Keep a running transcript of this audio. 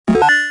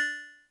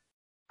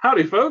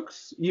Howdy,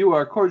 folks. You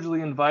are cordially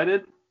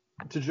invited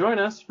to join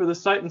us for the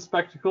sight and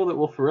spectacle that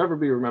will forever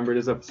be remembered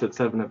as Episode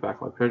 7 of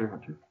Backlog Treasure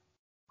Hunter.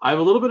 I have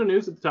a little bit of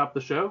news at the top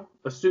of the show.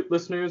 Astute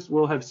listeners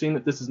will have seen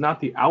that this is not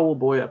the Owl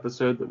Boy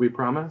episode that we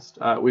promised.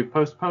 We've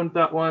postponed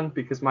that one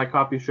because my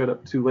copy showed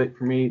up too late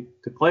for me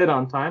to play it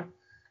on time,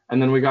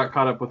 and then we got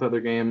caught up with other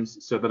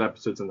games, so that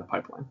episode's in the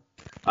pipeline.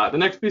 The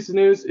next piece of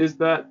news is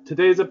that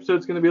today's episode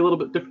is going to be a little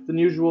bit different than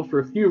usual for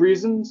a few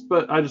reasons,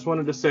 but I just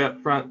wanted to say up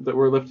front that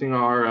we're lifting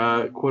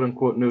our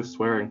quote-unquote no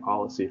swearing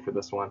policy for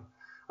this one.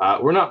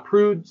 We're not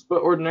prudes,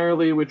 but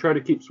ordinarily we try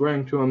to keep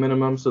swearing to a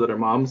minimum so that our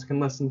moms can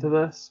listen to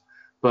this.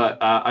 But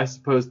I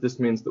suppose this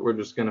means that we're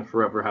just going to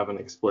forever have an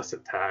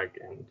explicit tag,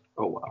 and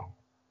oh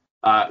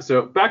well.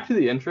 So back to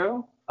the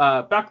intro.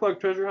 Backlog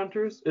Treasure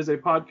Hunters is a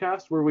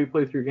podcast where we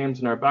play through games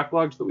in our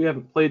backlogs that we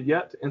haven't played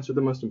yet to answer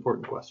the most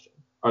important question.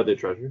 Are they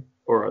treasure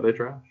or are they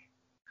trash?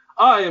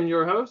 I am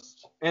your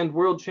host and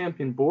world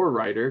champion boar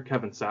rider,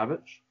 Kevin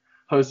Savage.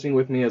 Hosting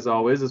with me as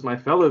always is my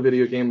fellow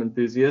video game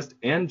enthusiast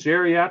and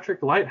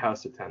geriatric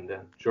lighthouse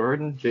attendant,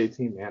 Jordan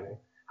JT Manning.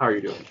 How are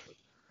you doing?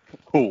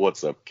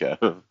 What's up,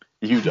 Kev?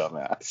 You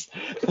dumbass.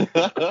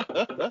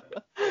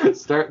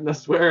 Starting to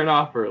swearing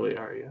off early,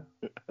 are you?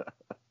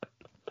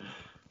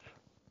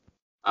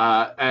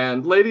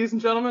 And ladies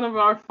and gentlemen of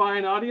our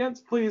fine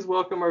audience, please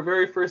welcome our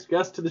very first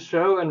guest to the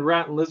show and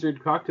rat and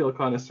lizard cocktail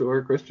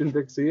connoisseur, Christian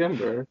Dixie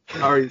Ember.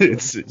 How are you doing?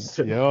 It's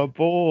your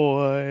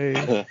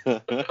boy.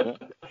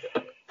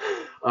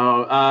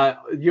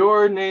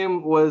 Your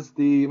name was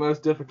the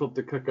most difficult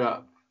to cook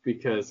up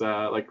because,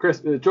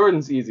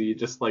 Jordan's easy,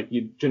 just like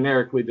you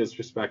generically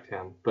disrespect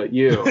him, but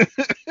you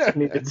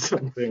needed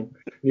something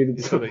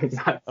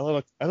a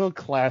little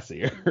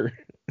classier.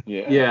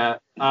 Yeah.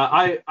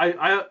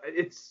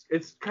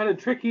 It's kind of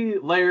tricky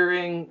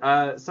layering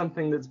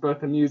something that's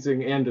both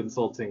amusing and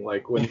insulting,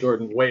 like when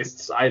Jordan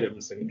wastes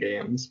items in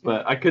games.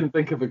 But I couldn't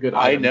think of a good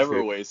item. I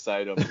never waste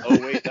items. Oh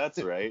wait,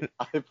 that's right.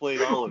 I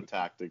played all of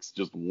Tactics,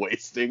 just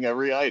wasting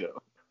every item.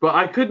 But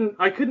I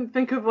couldn't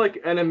think of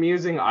like an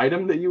amusing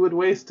item that you would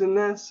waste in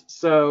this.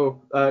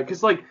 So,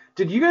 because like,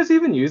 did you guys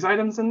even use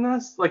items in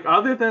this? Like,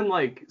 other than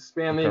like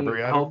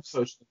spamming health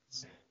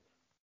potions?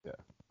 Yeah.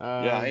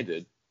 Yeah, I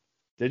did.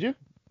 Did you?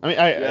 I mean,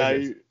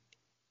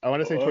 I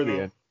want to say toward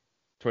the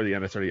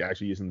end, I started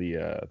actually using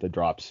the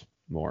drops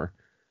more.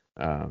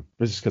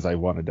 This is because I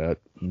wanted to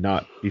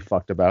not be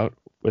fucked about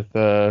with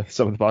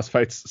some of the boss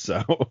fights.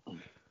 So.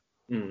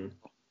 Yeah,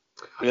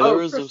 there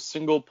was a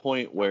single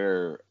point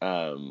where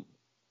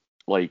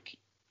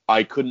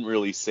I couldn't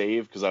really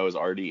save because I was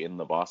already in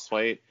the boss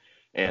fight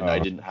and I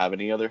didn't have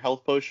any other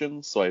health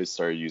potions, so I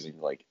started using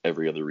like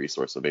every other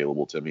resource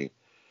available to me.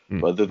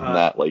 But other than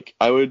that, like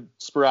I would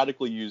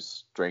sporadically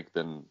use strength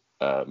and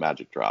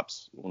magic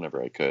drops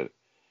whenever I could.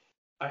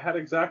 I had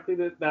exactly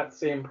that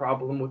same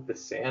problem with the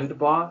sand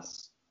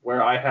boss,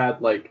 where I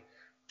had like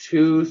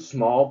 2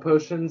 small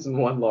potions and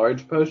 1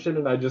 large potion,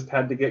 and I just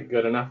had to get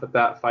good enough at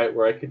that fight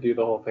where I could do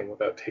the whole thing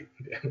without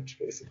taking damage,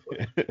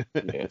 basically.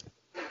 Yeah.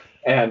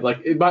 And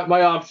like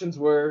my options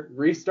were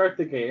restart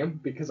the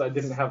game because I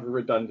didn't have a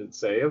redundant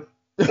save,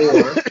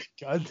 or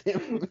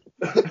goddamn,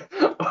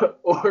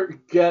 or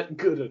get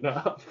good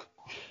enough.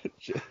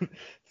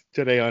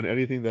 Today on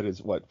anything that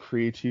is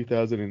pre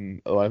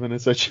 2011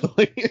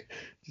 essentially.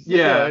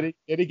 Yeah.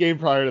 Any game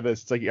prior to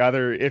this, it's like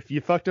either if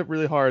you fucked up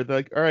really hard, they're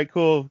like, all right,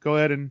 cool, go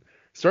ahead and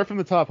start from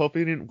the top.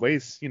 Hopefully you didn't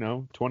waste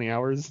 20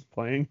 hours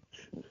playing.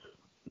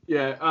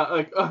 Yeah,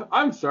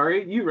 I'm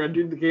sorry, you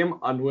rendered the game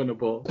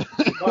unwinnable.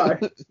 Bye.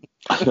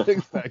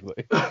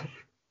 Exactly.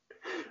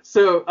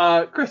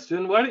 So,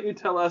 Christian, why don't you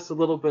tell us a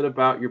little bit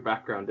about your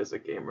background as a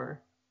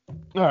gamer?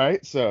 All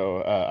right,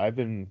 so I've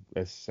been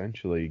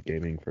essentially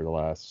gaming for the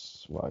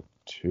last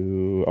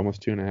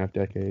almost 2.5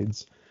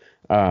 decades,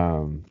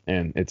 and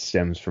it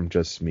stems from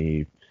just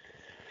me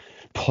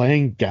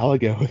playing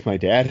Galaga with my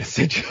dad,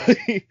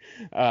 essentially.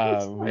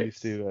 Nice.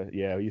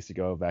 We used to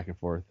go back and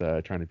forth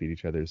trying to beat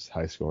each other's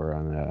high score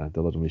on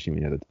the little machine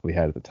we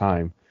had at the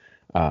time,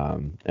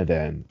 and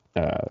then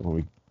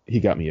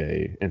he got me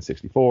a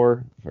N64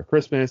 for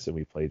Christmas, and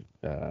we played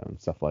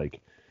stuff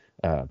like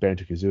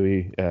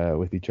Banjo-Kazooie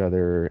with each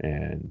other,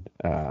 and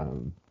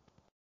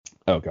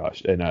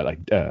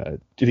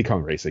Diddy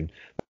Kong Racing,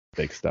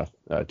 big stuff,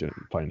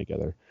 playing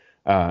together.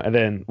 And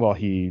then while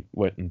he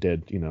went and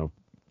did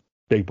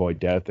big boy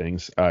dad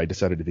things, I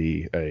decided to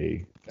be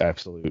a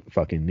absolute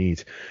fucking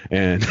neat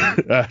and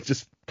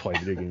just play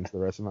video games the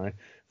rest of my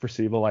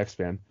foreseeable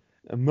lifespan.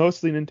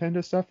 Mostly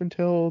Nintendo stuff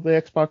until the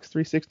Xbox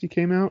 360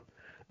 came out,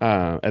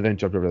 and then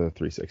jumped over to the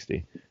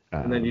 360.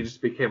 And then you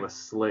just became a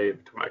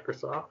slave to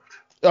Microsoft.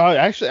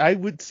 Actually, I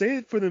would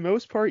say for the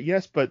most part,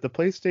 yes, but the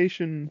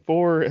PlayStation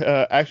 4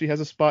 actually has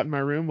a spot in my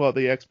room while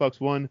the Xbox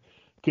One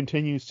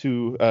continues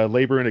to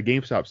labor in a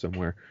GameStop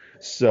somewhere.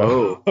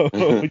 So,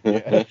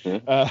 yeah.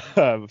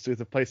 So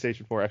the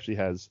PlayStation 4 actually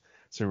has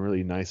some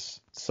really nice,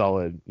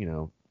 solid,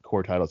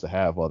 core titles to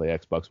have, while the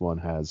Xbox One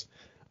has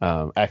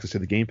access to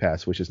the Game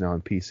Pass, which is now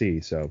on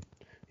PC. So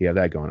you have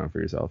that going on for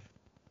yourself.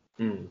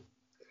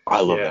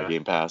 I love that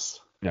Game Pass.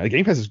 Yeah, the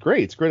Game Pass is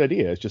great. It's a great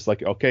idea. It's just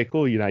like, okay,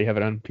 cool. You have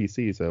it on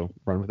PC, so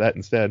run with that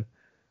instead.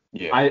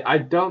 Yeah. I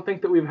don't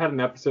think that we've had an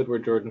episode where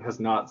Jordan has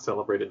not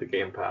celebrated the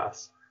Game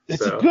Pass.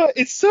 It's good.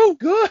 It's so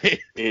good.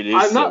 It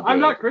is. I'm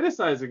not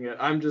criticizing it.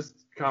 I'm just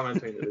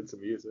commenting that it's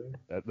amusing.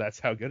 That's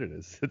how good it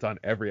is. It's on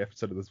every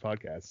episode of this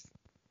podcast.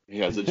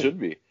 Yes, it should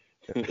be.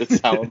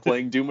 It's how I'm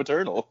playing Doom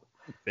Eternal.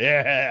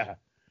 Yeah.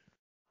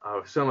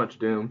 Oh, so much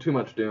Doom. Too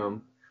much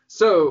Doom.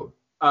 So,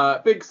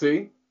 Big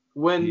C,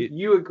 when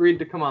you agreed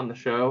to come on the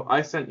show,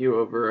 I sent you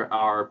over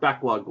our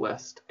backlog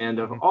list, and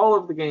of all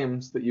of the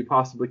games that you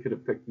possibly could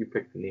have picked, you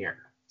picked Nier.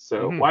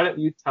 So why don't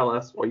you tell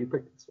us why you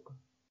picked this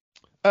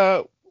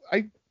one?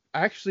 I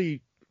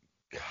actually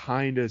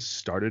kind of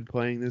started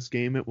playing this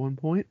game at one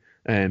point,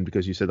 and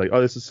because you said like,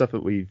 oh, this is stuff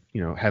that we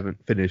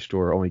haven't finished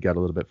or only got a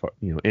little bit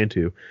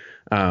into,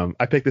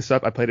 I picked this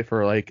up. I played it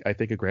for like I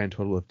think a grand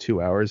total of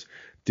 2 hours.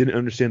 Didn't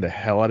understand the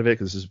hell out of it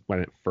because this is when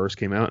it first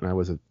came out and I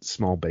was a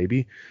small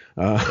baby.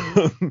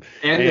 And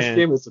this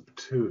game is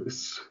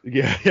obtuse.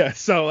 Yeah.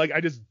 So like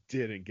I just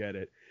didn't get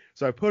it.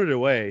 So I put it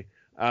away.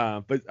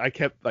 But I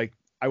kept like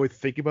I would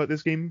think about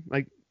this game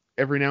like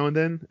every now and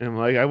then, and I'm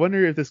like, I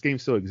wonder if this game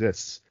still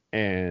exists.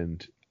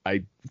 And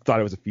I thought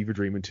it was a fever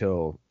dream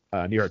until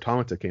Nier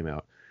Automata came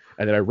out,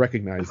 and then I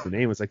recognized the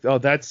name. It's like, oh,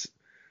 that's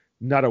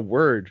not a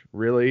word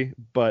really,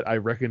 but I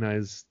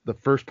recognize the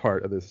first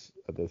part of this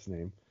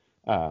name,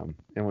 and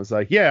was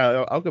like,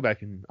 yeah, I'll go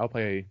back and I'll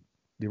play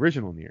the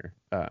original Nier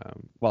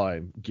while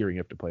I'm gearing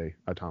up to play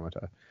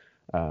Automata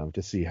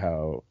to see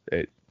how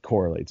it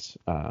correlates.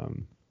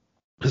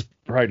 Because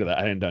prior to that,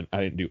 I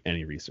didn't do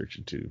any research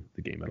into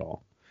the game at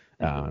all,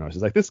 and I was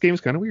just like, this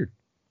game's kind of weird.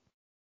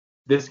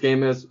 This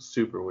game is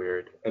super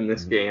weird, and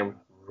this game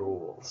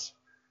rules.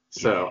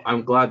 So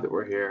I'm glad that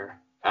we're here.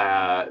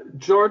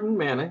 Jordan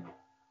Manning.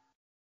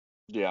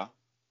 Yeah.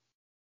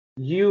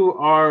 You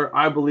are,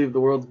 I believe,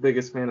 the world's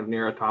biggest fan of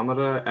Nier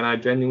Automata, and I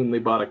genuinely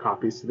bought a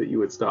copy so that you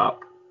would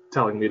stop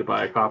telling me to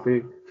buy a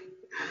copy.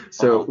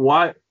 So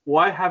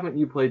why haven't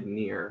you played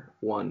Nier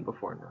 1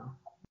 before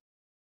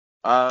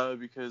now?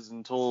 Because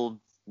until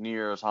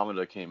Nier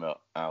Automata came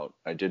out,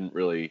 I didn't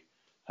really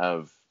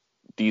have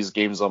these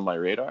games on my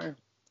radar.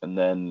 And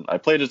then I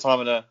played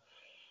Automata,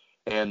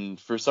 and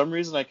for some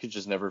reason I could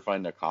just never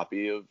find a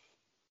copy of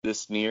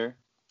this Nier,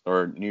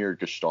 or Nier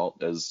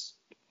Gestalt, as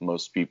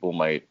most people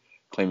might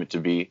claim it to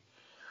be.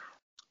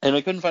 And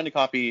I couldn't find a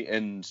copy,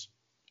 and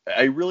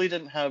I really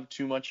didn't have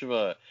too much of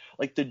a...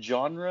 Like, the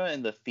genre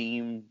and the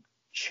theme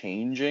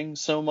changing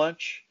so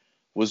much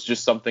was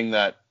just something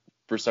that,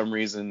 for some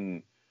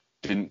reason,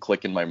 didn't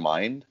click in my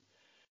mind.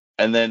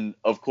 And then,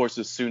 of course,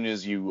 as soon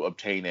as you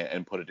obtain it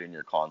and put it in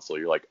your console,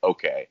 you're like,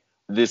 okay,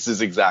 this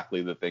is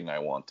exactly the thing I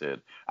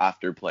wanted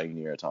after playing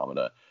Nier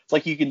Automata. It's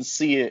like you can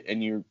see it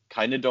and you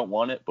kind of don't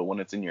want it, but when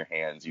it's in your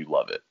hands, you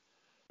love it.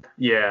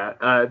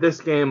 Yeah,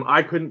 this game,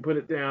 I couldn't put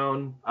it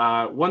down.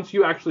 Once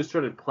you actually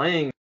started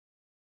playing,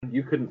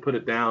 you couldn't put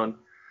it down.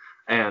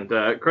 And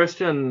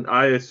Christian,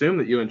 I assume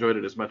that you enjoyed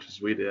it as much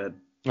as we did.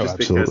 Just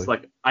because,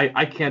 like,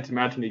 I can't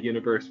imagine a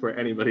universe where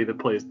anybody that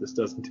plays this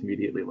doesn't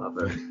immediately love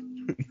it.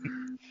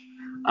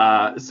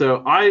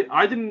 So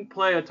I didn't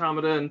play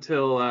Automata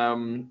until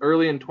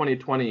early in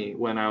 2020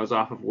 when I was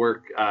off of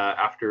work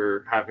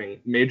after having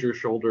major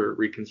shoulder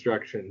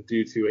reconstruction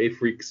due to a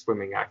freak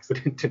swimming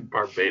accident in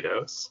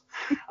Barbados.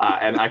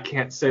 And I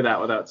can't say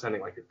that without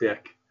sounding like a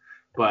dick.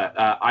 But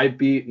I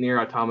beat Nier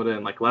Automata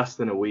in like less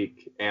than a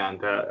week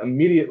and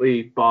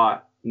immediately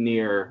bought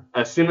Nier.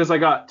 As soon as I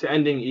got to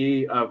ending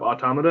E of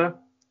Automata,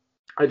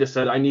 I just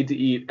said I need to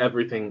eat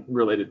everything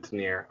related to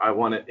Nier. I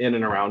want it in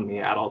and around me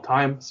at all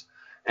times.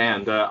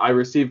 And I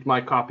received my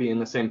copy in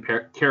the same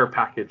care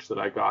package that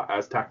I got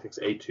as Tactics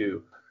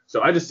A2.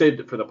 So I just saved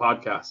it for the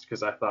podcast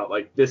because I thought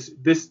like this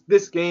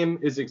game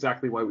is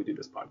exactly why we do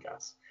this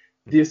podcast.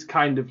 This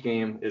kind of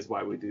game is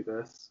why we do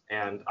this,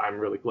 and I'm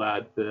really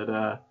glad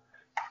that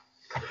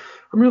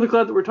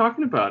we're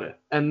talking about it.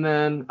 And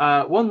then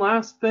one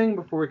last thing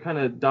before we kind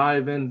of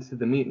dive into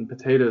the meat and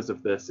potatoes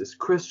of this is,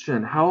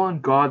 Christian, how on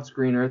God's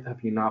green earth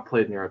have you not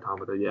played Nier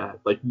Automata yet?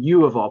 Like,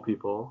 you of all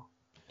people.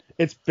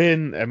 It's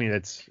been,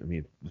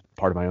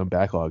 part of my own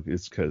backlog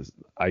is because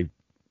I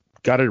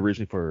got it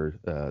originally for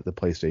the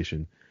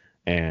PlayStation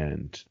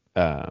and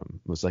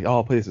was like, oh,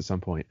 I'll play this at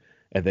some point.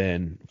 And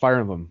then Fire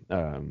Emblem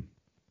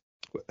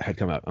had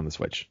come out on the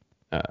Switch,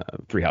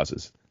 Three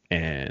Houses.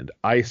 And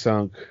I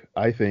sunk,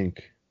 I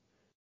think,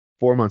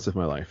 4 months of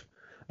my life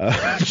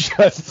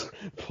just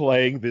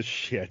playing this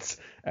shit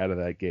out of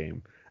that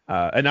game.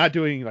 And not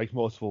doing like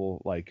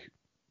multiple like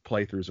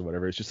playthroughs or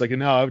whatever. It's just like,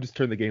 no, I would just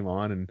turn the game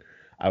on and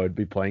I would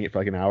be playing it for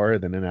like an hour,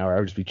 then an hour I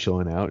would just be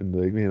chilling out and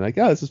being like,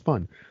 oh, this is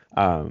fun.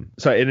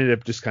 So I ended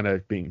up just kind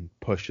of being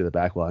pushed to the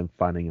back while I'm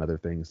finding other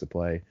things to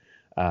play.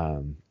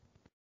 I've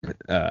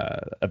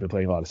been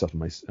playing a lot of stuff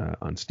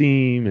on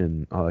Steam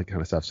and all that kind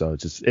of stuff. So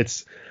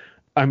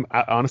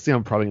honestly,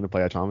 I'm probably going to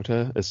play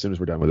Automata as soon as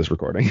we're done with this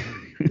recording.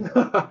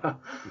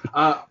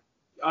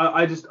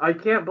 I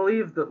can't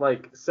believe that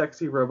like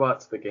Sexy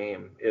Robots the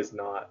game is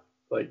not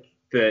like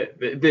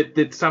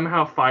that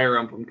somehow Fire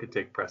Emblem could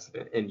take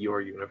precedent in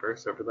your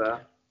universe over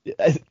that?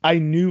 I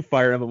knew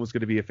Fire Emblem was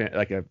going to be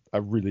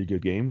a really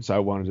good game, so I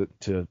wanted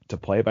to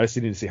play it, but I just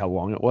needed to see how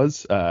long it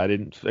was. I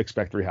didn't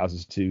expect Three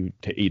Houses to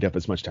eat up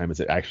as much time as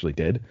it actually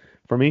did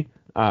for me.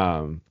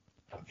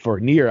 For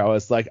Nier, I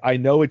was like, I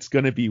know it's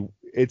gonna be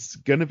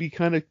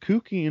kind of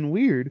kooky and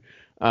weird,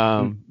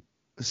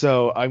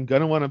 so I'm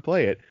gonna want to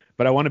play it,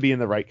 but I want to be in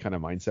the right kind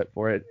of mindset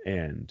for it.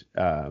 And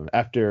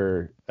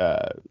after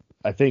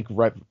I think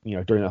right,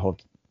 during that whole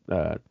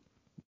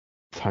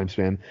time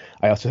span,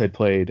 I also had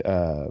played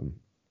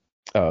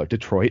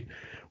Detroit,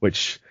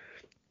 which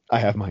I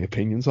have my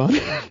opinions on.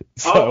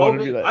 So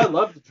I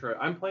love Detroit.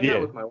 I'm playing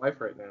that with my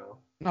wife right now.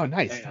 Oh,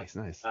 nice.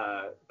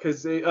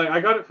 Because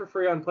I got it for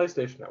free on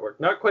PlayStation Network.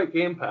 Not quite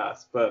Game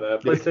Pass,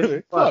 but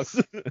PlayStation Plus.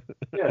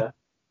 Yeah,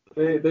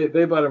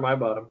 they butter my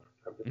bottom.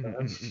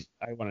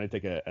 I wanted to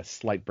take a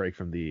slight break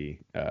from the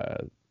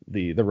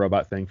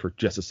robot thing for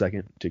just a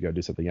second to go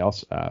do something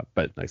else.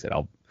 But like I said,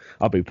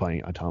 I'll be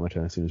playing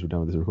Automata as soon as we're done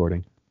with this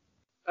recording.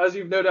 As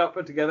you've no doubt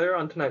put together,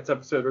 on tonight's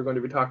episode, we're going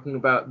to be talking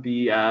about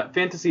the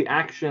fantasy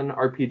action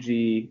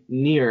RPG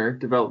Nier,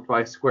 developed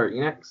by Square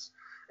Enix.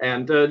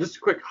 And just a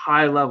quick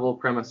high-level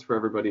premise for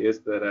everybody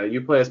is that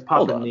you play as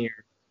Papa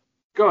Nier.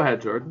 Go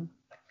ahead, Jordan.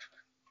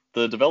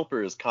 The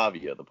developer is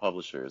Kavia. The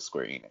publisher is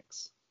Square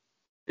Enix.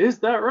 Is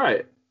that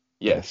right?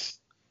 Yes.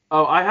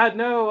 Oh, I had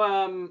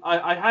no.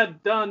 I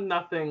had done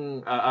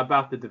nothing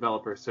about the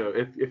developer. So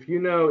if you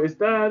know, is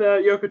that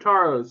Yoko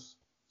Taro's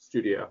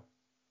studio?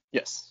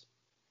 Yes.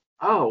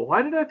 Oh,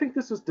 why did I think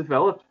this was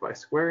developed by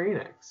Square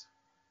Enix?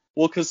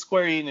 Well, because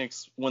Square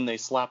Enix, when they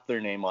slap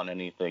their name on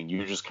anything,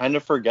 you just kind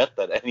of forget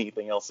that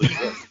anything else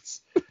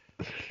exists.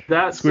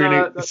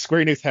 Square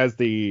Enix has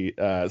the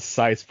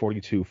size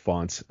 42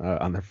 fonts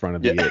on the front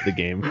of the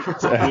game.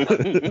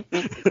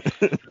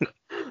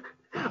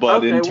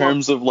 But in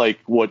terms of like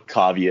what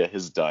Kavia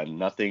has done,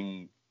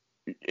 nothing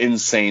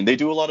insane. They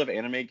do a lot of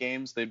anime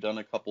games. They've done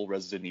a couple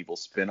Resident Evil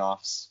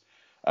spin-offs.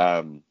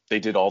 They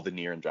did all the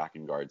Nier and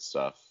Drakengard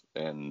stuff,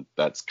 and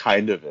that's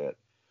kind of it.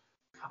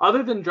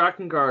 Other than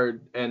Drakengard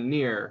and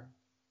Nier,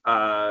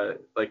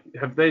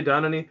 have they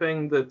done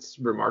anything that's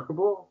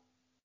remarkable?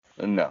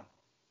 No.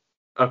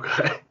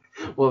 Okay.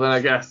 Well, then I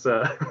guess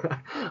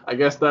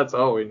that's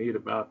all we need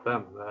about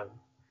them then.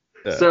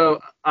 So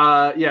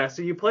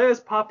you play as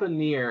Papa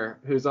Nier,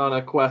 who's on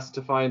a quest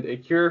to find a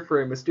cure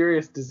for a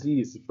mysterious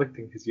disease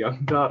afflicting his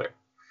young daughter.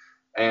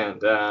 And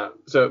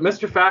so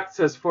Mr. Facts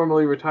has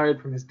formally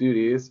retired from his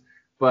duties,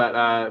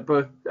 but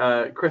both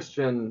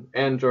Christian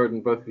and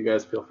Jordan, both of you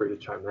guys feel free to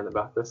chime in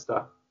about this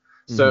stuff.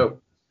 Mm-hmm. So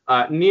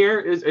Nier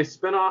is a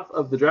spin-off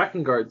of the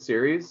Drakengard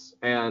series,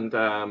 and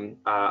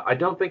I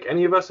don't think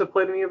any of us have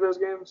played any of those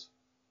games.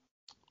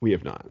 We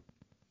have not.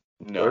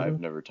 No, Jordan?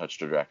 I've never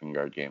touched a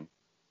Drakengard game.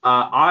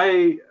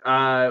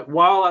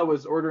 While I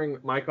was ordering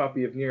my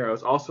copy of Nier, I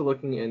was also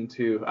looking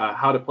into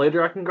how to play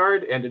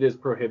Drakengard, and it is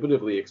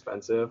prohibitively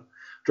expensive.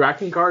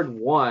 Drakengard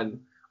 1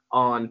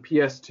 on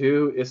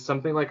PS2 is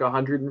something like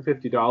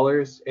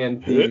 $150,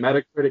 and the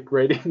Metacritic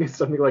rating is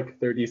something like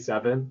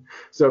 37.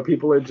 So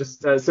people are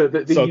just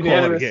the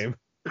unanimous game.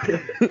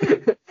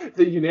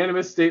 The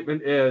unanimous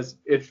statement is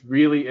it's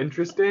really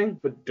interesting,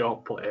 but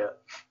don't play it.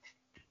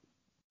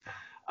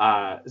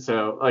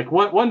 So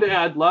one day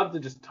I'd love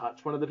to just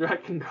touch one of the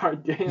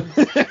Drakengard games.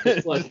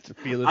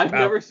 I've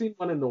never seen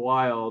one in the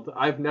wild.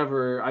 I've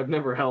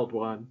never held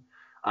one.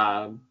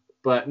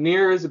 But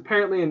Nier is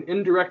apparently an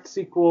indirect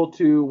sequel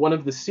to one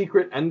of the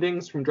secret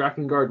endings from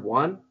Drakengard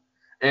 1,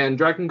 and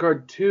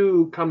Drakengard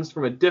 2 comes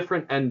from a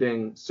different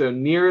ending, so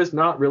Nier is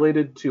not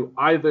related to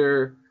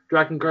either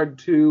Drakengard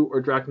 2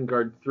 or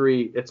Drakengard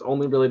 3. It's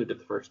only related to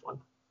the first one,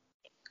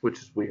 which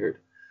is weird.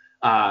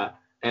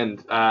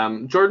 And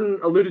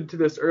Jordan alluded to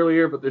this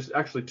earlier, but there's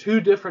actually two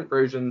different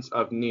versions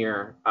of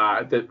Nier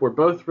that were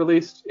both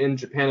released in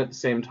Japan at the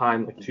same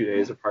time, like 2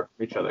 days apart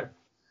from each other.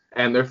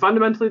 And they're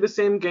fundamentally the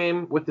same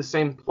game with the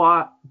same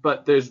plot,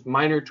 but there's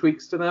minor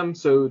tweaks to them.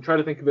 So try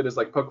to think of it as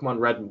like Pokemon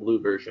Red and Blue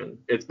version.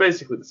 It's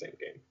basically the same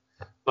game.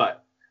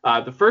 But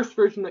the first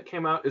version that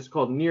came out is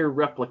called Nier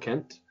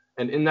Replicant.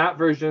 And in that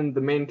version,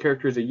 the main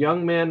character is a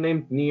young man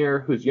named Nier,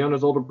 who's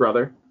Yona's older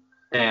brother.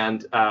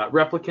 And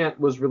Replicant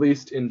was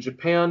released in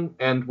Japan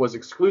and was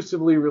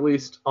exclusively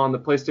released on the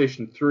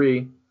PlayStation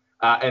 3.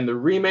 And the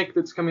remake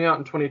that's coming out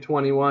in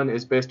 2021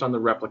 is based on the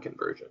Replicant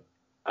version.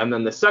 And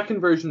then the second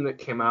version that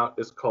came out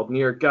is called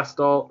Nier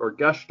Gestalt or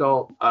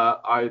Gestalt.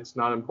 It's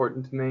not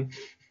important to me.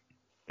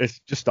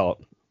 It's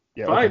Gestalt.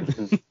 Yeah, fine.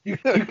 Okay. you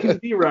can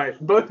be right.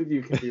 Both of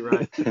you can be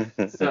right.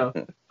 So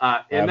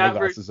in that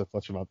version, to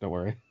flush them out. Don't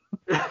worry.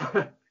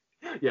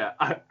 Yeah,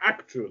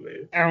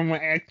 actually.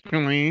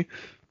 Actually.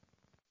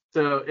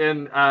 So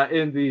in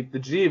the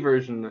G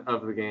version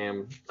of the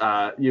game,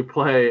 you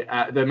play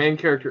the main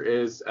character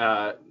is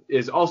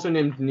also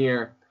named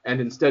Nier, and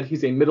instead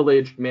he's a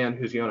middle-aged man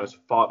who's Yona's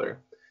father.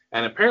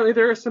 And apparently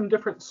there are some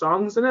different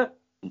songs in it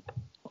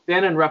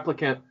than in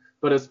Replicant,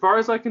 but as far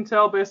as I can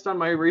tell based on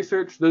my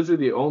research, those are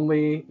the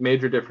only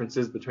major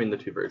differences between the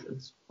two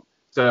versions.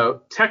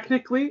 So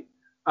technically,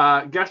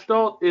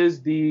 Gestalt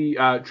is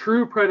the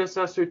true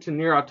predecessor to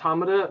Nier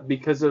Automata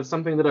because of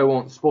something that I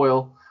won't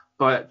spoil,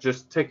 but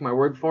just take my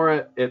word for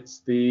it. It's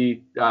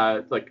the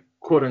like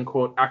quote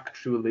unquote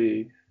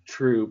actually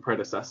true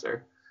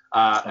predecessor.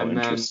 And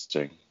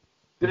interesting.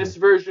 Then this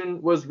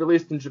version was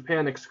released in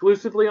Japan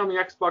exclusively on the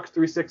Xbox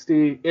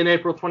 360 in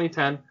April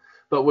 2010,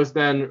 but was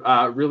then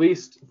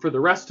released for the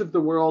rest of the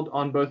world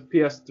on both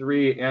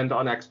PS3 and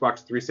on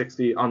Xbox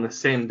 360 on the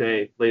same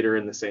day later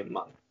in the same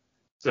month.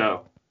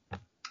 So,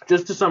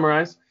 just to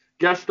summarize,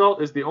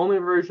 Gestalt is the only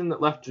version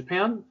that left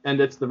Japan,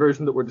 and it's the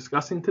version that we're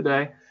discussing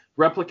today.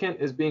 Replicant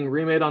is being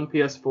remade on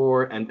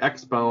PS4 and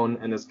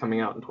Xbone and is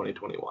coming out in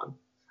 2021.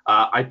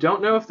 I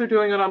don't know if they're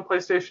doing it on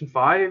PlayStation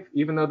 5,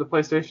 even though the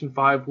PlayStation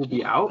 5 will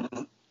be out.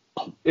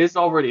 Is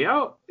already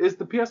out? Is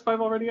the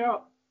PS5 already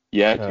out?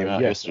 Yeah, it came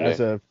out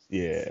yesterday.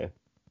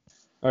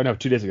 Oh, no,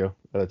 2 days ago,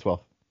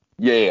 12th.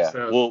 Yeah.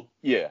 So, well,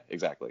 yeah,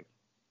 exactly.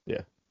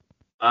 Yeah.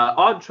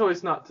 Odd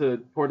choice not to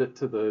port it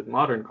to the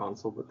modern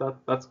console,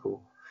 but that's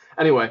cool.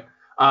 Anyway,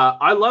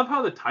 I love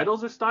how the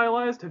titles are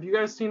stylized. Have you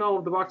guys seen all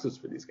of the boxes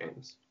for these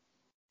games?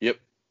 Yep.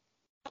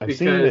 I've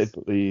seen, I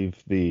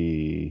believe,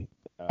 the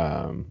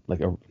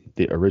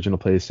the original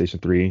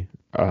PlayStation 3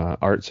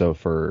 art, so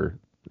for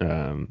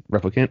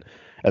Replicant,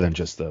 and then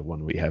just the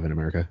one we have in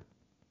America.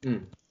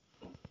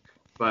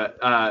 But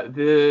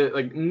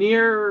the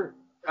Nier,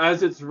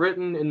 as it's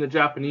written in the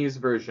Japanese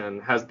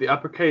version, has the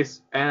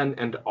uppercase N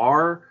and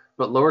R,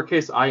 but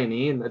lowercase I and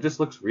E, and that just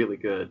looks really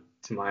good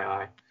to my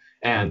eye.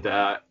 And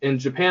in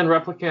Japan,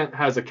 Replicant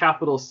has a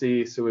capital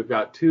C, so we've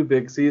got two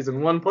big C's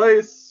in one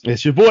place.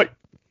 It's your boy.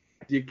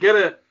 Do you get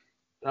it?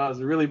 That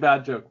was a really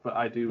bad joke, but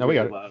I do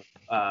really love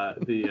how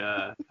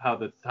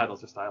the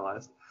titles are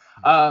stylized.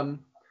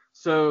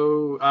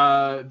 So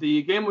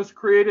the game was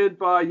created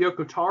by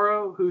Yoko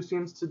Taro, who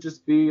seems to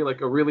just be like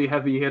a really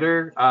heavy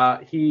hitter.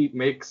 He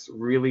makes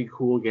really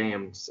cool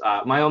games.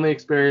 My only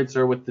experience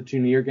are with the two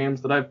Nier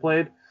games that I've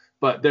played,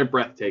 but they're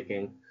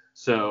breathtaking.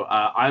 So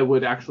I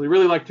would actually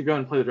really like to go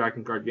and play the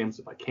Dragon Guard games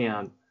if I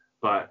can,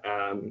 but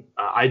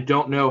I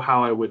don't know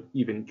how I would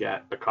even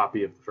get a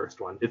copy of the first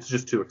one. It's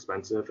just too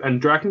expensive.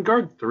 And Dragon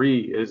Guard 3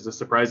 is a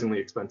surprisingly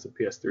expensive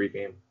PS3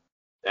 game.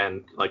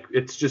 And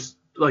it's just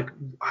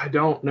I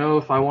don't know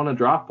if I want to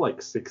drop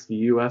 $60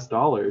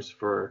 US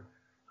for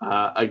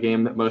a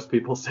game that most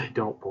people say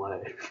don't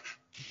play.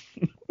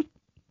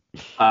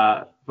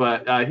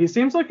 But he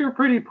seems like a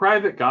pretty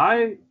private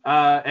guy,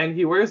 and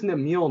he wears an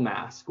Emil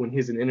mask when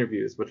he's in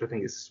interviews, which I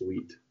think is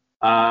sweet.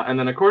 And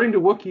then according to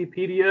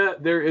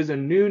Wikipedia, there is a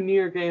new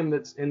Nier game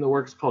that's in the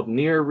works called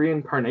Nier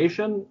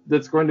Reincarnation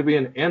that's going to be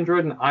an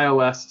Android and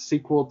iOS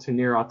sequel to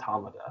Nier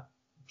Automata.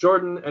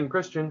 Jordan and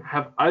Christian,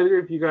 have either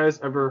of you guys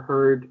ever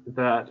heard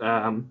that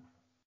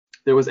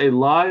there was a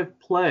live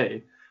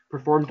play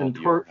performed called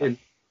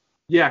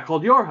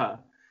Yorha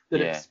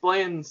that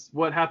explains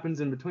what happens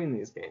in between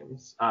these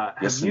games?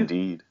 Yes,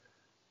 indeed.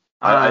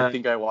 I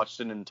think I watched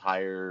an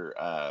entire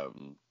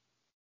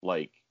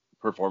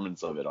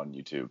performance of it on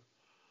YouTube.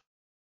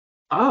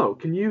 Oh,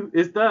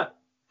 is that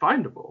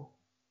findable?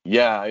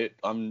 Yeah,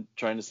 I'm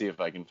trying to see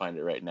if I can find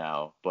it right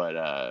now.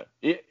 But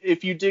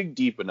if you dig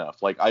deep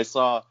enough, I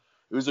saw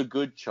it was a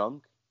good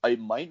chunk. It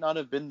might not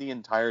have been the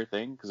entire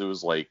thing because it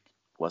was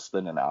less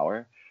than an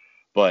hour,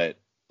 but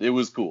it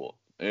was cool.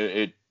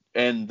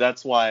 And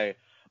that's why,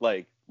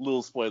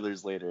 little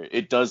spoilers later,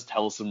 it does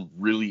tell some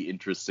really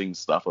interesting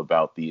stuff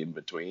about the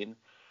in-between.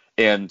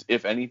 And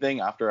if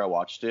anything, after I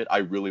watched it, I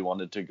really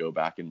wanted to go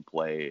back and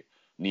play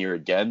Nier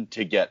again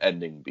to get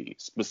Ending B,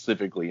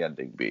 specifically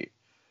Ending B.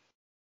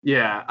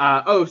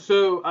 Yeah.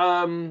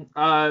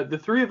 The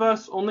three of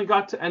us only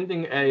got to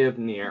Ending A of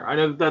Nier. I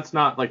know that's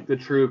not the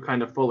true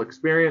kind of full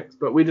experience,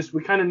 but we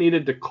kind of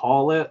needed to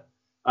call it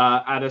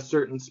at a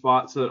certain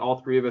spot so that all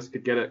three of us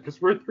could get it,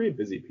 because we're three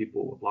busy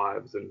people with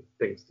lives and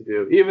things to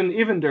do.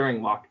 Even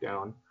during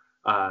lockdown,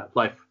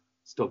 life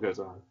still goes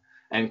on,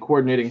 and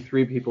coordinating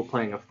three people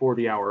playing a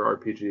 40-hour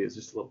RPG is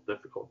just a little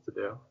difficult to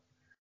do.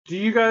 Do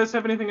you guys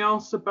have anything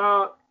else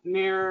about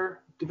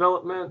Nier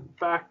development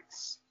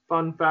facts,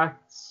 fun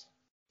facts?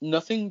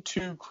 Nothing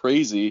too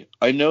crazy.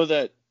 I know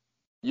that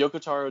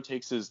Yoko Taro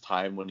takes his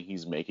time when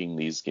he's making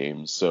these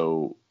games,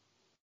 so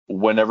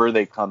whenever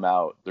they come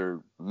out,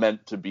 they're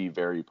meant to be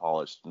very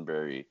polished and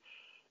very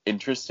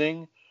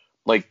interesting.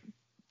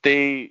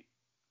 They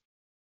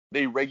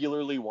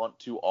regularly want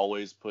to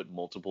always put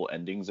multiple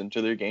endings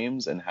into their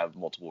games and have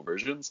multiple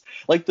versions.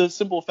 The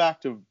simple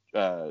fact of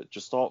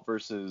Gestalt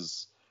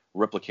versus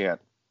Replicant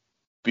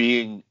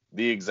being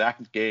the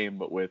exact game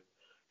but with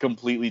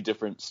completely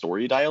different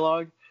story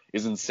dialogue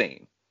is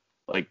insane.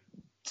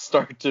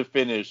 Start to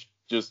finish,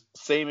 just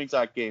same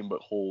exact game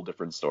but whole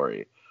different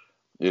story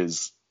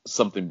is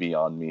something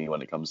beyond me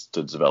when it comes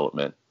to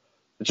development.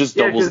 It just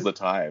doubles the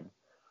time.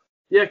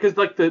 Yeah, because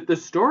the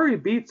story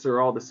beats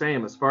are all the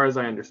same as far as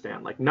I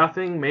understand.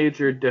 Nothing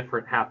major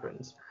different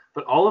happens,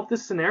 but all of the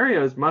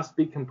scenarios must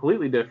be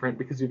completely different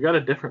because you've got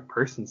a different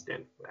person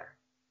standing there.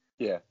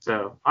 Yeah.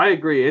 So I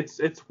agree. It's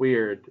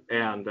weird,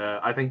 and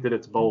I think that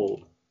it's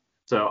bold.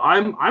 So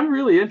I'm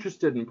really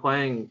interested in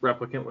playing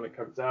Replicant when it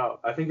comes out.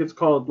 I think it's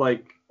called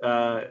like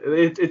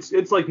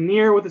it's like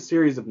Nier with a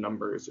series of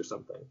numbers or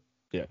something.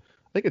 Yeah,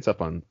 I think it's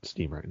up on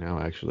Steam right now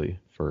actually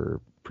for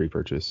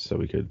pre-purchase, so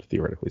we could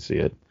theoretically see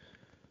it.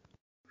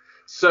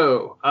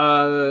 So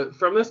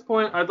from this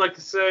point, I'd like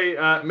to say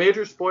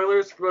major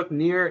spoilers for both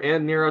Nier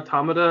and Nier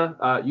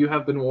Automata. You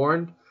have been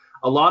warned.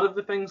 A lot of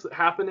the things that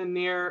happen in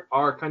Nier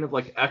are kind of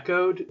like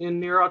echoed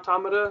in Nier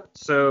Automata.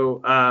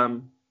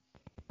 So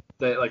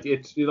that like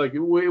it's like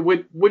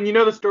when you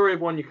know the story of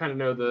one, you kind of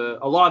know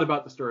a lot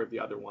about the story of the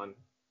other one,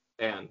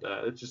 and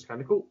it's just kind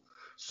of cool.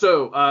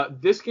 So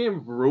this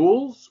game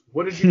rules.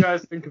 What did you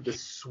guys think of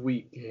this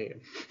sweet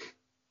game?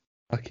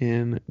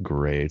 Fucking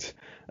great.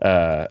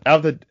 Out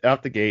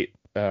the gate,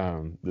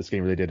 this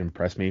game really did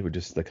impress me with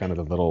just the kind of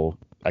the little,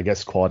 I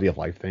guess, quality of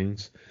life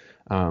things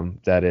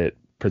that it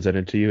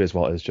presented to you, as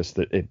well as just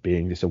it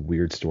being just a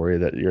weird story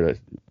that you're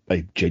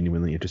like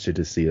genuinely interested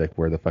to see like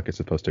where the fuck it's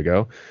supposed to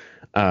go.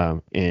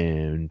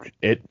 And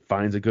it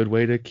finds a good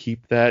way to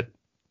keep that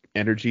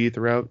energy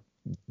throughout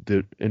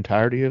the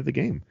entirety of the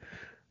game.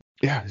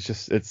 Yeah,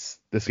 this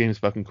game is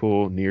fucking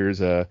cool.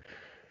 Nier's a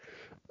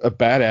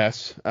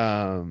badass.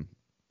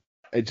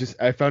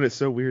 I found it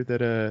so weird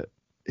that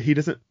he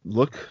doesn't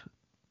look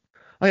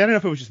like, I don't know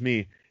if it was just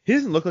me. He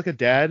doesn't look like a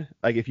dad.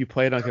 Like if you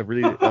play it on like a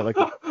really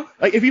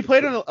like if you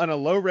played on a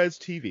low res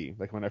TV,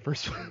 like when I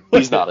first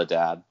he's not a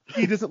dad.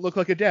 He doesn't look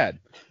like a dad.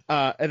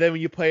 And then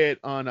when you play it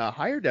on a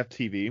higher def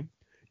TV,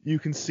 you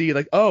can see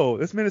like, oh,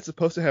 this man is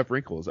supposed to have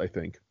wrinkles, I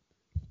think.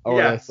 Or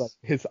yes. like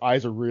his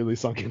eyes are really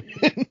sunken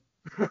in.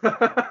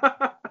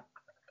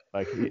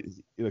 Like he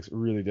looks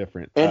really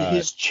different. And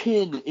his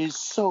chin is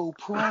so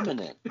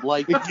prominent.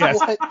 Like yes,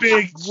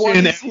 what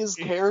is his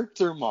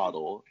character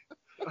model?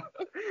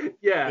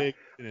 Yeah. Big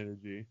chin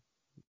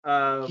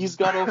energy. He's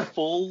got a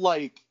full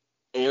like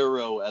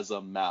arrow as a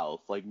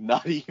mouth, like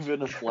not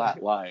even a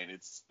flat line.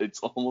 It's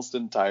almost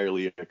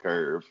entirely a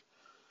curve.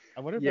 I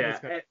wonder if that was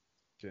kind of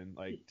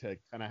like to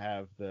kind of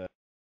have the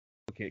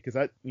because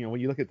that when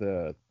you look at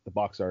the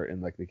box art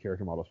and like the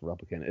character models for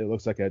Replicant, it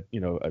looks like a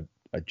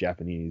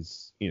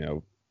Japanese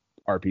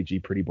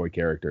RPG pretty boy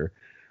character,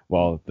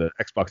 while the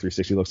Xbox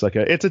 360 looks like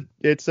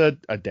it's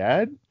a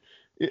dad.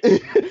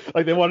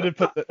 Like they wanted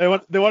to put they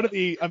wanted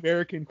the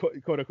American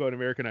quote unquote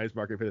Americanized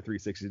market for the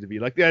 360 to be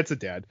like, yeah, it's a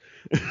dad.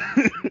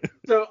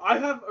 So I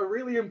have a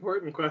really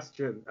important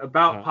question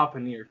about Papa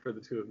Nier for the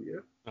two of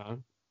you.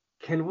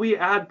 Can we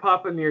add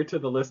Papa Nier to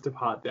the list of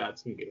hot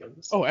dads in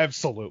games? Oh,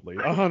 absolutely,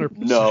 100%.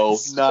 No,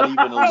 not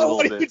even a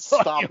little bit.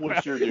 Stop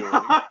what you're doing.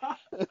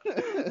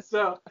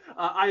 So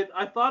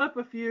I thought up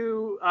a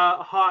few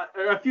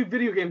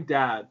video game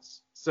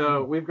dads.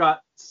 So we've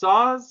got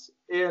Saz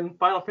in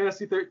Final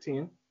Fantasy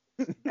 13,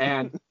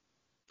 and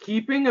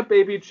keeping a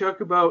baby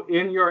chocobo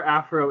in your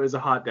afro is a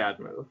hot dad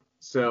move.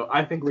 So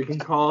I think we can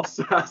call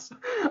Saz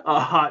a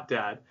hot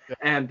dad.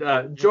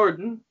 And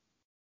Jordan.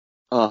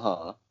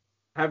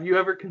 Have you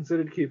ever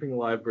considered keeping a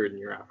live bird in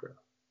your afro?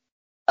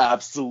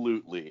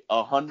 Absolutely.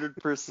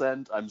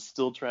 100%. I'm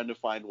still trying to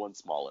find one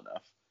small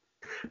enough.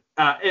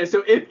 And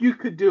so if you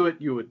could do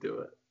it, you would do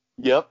it.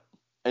 Yep.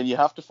 And you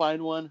have to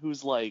find one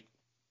who's like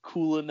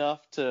cool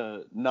enough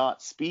to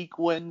not speak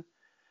when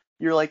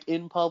you're like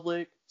in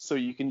public. So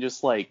you can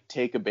just like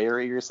take a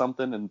berry or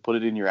something and put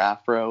it in your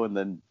afro and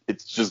then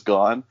it's just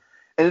gone.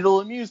 And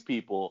it'll amuse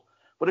people.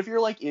 But if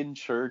you're like in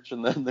church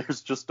and then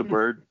there's just a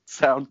bird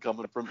sound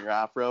coming from your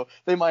afro,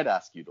 they might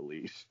ask you to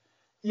leave.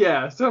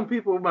 Yeah, some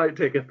people might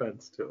take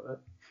offense to it.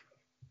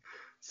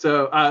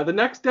 So the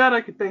next dad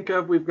I could think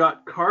of, we've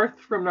got Karth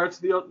from Knights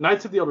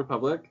of the Old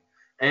Republic.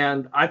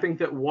 And I think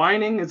that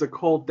whining is a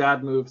cold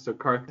dad move, so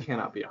Karth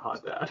cannot be a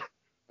hot dad.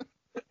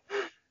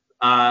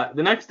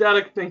 The next dad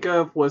I could think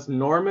of was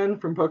Norman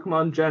from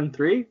Pokemon Gen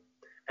 3.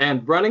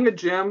 And running a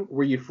gym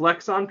where you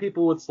flex on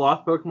people with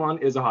sloth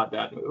Pokemon is a hot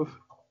dad move.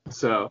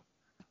 So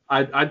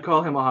I'd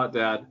call him a hot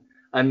dad.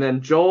 And then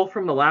Joel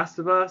from The Last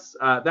of Us,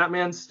 that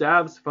man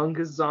stabs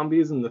fungus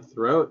zombies in the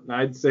throat, and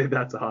I'd say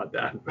that's a hot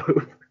dad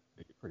move.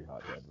 Pretty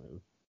hot dad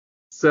move.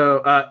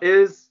 So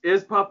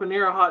is Papa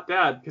Nier a hot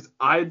dad? Because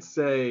I'd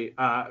say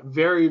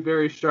very,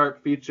 very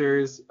sharp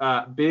features,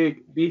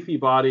 big, beefy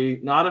body,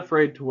 not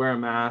afraid to wear a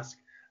mask,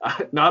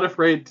 not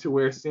afraid to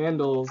wear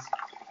sandals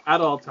at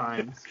all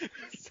times.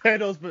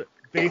 Sandals, but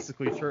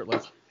basically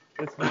shirtless.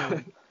 This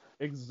man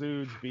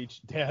exudes beach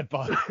dad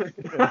body.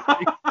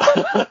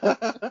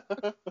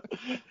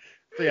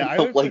 So yeah,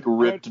 I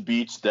ripped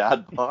beach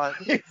dad bod.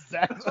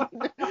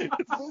 Exactly.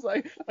 It's just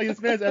like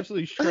this man's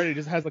absolutely shredded. He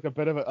just has like a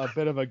bit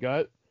of a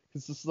gut.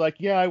 It's just like,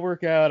 yeah, I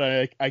work out,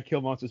 I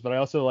kill monsters, but I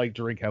also like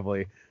drink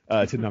heavily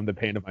to numb the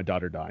pain of my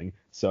daughter dying.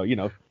 So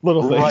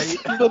little things,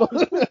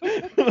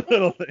 right.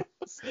 little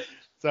things.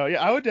 So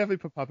yeah, I would definitely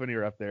put Papa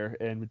Nier up there,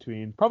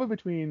 probably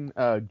between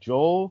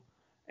Joel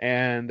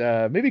and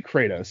maybe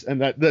Kratos, and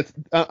that's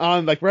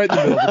on like right in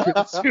the middle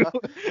between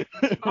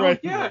the two. Right.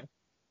 Yeah.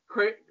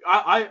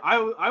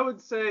 I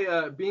would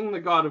say being the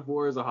God of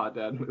War is a hot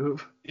dad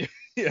move.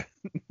 Yeah.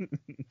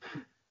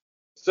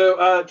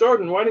 So,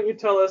 Jordan, why don't you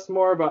tell us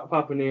more about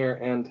Papa Nier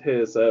and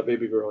his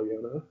baby girl,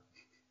 Yona?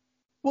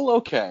 Well,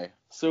 okay.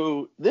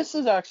 So this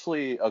is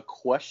actually a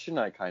question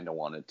I kind of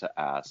wanted to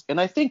ask,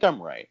 and I think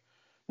I'm right.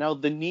 Now,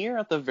 the Nier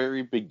at the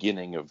very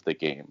beginning of the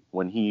game,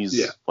 when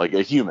he's like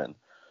a human,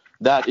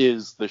 that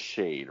is the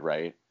Shade,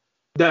 right?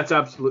 That's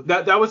absolute.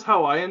 That was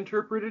how I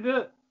interpreted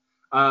it.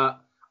 I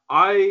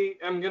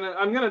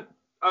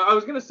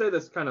was gonna say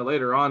this kind of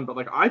later on, but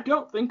like I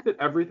don't think that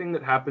everything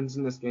that happens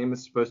in this game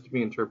is supposed to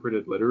be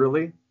interpreted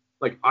literally.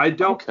 Like I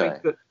don't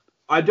think that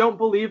I don't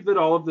believe that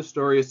all of the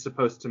story is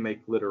supposed to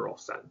make literal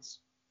sense.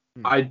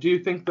 I do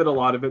think that a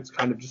lot of it's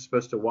kind of just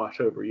supposed to wash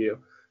over you.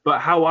 But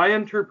how I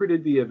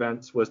interpreted the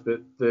events was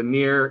that the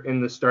Nier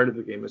in the start of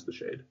the game is the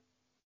Shade.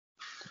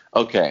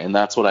 Okay, and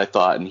that's what I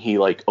thought. And he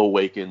like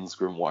awakens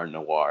Grimoire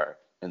Noir,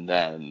 and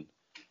then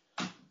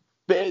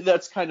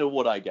that's kind of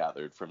what I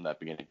gathered from that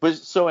beginning. But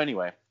so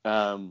anyway,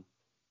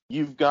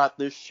 you've got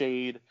this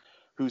Shade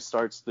who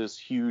starts this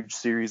huge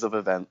series of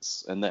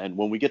events, and then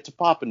when we get to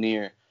Papa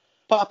Nier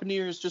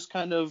is just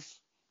kind of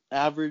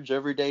average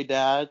everyday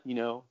dad,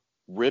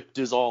 ripped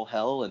as all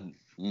hell and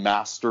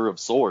master of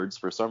swords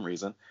for some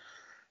reason.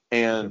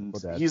 And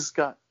he's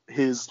got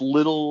his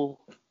little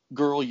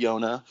girl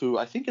Yona, who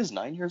I think is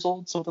 9 years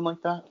old, something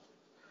like that.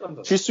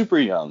 She's super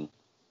young.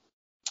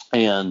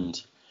 And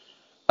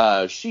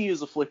she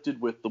is afflicted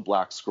with the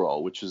Black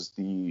Scroll, which is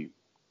the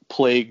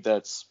plague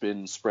that's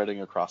been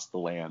spreading across the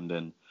land.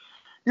 And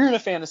you're in a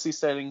fantasy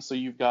setting, so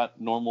you've got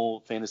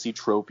normal fantasy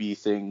tropey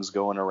things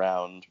going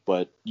around,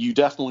 but you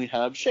definitely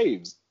have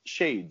shades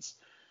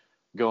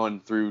going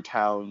through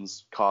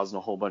towns, causing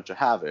a whole bunch of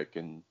havoc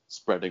and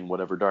spreading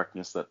whatever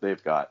darkness that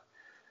they've got.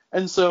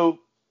 And so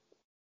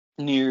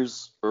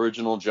Nier's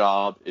original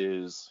job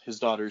is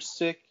his daughter's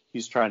sick.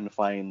 He's trying to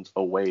find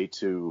a way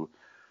to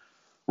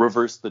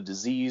reverse the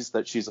disease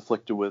that she's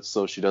afflicted with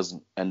so she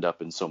doesn't end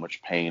up in so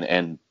much pain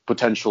and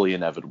potentially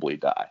inevitably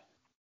die.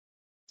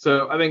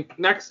 So I think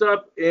next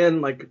up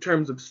in like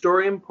terms of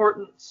story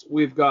importance,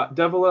 we've got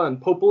Devila and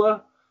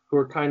Popola, who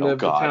are kind of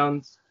the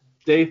town's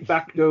de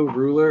facto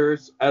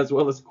rulers as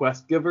well as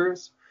quest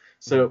givers.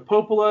 So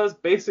Popola is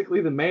basically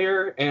the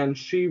mayor, and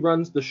she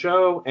runs the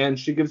show, and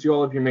she gives you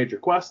all of your major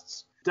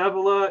quests.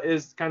 Devila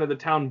is kind of the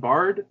town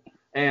bard,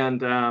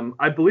 and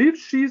I believe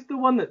she's the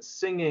one that's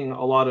singing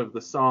a lot of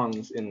the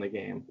songs in the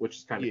game, which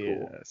is kind of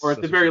cool. Or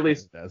at the very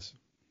least,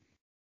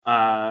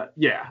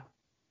 yeah.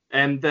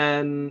 And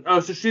then,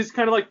 so she's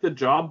kind of like the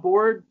job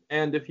board.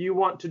 And if you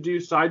want to do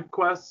side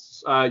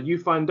quests, you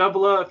find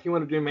Devila. If you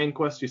want to do main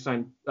quests, you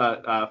find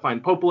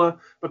Popola.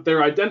 But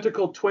they're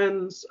identical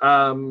twins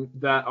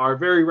that are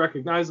very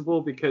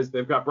recognizable because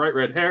they've got bright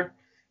red hair.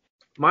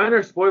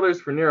 Minor spoilers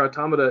for Nier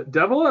Automata.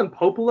 Devila and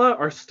Popola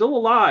are still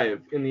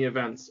alive in the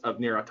events of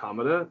Nier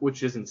Automata,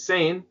 which is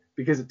insane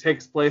because it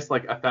takes place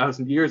like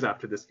 1,000 years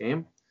after this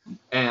game.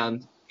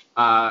 And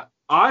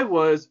I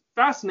was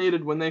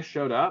fascinated when they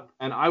showed up,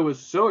 and I was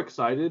so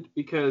excited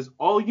because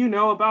all you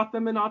know about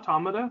them in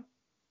Automata,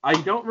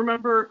 I don't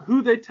remember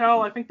who they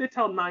tell. I think they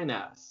tell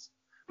 9S,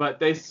 but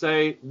they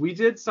say, we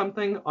did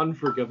something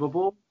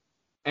unforgivable,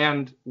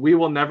 and we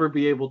will never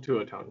be able to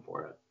atone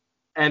for it.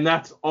 And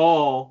that's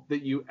all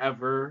that you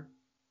ever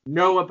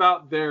know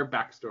about their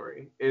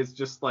backstory, is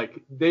just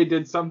like they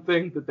did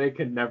something that they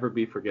can never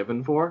be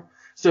forgiven for.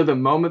 So the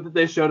moment that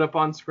they showed up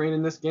on screen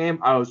in this game,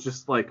 I was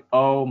just like,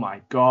 oh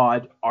my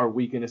God, are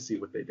we going to see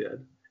what they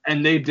did?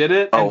 And they did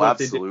it. And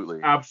absolutely.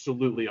 They did,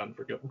 absolutely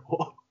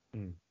unforgivable.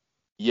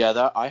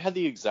 Yeah, I had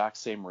the exact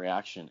same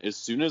reaction. As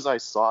soon as I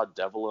saw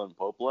Devila and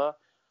Popola,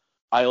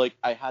 I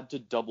had to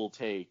double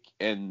take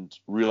and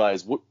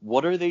realize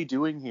what are they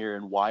doing here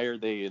and why are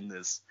they in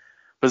this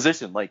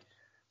position? Like,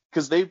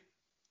 because they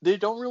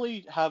don't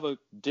really have a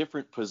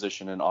different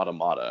position in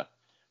Automata.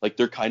 Like,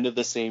 they're kind of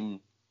the same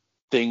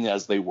thing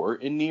as they were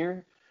in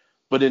Nier,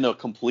 but in a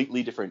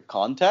completely different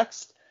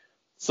context.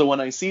 So when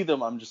I see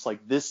them, I'm just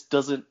like, this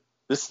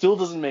still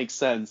doesn't make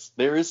sense.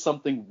 There is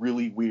something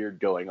really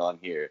weird going on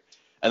here.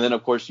 And then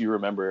of course you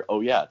remember,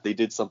 oh yeah, they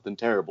did something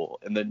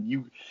terrible. And then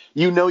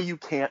you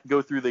can't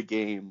go through the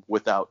game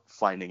without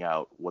finding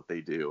out what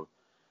they do.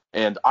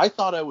 And I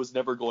thought I was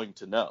never going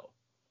to know.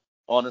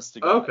 Honest to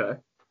God. Okay.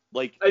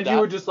 Like, and you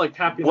were just like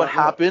happy. What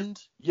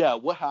happened? Yeah,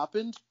 what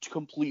happened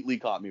completely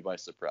caught me by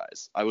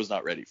surprise. I was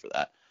not ready for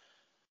that.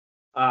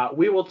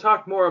 We will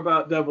talk more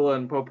about Devila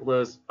and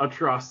Popola's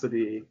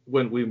atrocity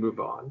when we move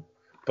on.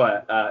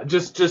 But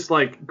just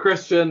like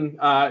Christian,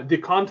 the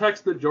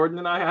context that Jordan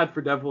and I had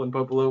for Devila and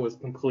Popola was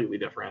completely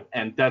different.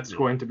 And that's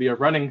going to be a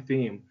running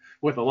theme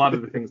with a lot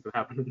of the things that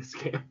happen in this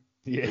game.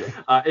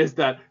 Yeah. Is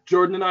that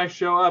Jordan and I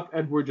show up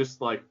and we're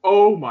just like,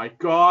 oh my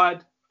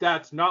God,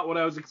 that's not what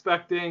I was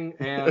expecting.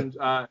 And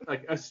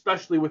like,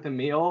 especially with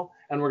Emil.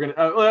 And we're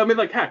going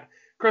to, heck,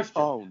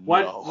 Christian,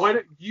 why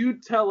don't you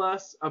tell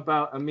us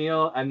about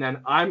Emil, and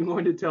then I'm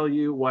going to tell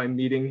you why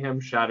meeting him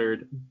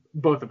shattered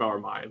both of our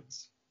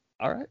minds.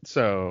 All right.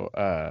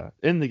 So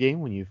in the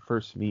game, when you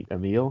first meet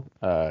Emil,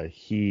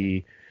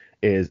 he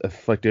is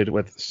afflicted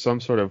with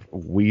some sort of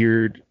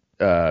weird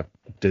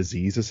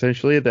disease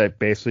essentially that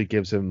basically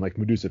gives him like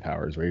Medusa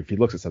powers, where if he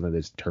looks at something,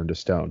 it's turned to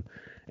stone.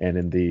 And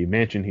in the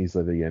mansion he's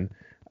living in,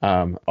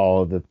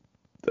 all of the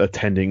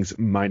attendings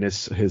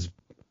minus his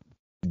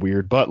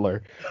weird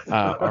butler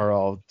are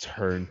all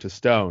turned to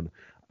stone.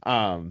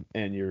 And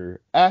you're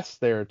asked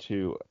there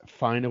to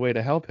find a way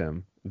to help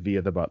him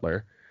via the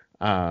butler.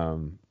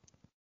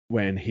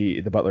 When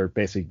the butler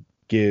basically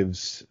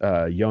gives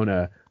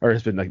Yona, or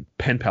has been like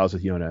pen pals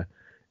with Yona,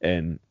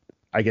 and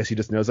I guess he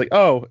just knows like,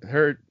 oh,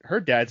 her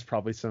dad's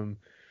probably some,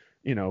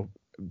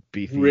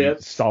 beefy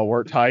Rip.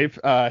 stalwart type.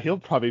 He'll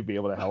probably be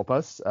able to help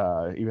us,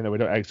 even though we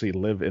don't actually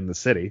live in the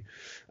city.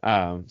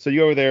 So you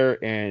go over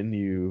there and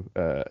you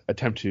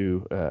attempt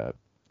to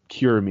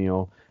cure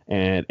Emil,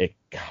 and it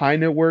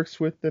kind of works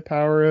with the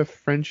power of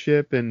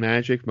friendship and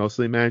magic,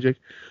 mostly magic.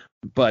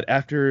 But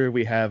after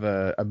we have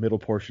a middle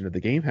portion of the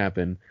game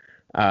happen,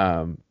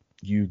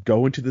 you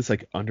go into this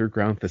like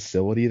underground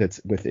facility that's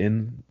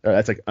within,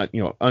 that's like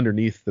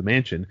underneath the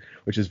mansion,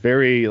 which is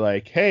very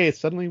like, hey,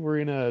 suddenly we're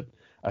in a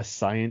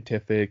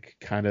scientific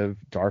kind of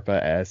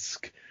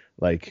DARPA-esque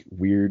like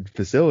weird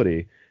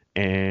facility,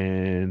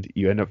 and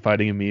you end up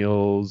fighting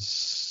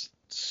Emil's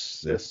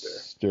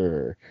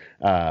sister,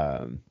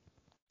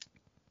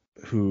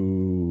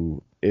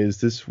 who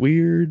is this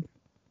weird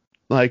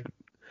like.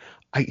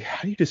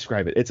 How do you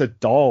describe it? It's a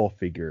doll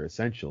figure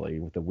essentially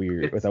with a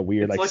weird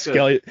like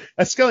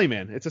skelly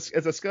man. It's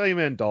a skelly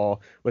man doll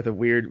with a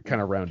weird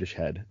kind of roundish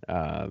head.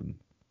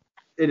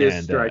 It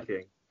is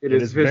striking. It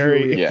is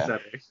visually very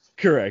aesthetic.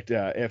 Correct.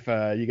 If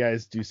you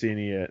guys do see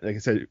any, like I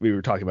said, we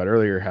were talking about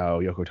earlier how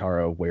Yoko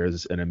Taro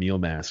wears an Emil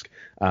mask.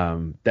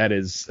 That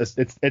is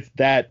it's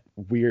that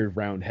weird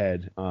round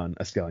head on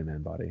a skelly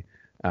man body.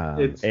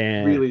 It's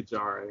really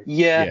jarring.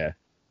 Yeah.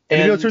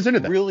 And And it turns into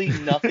that. really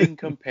nothing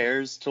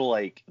compares to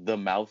like the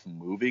mouth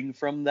moving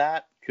from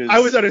that. Cause, I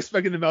was not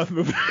expecting the mouth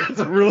movement. It's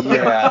really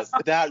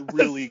that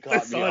really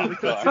caught me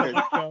off guard.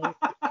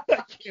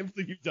 I can't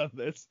believe you've done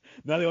this.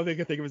 Now the only thing I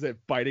can think of is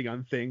it biting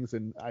on things,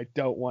 and I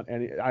don't want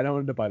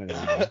to bite on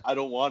anything. I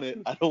don't want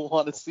it. I don't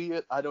want to see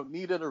it. I don't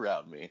need it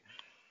around me.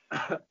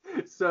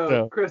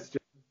 So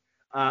Christian,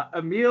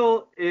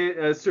 Emil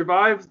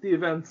survives the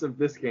events of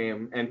this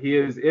game, and he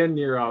is in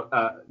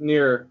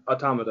near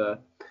Automata.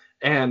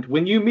 And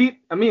when you meet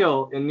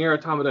Emil in Nier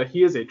Automata,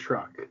 he is a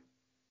truck.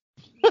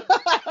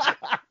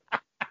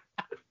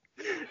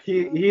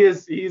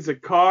 He's a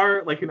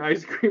car, like an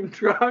ice cream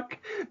truck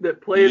that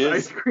plays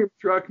ice cream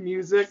truck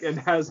music and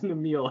has an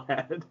Emil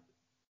head.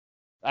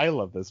 I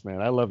love this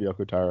man. I love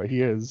Yoko Taro.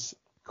 He is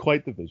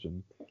quite the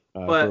vision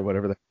for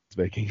whatever the he's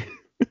making.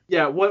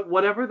 Yeah,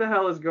 whatever the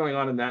hell is going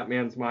on in that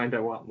man's mind,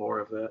 I want more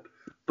of it.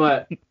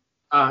 But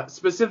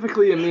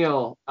specifically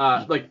Emil,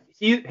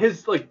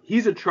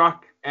 he's a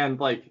truck.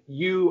 And like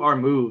you are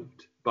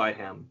moved by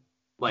him,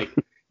 like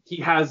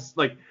he has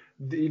like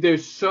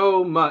there's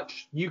so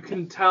much you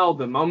can tell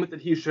the moment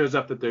that he shows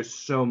up that there's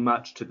so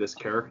much to this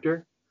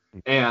character,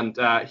 and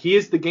he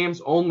is the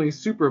game's only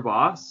super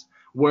boss.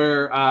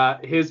 Where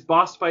his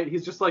boss fight,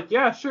 he's just like,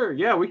 yeah, sure,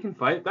 yeah, we can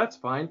fight, that's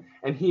fine,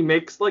 and he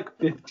makes like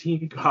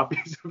 15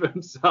 copies of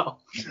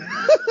himself.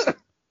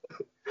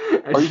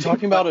 Are you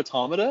talking about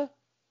Automata?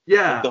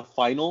 Yeah. Like the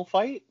final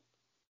fight?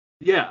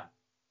 Yeah.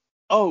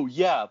 Oh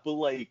yeah, but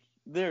like.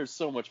 There's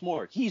so much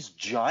more. He's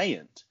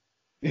giant.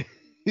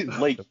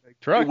 Like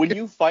when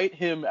you fight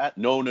him at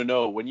no.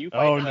 When you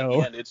fight him at the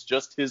end, it's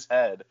just his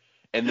head,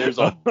 and there's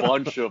a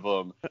bunch of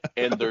them,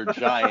 and they're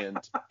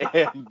giant,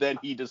 and then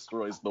he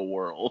destroys the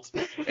world,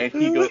 and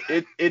he goes.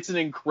 It's an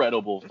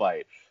incredible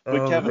fight.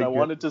 But Kevin, I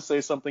wanted to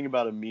say something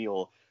about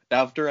Emil.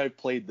 After I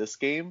played this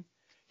game,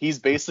 he's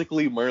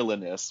basically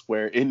Merlinus,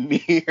 where in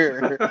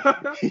Nier,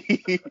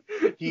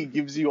 he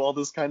gives you all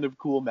this kind of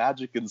cool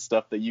magic and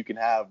stuff that you can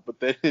have, but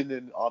then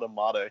in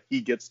Automata,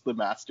 he gets the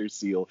Master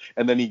Seal,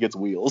 and then he gets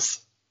wheels.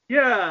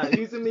 Yeah,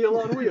 he's Emil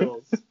on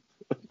wheels. So,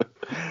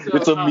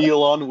 it's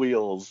Emil on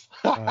wheels.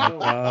 Oh,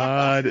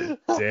 God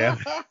damn.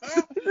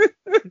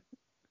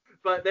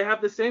 But they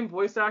have the same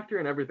voice actor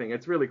and everything.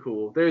 It's really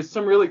cool. There's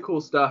some really cool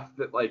stuff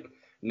that like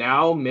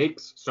now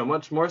makes so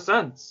much more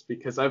sense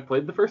because I've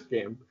played the first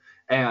game.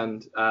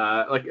 And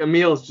like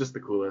Emil is just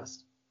the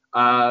coolest.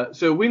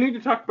 So we need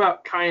to talk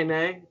about Kaine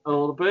a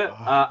little bit.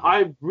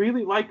 I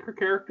really like her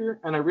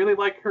character and I really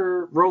like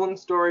her Roland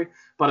story,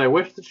 but I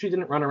wish that she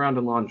didn't run around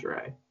in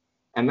lingerie.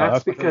 And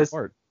that's because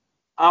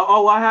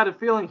I had a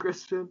feeling,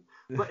 Christian,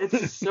 but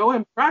it's so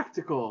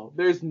impractical.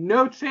 There's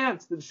no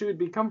chance that she would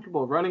be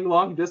comfortable running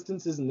long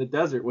distances in the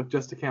desert with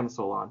just a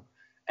camisole on.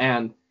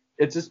 And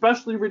it's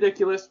especially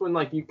ridiculous when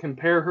like you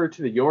compare her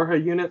to the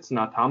Yorha units in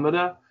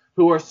Automata,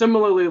 who are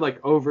similarly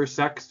like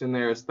oversexed in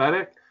their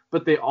aesthetic,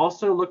 but they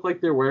also look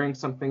like they're wearing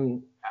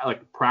something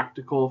like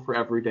practical for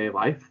everyday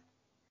life.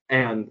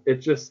 And it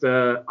just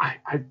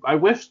I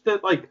wish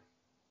that like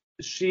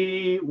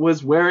she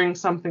was wearing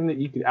something that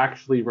you could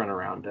actually run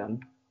around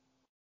in.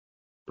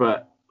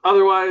 But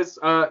otherwise,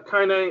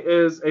 Kaine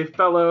is a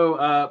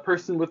fellow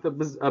person with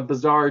a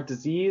bizarre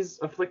disease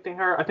afflicting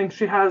her. I think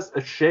she has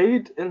a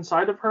shade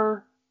inside of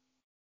her.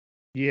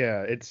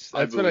 Yeah, that's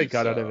what I believe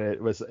got out of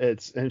so.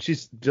 it and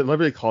she's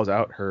deliberately calls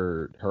out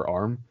her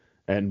arm,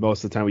 and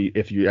most of the time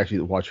if you actually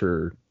watch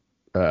her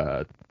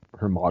her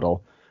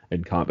model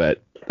in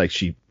combat, like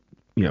she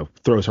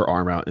throws her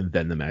arm out and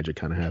then the magic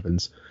kind of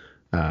happens,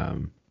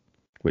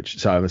 which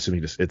so I'm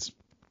assuming just it's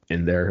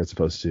in there as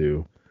opposed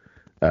to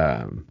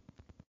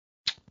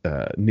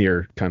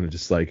near kind of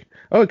just like,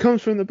 oh, it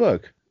comes from the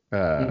book.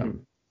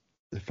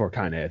 For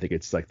Kaine, I think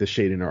it's like the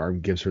shade in her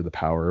arm gives her the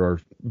power, or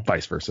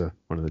vice versa,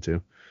 one of the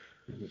two.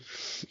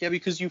 Yeah,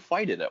 because you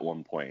fight it at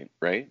one point,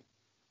 right?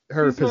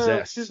 Her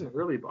possessed. She's an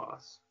early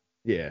boss.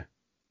 Yeah.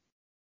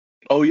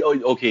 Oh,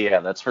 okay, yeah,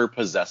 that's her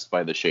possessed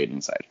by the shade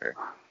inside her.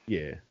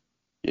 Yeah.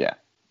 Yeah.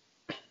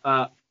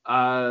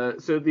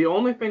 So the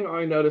only thing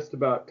I noticed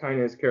about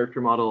Kaine's character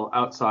model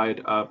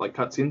outside of like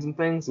cutscenes and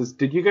things is,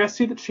 did you guys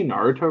see that she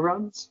Naruto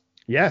runs?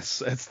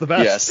 Yes, it's the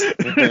best.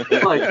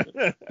 Yes. Like,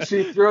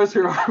 she throws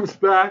her arms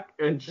back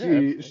and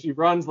she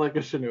runs like a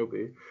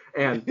shinobi,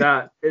 and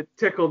that it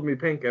tickled me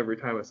pink every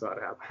time I saw it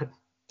happen.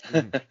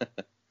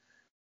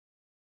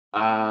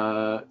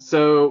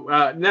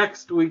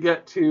 Next we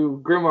get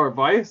to Grimoire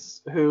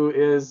Weiss, who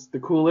is the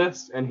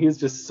coolest, and he's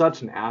just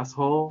such an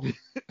asshole.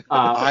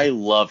 I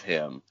love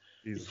him.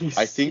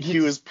 I think he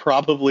was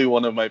probably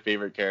one of my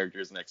favorite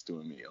characters next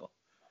to Emil.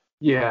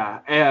 Yeah,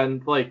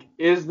 and like,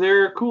 is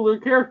there a cooler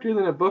character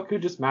than a book who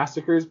just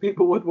massacres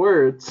people with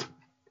words?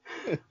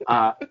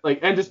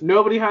 And just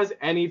nobody has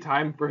any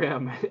time for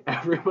him.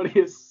 Everybody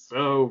is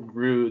so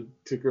rude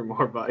to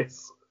Grimoire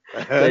Weiss.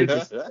 They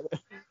just,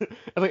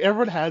 like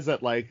everyone has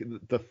that, like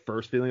the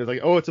first feeling is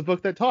like, oh, it's a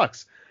book that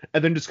talks,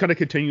 and then just kind of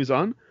continues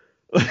on.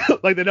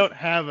 Like they don't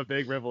have a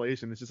big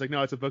revelation. It's just like,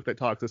 no, it's a book that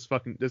talks.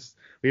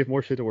 We have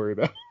more shit to worry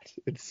about.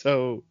 It's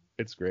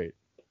great.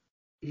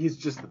 He's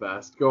just the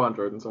best. Go on,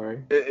 Jordan.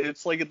 Sorry.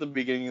 It's like at the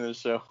beginning of the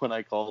show when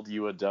I called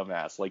you a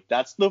dumbass. Like,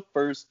 that's the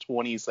first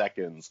 20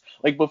 seconds.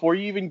 Like, before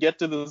you even get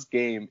to this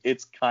game,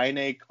 it's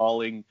Kaine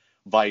calling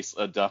Weiss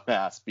a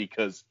dumbass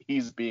because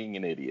he's being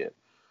an idiot.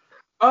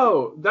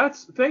 Oh,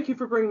 thank you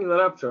for bringing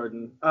that up,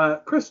 Jordan.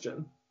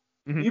 Christian,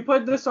 you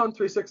played this on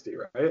 360,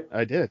 right?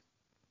 I did.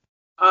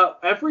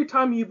 Every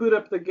time you boot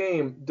up the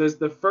game, does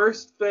the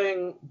first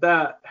thing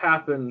that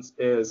happens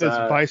is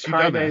Weiss, you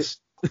dumbass.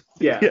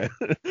 Yeah.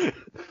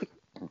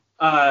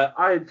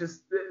 I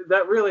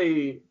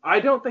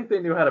don't think they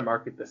knew how to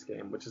market this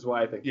game, which is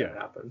why I think that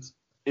happens.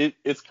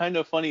 It's kind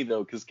of funny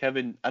though, because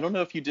Kevin, I don't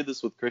know if you did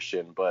this with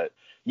Christian, but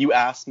you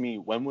asked me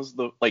when was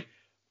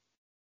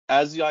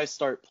as I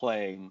start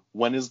playing,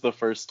 when is the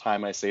first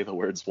time I say the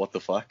words "what the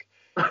fuck"?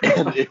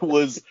 And it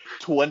was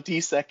 20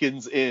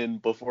 seconds in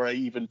before I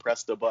even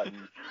pressed a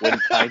button when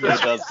Kaine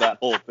does that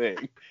whole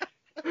thing.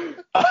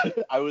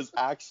 I was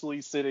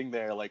actually sitting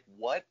there like,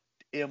 what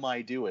am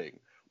I doing?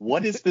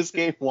 What is this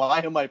game? Why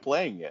am I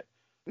playing it?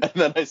 And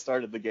then I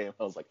started the game.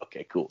 I was like,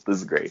 okay, cool. This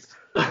is great.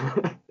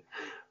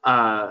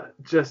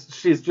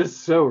 She's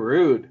just so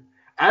rude.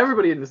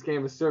 Everybody in this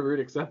game is so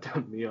rude except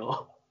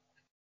Emil.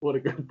 What a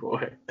good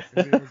boy.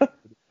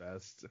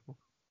 Best.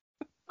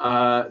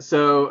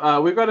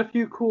 We've got a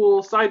few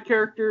cool side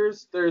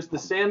characters. There's the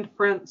Sand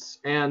Prince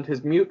and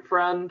his mute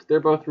friend. They're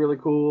both really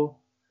cool.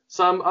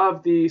 Some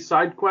of the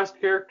side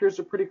quest characters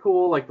are pretty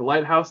cool, like the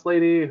Lighthouse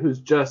Lady,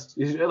 who's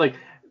like,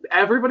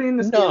 everybody in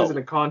this game is in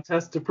a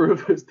contest to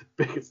prove who's the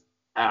biggest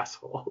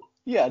asshole.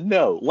 Yeah,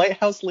 no.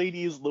 Lighthouse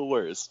Lady is the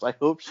worst. I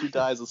hope she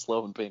dies a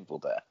slow and painful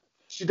death.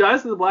 She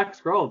dies to the Black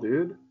Scroll,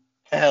 dude.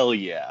 Hell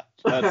yeah.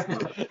 That's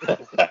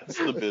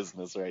the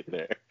business right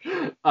there.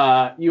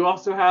 You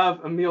also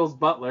have Emil's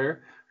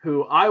butler,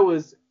 who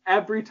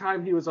every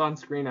time he was on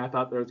screen, I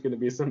thought there was going to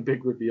be some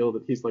big reveal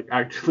that he's like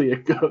actually a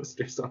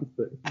ghost or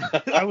something.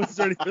 I was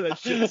ready for that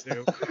shit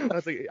too. I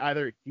was like,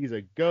 either he's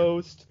a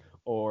ghost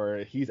or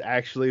he's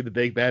actually the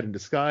big bad in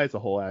disguise the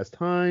whole ass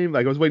time.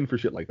 Like, I was waiting for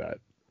shit like that.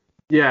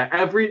 Yeah,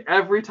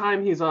 every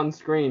time he's on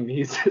screen,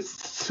 he's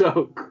just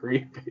so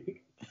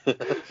creepy.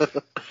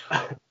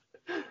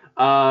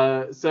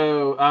 As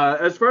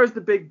far as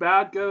the big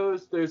bad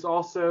goes, there's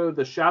also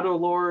the Shadow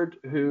Lord,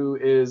 who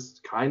is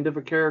kind of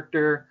a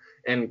character,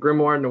 and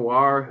Grimoire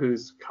Noir,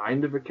 who's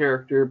kind of a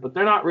character, but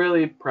they're not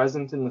really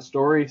present in the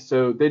story,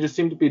 so they just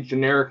seem to be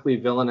generically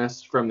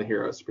villainous from the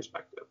hero's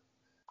perspective.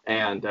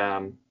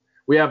 And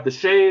we have the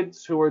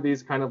Shades, who are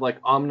these kind of like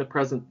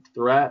omnipresent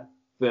threat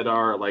that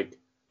are like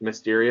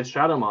mysterious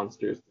shadow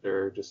monsters that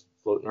are just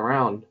floating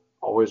around,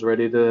 always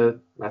ready to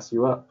mess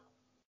you up.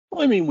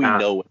 Well, I mean, we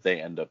know what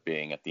they end up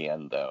being at the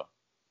end, though.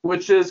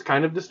 Which is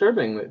kind of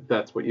disturbing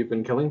that's what you've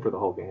been killing for the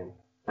whole game.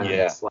 And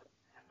yeah. It's like,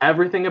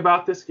 everything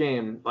about this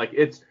game, like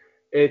it's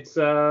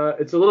a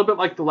little bit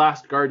like The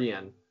Last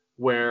Guardian,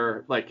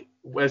 where like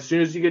as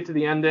soon as you get to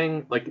the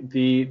ending, like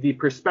the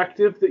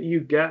perspective that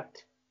you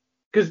get,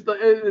 because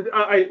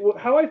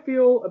how I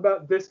feel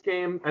about this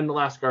game and The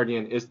Last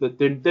Guardian is that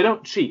they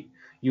don't cheat.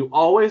 You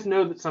always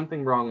know that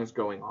something wrong is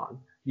going on.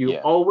 You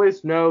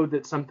always know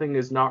that something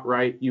is not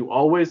right. You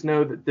always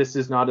know that this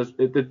is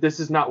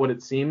not what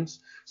it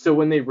seems. So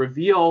when they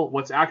reveal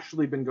what's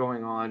actually been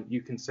going on,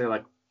 you can say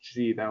like,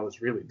 "Gee, that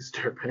was really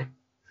disturbing."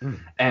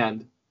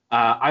 And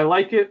I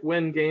like it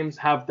when games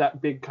have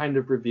that big kind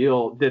of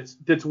reveal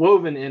that's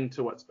woven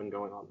into what's been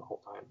going on the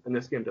whole time, and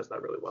this game does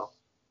that really well.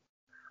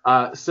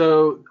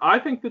 So I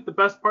think that the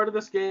best part of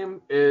this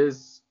game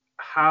is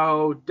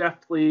how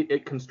deftly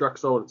it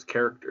constructs all its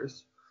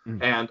characters.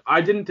 And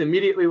I didn't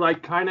immediately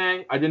like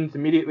Kaine, I didn't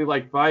immediately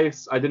like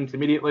Vice, I didn't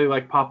immediately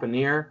like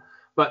Papanir,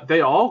 but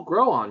they all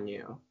grow on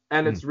you.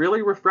 And it's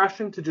really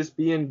refreshing to just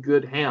be in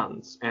good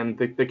hands. And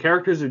the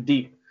characters are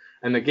deep.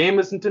 And the game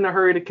isn't in a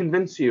hurry to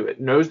convince you. It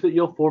knows that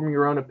you'll form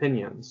your own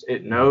opinions.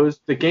 It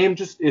knows the game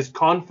just is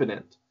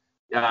confident.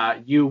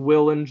 You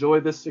will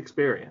enjoy this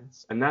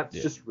experience. And that's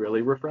just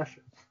really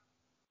refreshing.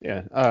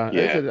 Yeah. I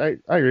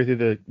agree with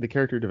you. The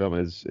character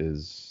development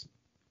is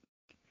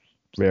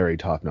very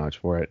top notch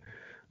for it.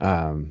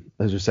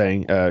 As you're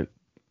saying,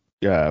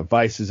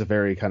 Vice is a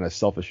very kind of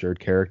self-assured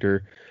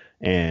character,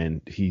 and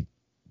he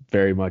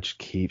very much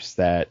keeps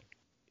that,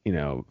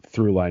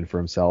 through line for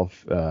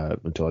himself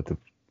until at the,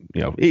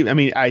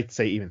 I'd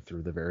say even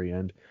through the very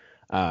end.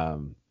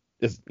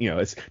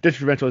 It's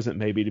detrimental isn't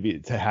maybe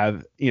to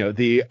have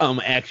the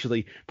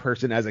actually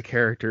person as a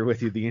character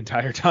with you the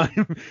entire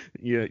time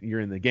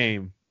you're in the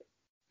game.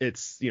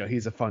 It's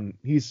he's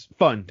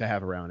fun to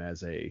have around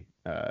as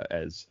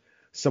as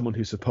someone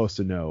who's supposed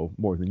to know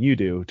more than you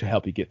do to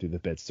help you get through the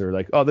bits. They're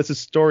like, oh, this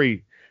is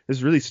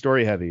really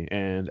story heavy,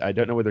 and I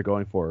don't know what they're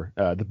going for.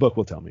 The book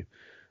will tell me.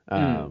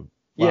 And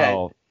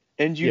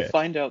you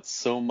find out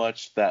so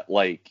much that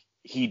like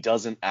he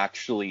doesn't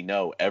actually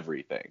know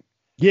everything.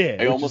 Yeah,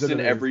 like, almost in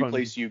every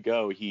place you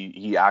go,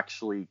 he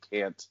actually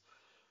can't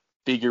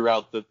figure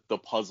out the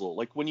puzzle.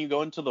 Like when you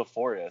go into the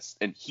forest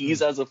and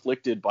he's as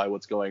afflicted by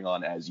what's going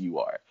on as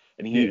you are,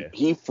 and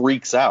he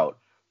freaks out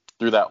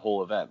through that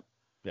whole event.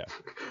 Yeah.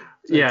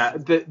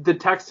 The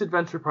text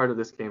adventure part of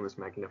this game is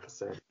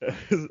magnificent.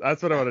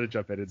 That's what I wanted to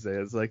jump in and say.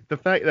 It's like the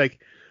fact, like,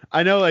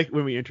 I know, like,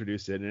 when we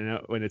introduced it, and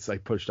when it's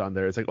like pushed on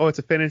there, it's like, oh, it's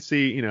a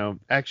fantasy,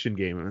 action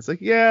game, and it's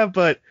like, yeah,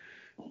 but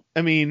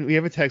I mean, we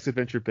have a text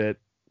adventure bit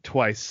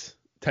twice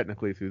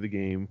technically through the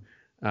game.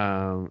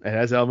 It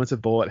has elements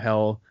of bullet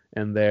hell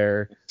in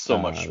there. So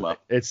much shmup.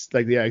 It's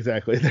like, yeah,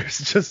 exactly. There's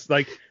just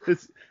like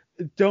this.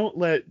 Don't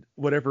let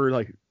whatever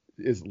like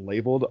is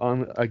labeled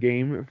on a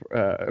game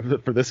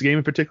for this game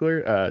in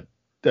particular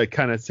to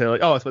kind of say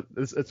like, oh,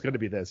 it's going to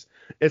be this.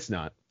 It's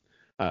not.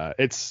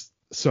 It's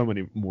so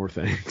many more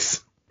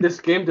things. This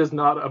game does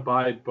not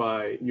abide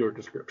by your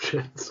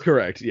descriptions.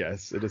 Correct.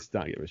 Yes, it does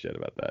not give a shit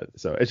about that.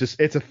 So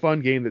it's a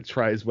fun game that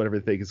tries whatever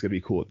they think is going to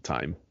be cool at the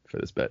time for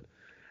this bit.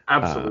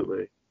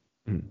 Absolutely.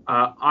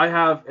 I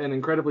have an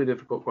incredibly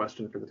difficult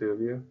question for the two of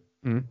you.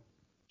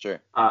 Sure.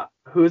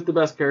 Who is the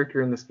best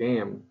character in this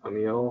game,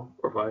 Emil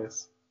or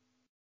Vice?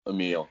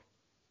 Emil.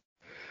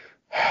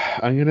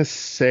 I'm gonna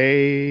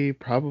say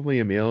probably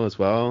Emil as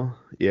well.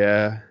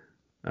 Yeah.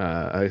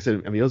 Like I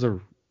said, Emil's there's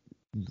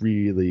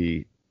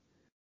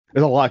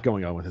a lot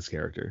going on with his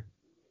character.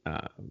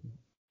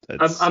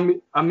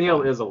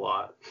 Emil is a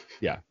lot.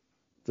 Yeah,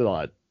 it's a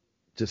lot.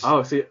 Just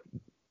see,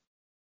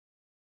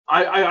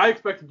 I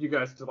expected you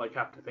guys to like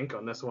have to think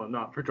on this one,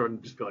 not for Jordan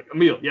to just be like,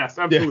 Emil, yes,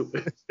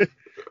 absolutely. Yeah.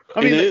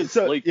 I mean, it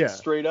is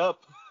straight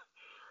up.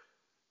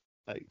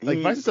 Like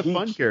Vice is a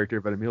fun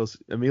character, but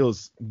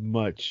Emil's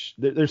much.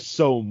 There's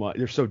so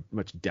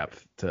much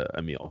depth to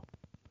Emil.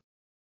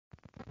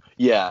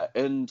 Yeah,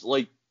 and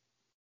like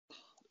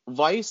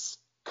Vice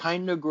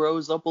kind of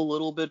grows up a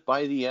little bit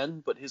by the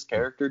end, but his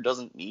character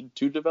doesn't need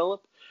to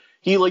develop.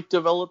 He like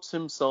develops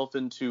himself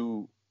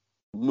into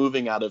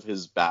moving out of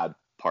his bad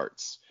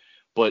parts.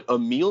 But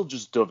Emil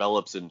just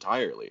develops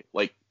entirely,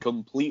 like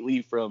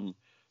completely from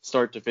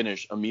start to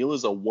finish. Emil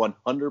is a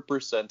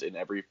 100% in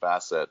every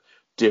facet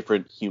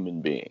different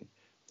human being,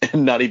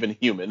 and not even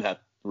human at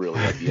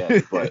the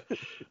end. But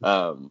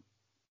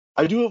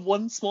I do have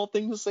one small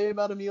thing to say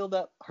about Emil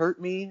that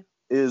hurt me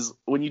is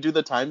when you do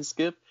the time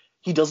skip,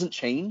 he doesn't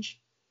change.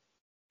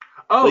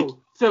 Oh,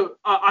 so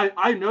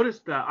I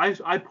noticed that.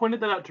 I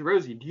pointed that out to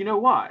Rosie. Do you know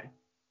why?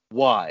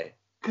 Why?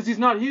 Because he's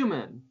not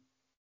human.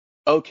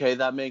 Okay,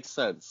 that makes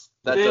sense.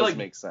 That does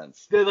make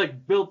sense. They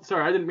like built.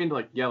 Sorry, I didn't mean to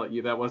like yell at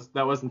you. That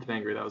wasn't an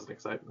anger. That was an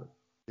excitement.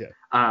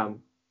 Yeah.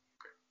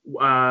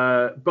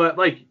 But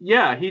like,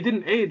 yeah, he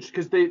didn't age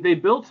because they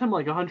built him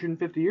like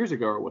 150 years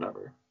ago or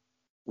whatever.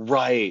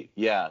 Right.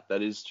 Yeah,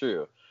 that is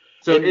true.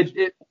 So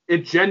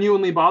it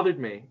genuinely bothered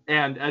me.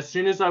 And as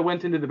soon as I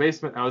went into the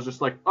basement, I was just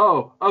like,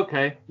 oh,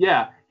 okay,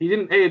 yeah, he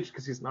didn't age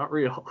because he's not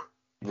real.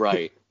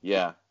 Right.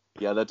 Yeah.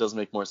 Yeah, that does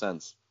make more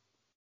sense.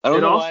 I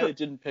don't know why I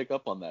didn't pick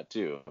up on that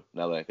too,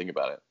 now that I think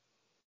about it.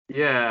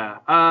 Yeah.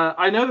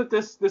 I know that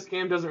this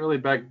game doesn't really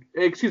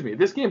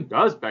this game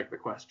does beg the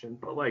question,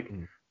 but like,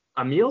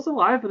 Emil's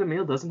alive, but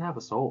Emil doesn't have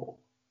a soul.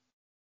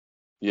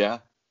 Yeah.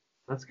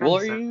 That's kind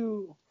of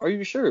sad. Are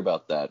you sure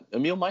about that?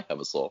 Emil might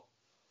have a soul.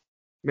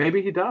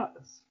 Maybe he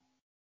does.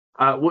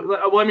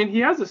 Well, I mean, he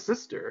has a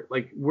sister.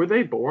 Like, were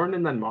they born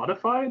and then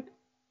modified?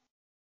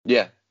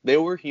 Yeah, they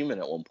were human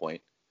at one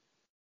point.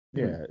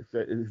 Yeah,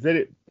 I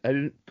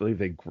didn't believe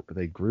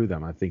they grew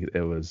them. I think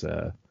it was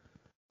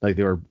like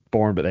they were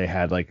born, but they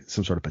had like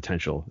some sort of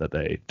potential that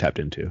they tapped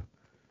into.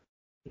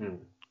 Hmm.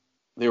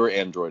 They were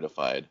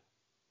androidified.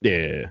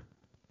 Yeah.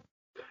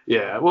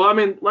 Yeah, well, I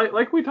mean,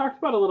 like we talked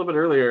about a little bit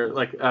earlier,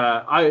 like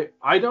I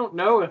don't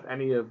know if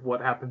any of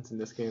what happens in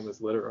this game is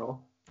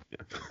literal,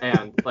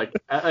 and like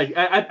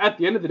at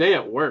the end of the day,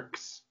 it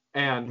works,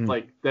 and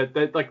like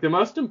that like the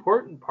most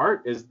important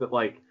part is that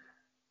like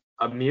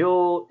a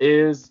meal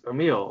is a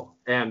meal,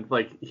 and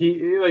like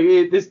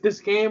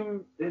this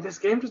game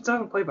just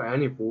doesn't play by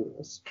any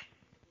rules.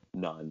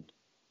 None.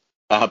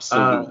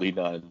 Absolutely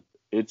none.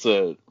 It's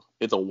a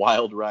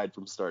wild ride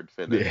from start to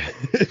finish.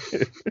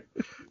 Yeah.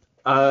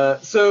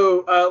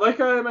 So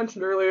like I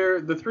mentioned earlier,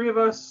 the three of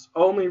us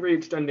only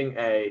reached ending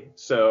A.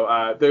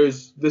 So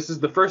this is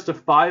the first of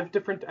 5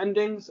 different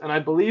endings, and I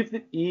believe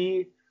that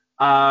E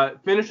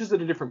finishes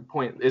at a different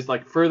point, is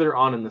like further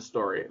on in the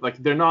story. Like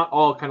they're not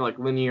all kind of like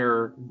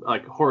linear,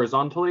 like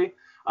horizontally.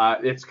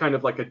 It's kind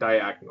of like a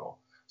diagonal.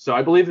 So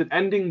I believe that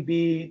ending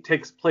B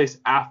takes place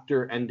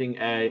after ending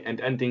A, and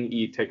ending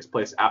E takes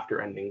place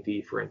after ending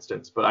D, for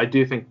instance. But I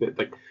do think that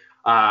like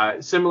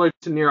similar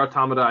to Nier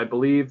Automata, I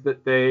believe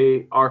that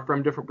they are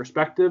from different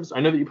perspectives. I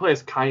know that you play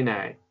as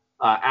Kaine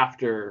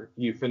after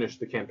you finish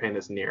the campaign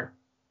as Nier.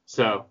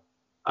 So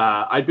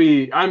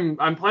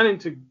I'm planning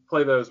to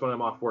play those when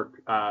I'm off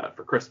work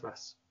for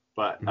Christmas.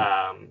 But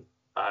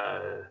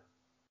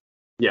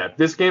yeah,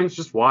 this game's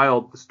just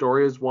wild. The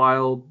story is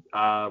wild.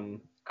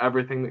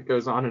 Everything that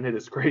goes on in it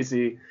is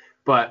crazy.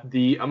 But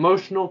the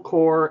emotional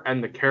core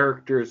and the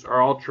characters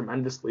are all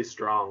tremendously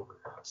strong.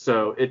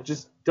 So it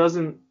just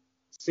doesn't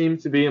seem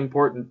to be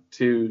important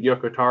to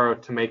Yoko Taro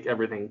to make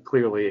everything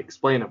clearly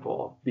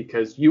explainable,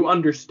 because you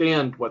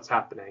understand what's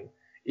happening,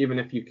 even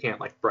if you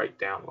can't like write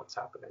down what's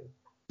happening.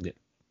 Yeah.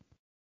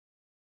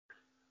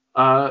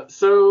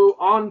 So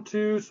on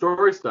to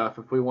story stuff,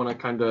 if we want to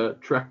kind of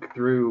trek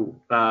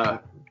through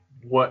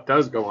what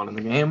does go on in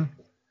the game.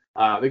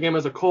 The game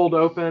has a cold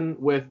open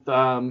with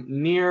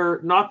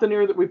Nier, not the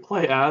Nier that we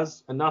play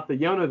as, and not the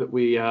Yona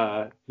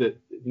that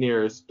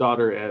Nier's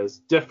daughter is.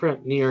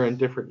 Different Nier and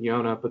different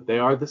Yona, but they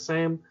are the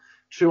same.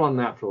 Chew on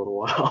that for a little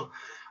while.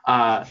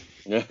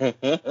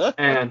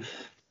 And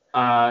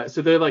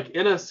so they're like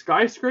in a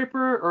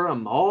skyscraper or a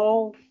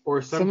mall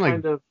or some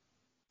kind of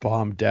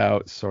bombed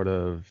out sort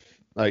of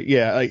like,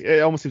 yeah, like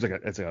it almost seems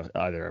like it's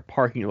either a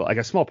parking lot, like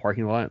a small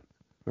parking lot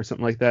or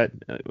something like that.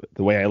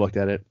 The way I looked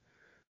at it.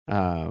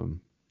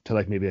 To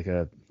like maybe like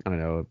a, I don't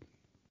know,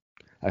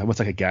 almost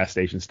like a gas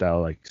station style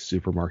like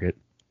supermarket.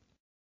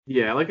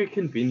 Yeah, like a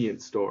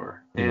convenience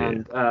store. Yeah.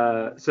 And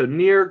so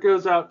Nier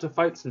goes out to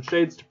fight some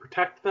shades to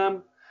protect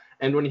them,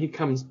 and when he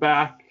comes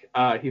back,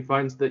 he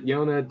finds that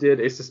Yona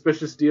did a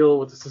suspicious deal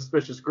with a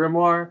suspicious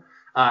grimoire,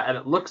 and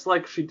it looks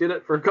like she did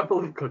it for a couple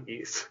of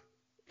cookies.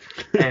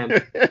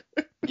 And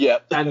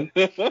yep.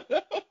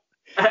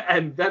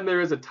 And then there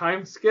is a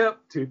time skip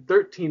to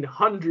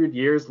 1,300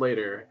 years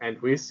later,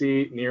 and we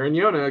see Nier and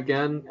Yona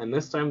again, and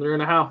this time they're in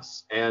a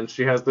house, and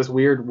she has this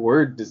weird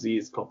word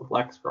disease called the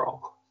Black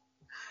Scrawl.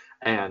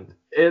 And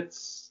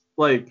it's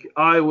like,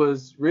 I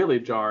was really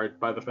jarred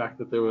by the fact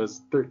that there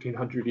was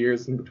 1,300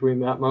 years in between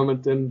that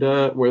moment and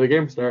where the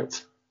game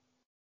starts.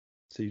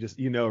 So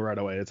you know right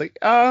away. It's like,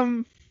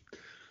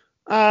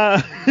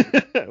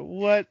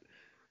 what?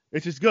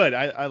 It's just good.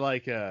 I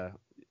like,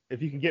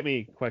 if you can get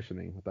me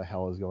questioning what the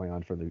hell is going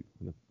on from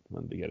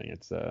the beginning,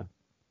 it's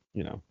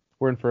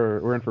we're in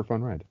for a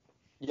fun ride.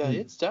 Yeah,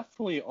 it's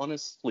definitely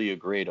honestly a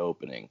great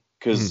opening,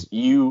 because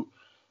you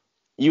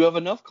have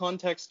enough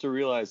context to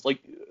realize,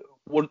 like,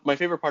 what my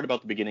favorite part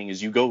about the beginning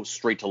is you go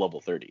straight to level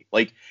 30.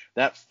 Like,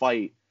 that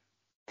fight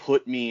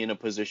put me in a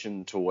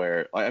position to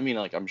where, I mean,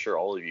 like, I'm sure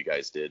all of you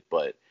guys did,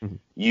 but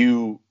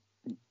you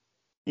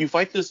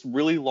fight this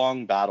really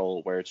long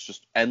battle where it's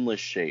just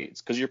endless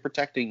shades because you're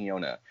protecting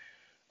Yona.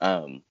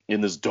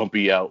 In this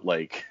dumpy out,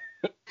 like,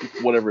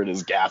 whatever it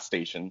is, gas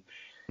station.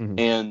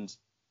 And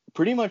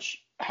pretty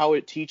much how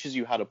it teaches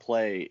you how to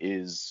play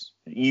is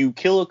you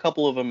kill a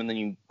couple of them and then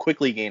you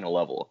quickly gain a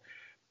level.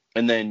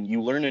 And then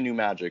you learn a new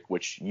magic,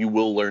 which you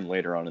will learn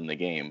later on in the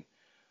game.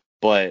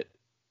 But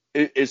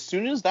as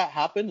soon as that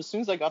happened, as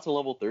soon as I got to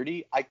level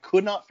 30, I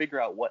could not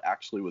figure out what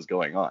actually was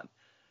going on.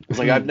 It's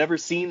like, I've never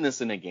seen this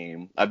in a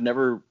game. I've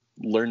never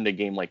learned a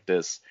game like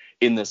this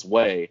in this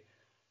way.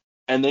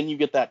 And then you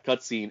get that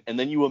cutscene, and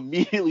then you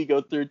immediately go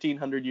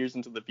 1,300 years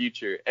into the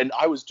future. And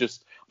I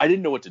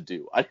didn't know what to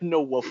do. I didn't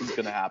know what was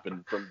going to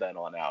happen from then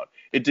on out.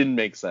 It didn't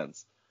make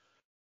sense.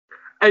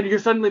 And you're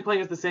suddenly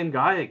playing as the same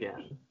guy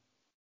again.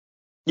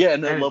 Yeah,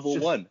 and then level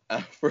 1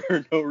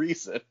 for no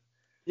reason.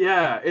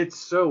 Yeah, it's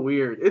so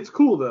weird. It's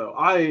cool, though.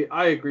 I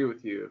agree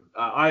with you.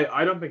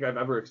 I don't think I've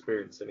ever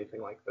experienced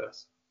anything like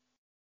this.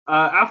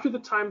 After the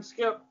time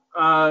skip,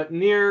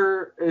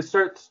 Nier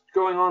starts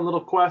going on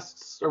little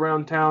quests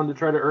around town to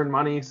try to earn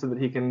money so that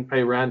he can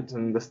pay rent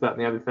and this, that, and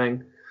the other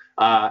thing.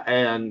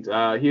 And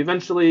he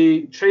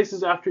eventually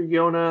chases after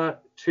Yona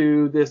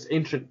to this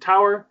ancient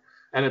tower,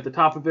 and at the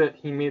top of it,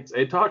 he meets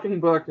a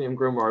talking book named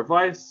Grimoire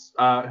Weiss,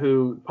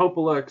 who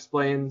Popola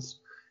explains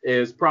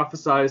is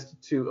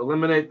prophesized to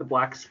eliminate the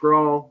Black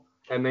Scroll,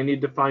 and they need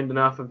to find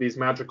enough of these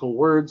magical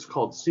words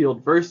called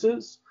sealed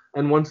verses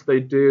And once they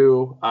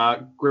do,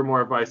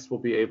 Grimoire Weiss will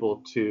be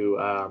able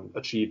to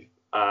achieve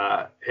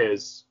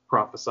his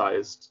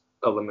prophesized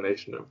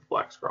elimination of the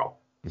Black Scrawl.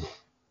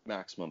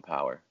 Maximum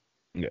power.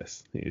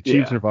 Yes, he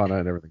achieves Nirvana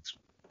and everything's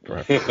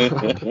correct.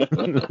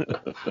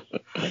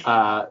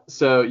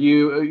 So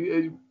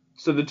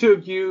the two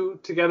of you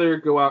together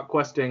go out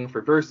questing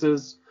for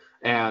verses,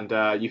 and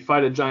you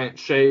fight a giant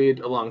shade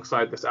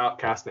alongside this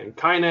outcast named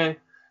Kaine,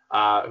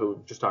 who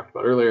we just talked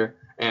about earlier.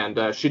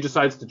 And she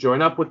decides to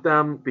join up with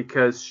them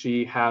because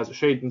she has a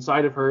shade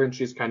inside of her, and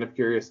she's kind of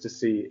curious to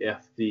see if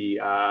the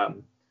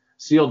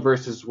sealed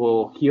verses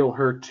will heal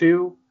her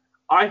too.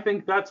 I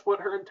think that's what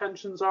her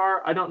intentions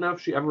are. I don't know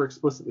if she ever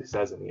explicitly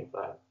says any of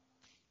that.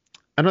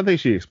 I don't think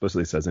she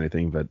explicitly says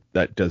anything, but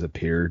that does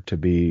appear to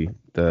be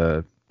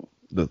the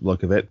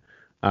look of it.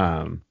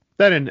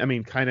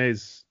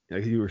 Kaine's,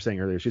 like you were saying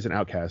earlier, she's an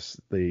outcast.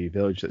 The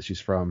village that she's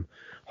from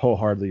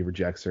wholeheartedly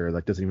rejects her,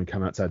 like doesn't even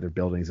come outside their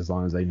buildings as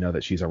long as they know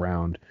that she's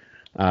around.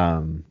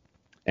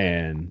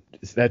 And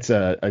that's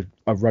a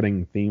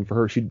running theme for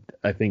her.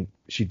 I think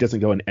she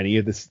doesn't go in any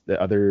of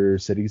the other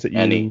cities that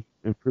you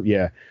improve.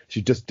 Yeah,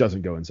 she just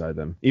doesn't go inside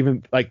them.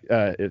 Even like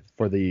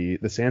for the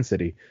Sand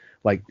City,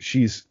 like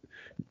she's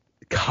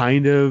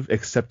kind of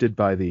accepted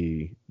by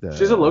the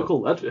she's a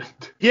local legend.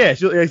 Yeah,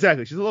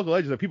 exactly. She's a local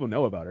legend that people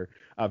know about her.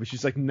 But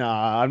she's like,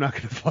 nah, I'm not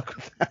gonna fuck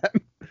with that.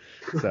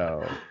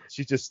 So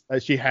she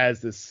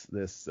has this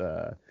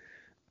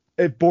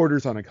it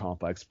borders on a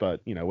complex,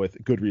 but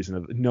with good reason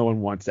of no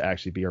one wants to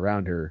actually be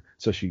around her.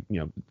 So she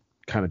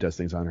kind of does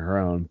things on her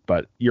own.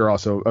 But you're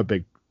also a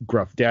big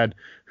gruff dad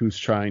who's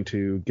trying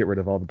to get rid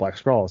of all the Black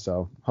Scrawl.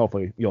 So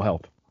hopefully you'll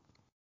help.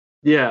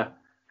 Yeah.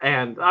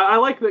 And I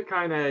like that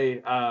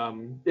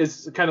Kaine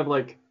is kind of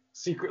like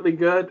secretly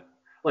good.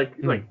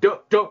 Like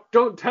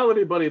don't tell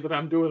anybody that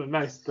I'm doing a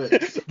nice thing.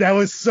 That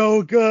was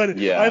so good.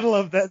 Yeah. I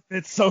love that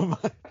bit so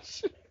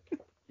much.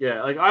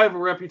 Yeah, like I have a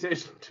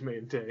reputation to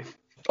maintain.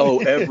 Oh,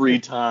 every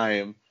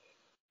time.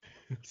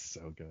 It's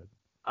so good.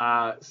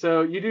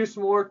 So you do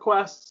some more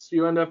quests.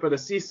 You end up at a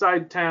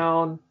seaside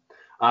town.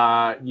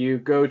 You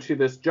go to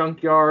this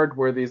junkyard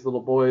where these little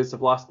boys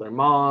have lost their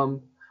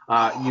mom.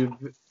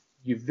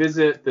 You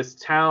visit this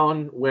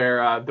town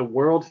where the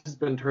world has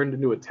been turned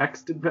into a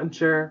text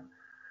adventure.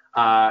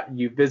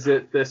 You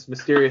visit this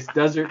mysterious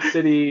desert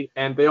city,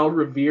 and they all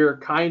revere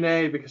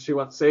Kaine because she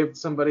once saved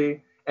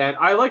somebody. And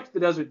I liked the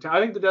desert town. I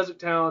think the desert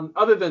town,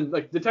 other than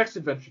like the text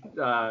adventure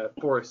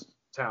forest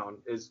town,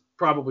 is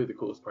probably the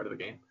coolest part of the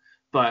game.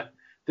 But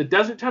the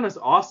desert town is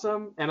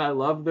awesome, and I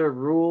love their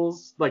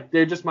rules. Like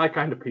they're just my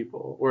kind of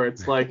people. Where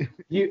it's like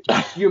you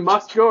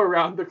must go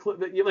around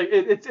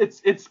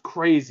it's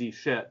crazy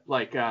shit.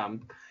 Like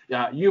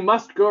you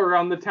must go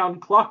around the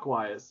town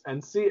clockwise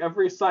and see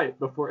every site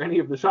before any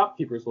of the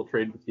shopkeepers will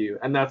trade with you.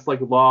 And that's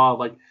like law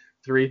like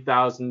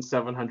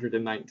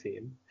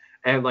 3,719.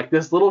 And like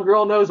this little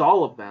girl knows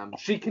all of them.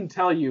 She can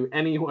tell you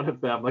any one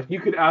of them. Like you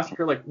could ask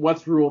her like,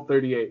 what's rule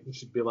 38? And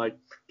she'd be like,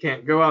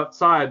 can't go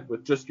outside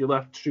with just your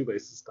left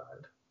shoelaces tied.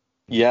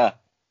 Yeah,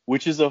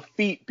 which is a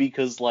feat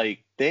because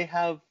like they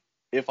have,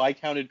 if I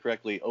counted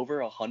correctly,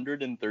 over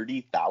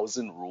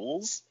 130,000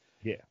 rules.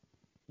 Yeah.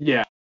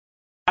 Yeah.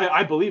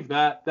 I believe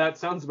that. That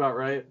sounds about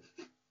right.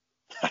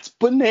 That's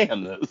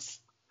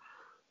bananas.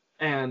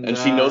 And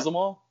she knows them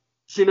all?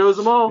 She knows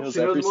them all. She knows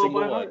every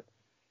single one.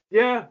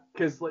 Yeah,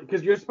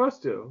 because you're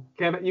supposed to.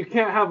 You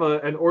can't have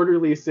an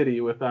orderly city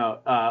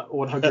without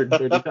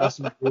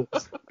 130,000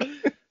 rules.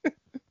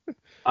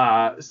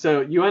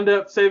 So you end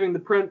up saving the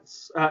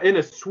prince in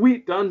a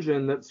sweet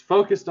dungeon that's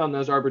focused on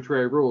those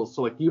arbitrary rules.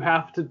 So like you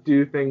have to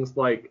do things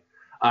like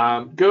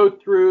go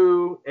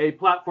through a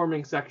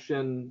platforming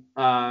section,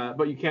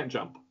 but you can't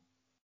jump,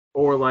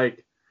 or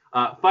like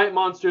fight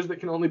monsters that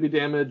can only be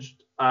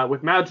damaged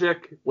with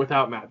magic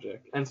without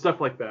magic, and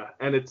stuff like that.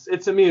 And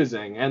it's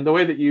amusing, and the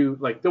ways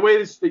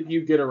that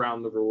you get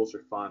around the rules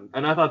are fun.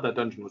 And I thought that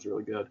dungeon was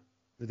really good.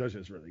 The dungeon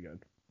is really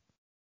good.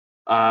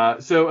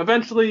 So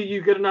eventually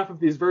you get enough of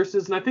these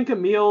verses, and I think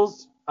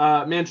Emil's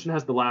mansion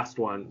has the last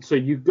one. So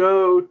you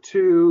go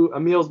to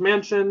Emil's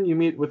mansion, you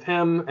meet with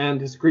him and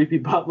his creepy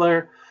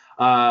butler,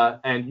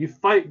 and you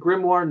fight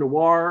Grimoire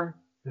Noir,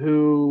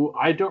 who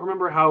I don't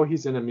remember how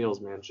he's in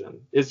Emil's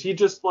mansion. Is he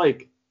just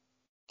like...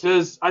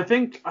 I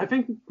think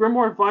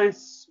Grimoire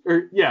Weiss,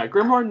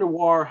 Grimoire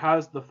Noir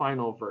has the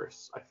final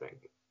verse, I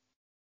think.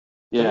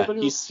 Yeah,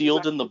 he's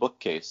sealed in the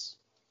bookcase.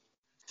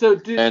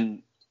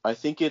 And I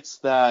think it's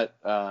that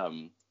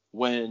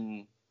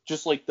when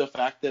just like the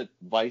fact that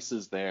Weiss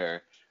is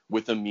there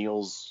with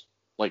Emil's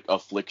like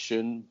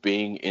affliction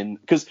being in,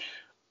 because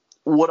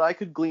what I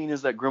could glean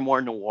is that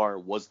Grimoire Noir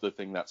was the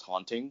thing that's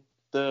haunting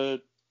the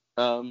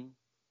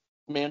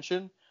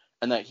mansion.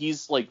 And that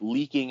he's like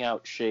leaking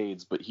out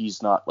shades, but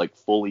he's not like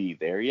fully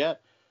there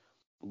yet.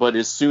 But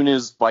as soon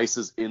as Weiss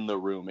is in the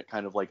room, it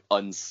kind of like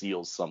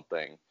unseals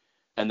something.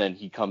 And then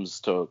he comes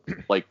to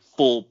like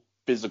full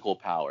physical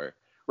power,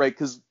 right?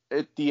 Because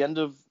at the end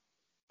of,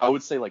 I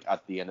would say like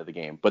at the end of the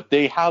game, but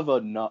they have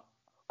a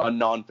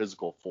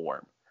non-physical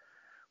form.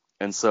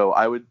 And so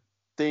I would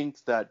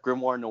think that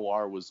Grimoire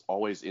Noir was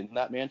always in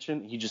that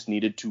mansion. He just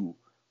needed to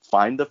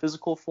find the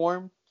physical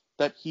form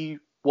that he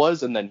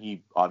was, and then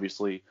he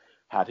obviously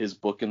had his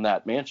book in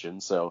that mansion,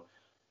 so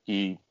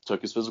he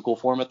took his physical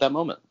form at that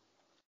moment.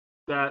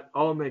 That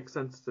all makes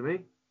sense to me.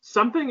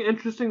 Something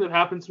interesting that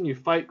happens when you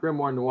fight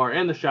Grimoire Noir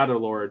and the Shadow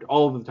Lord,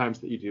 all of the times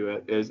that you do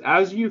it, is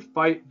as you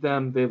fight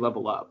them, they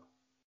level up.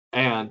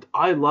 And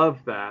I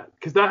love that,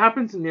 because that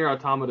happens in Nier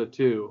Automata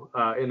too,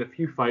 in a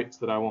few fights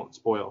that I won't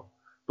spoil.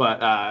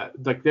 But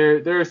like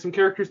there are some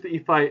characters that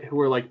you fight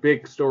who are like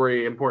big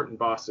story important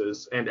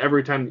bosses, and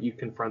every time that you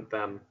confront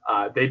them,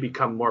 they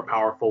become more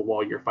powerful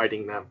while you're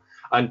fighting them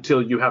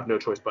until you have no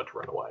choice but to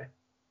run away.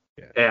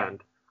 Yeah.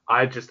 And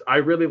I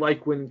really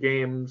like when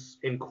games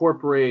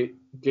incorporate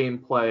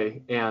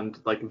gameplay and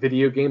like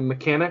video game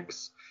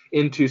mechanics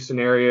into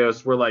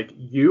scenarios where like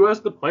you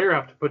as the player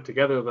have to put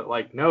together that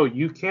like, no,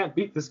 you can't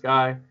beat this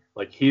guy.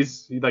 Like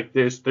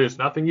there's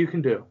nothing you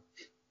can do.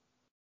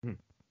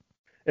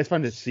 It's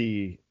fun to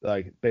see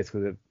like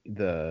basically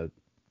the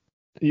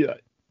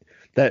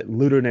that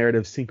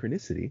ludonarrative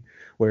synchronicity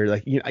where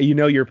like you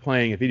know you're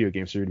playing a video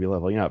game, so you're gonna be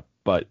leveling up.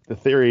 But the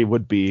theory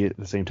would be at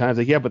the same time, it's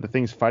like, yeah, but the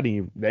things fighting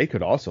you, they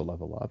could also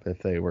level up if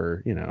they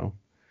were,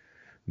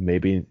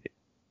 maybe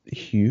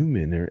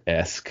human or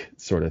esque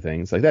sort of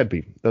things. Like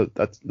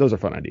those are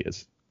fun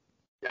ideas.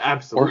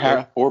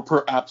 Absolutely. Or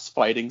perhaps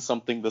fighting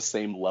something the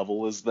same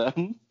level as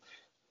them.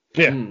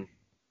 Yeah.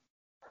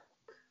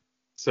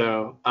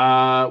 So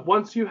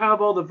once you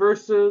have all the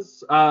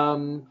verses,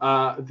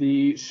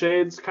 the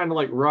shades kind of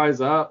like rise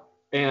up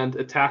and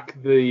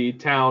attack the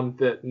town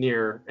that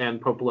Nier and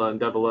Popola and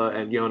Devola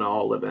and Yona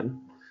all live in.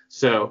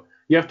 So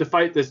you have to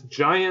fight this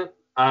giant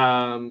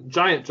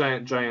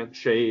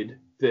shade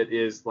that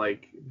is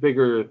like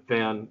bigger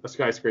than a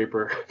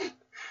skyscraper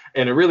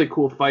in a really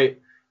cool fight.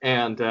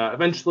 And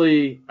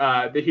eventually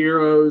the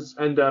heroes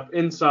end up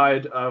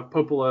inside of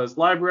Popola's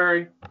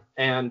library,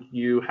 and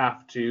you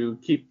have to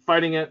keep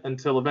fighting it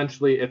until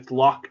eventually it's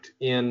locked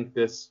in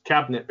this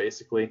cabinet,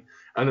 basically.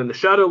 And then the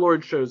Shadow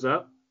Lord shows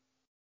up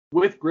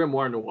with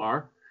Grimoire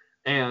Noir,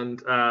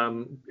 and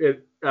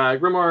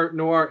Grimoire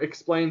Noir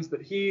explains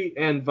that he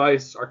and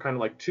Vice are kind of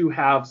like two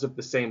halves of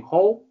the same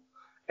whole,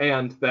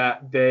 and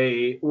that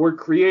they were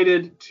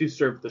created to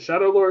serve the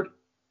Shadow Lord.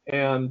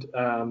 And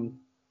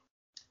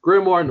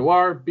Grimoire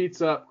Noir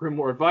beats up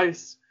Grimoire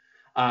Vice.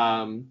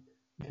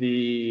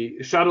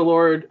 The Shadow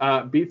Lord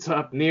beats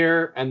up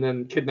Nier and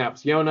then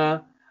kidnaps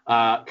Yona.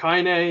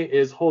 Kaine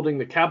is holding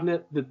the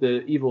cabinet that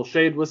the evil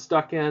shade was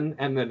stuck in,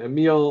 and then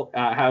Emil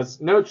has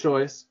no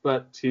choice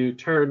but to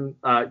turn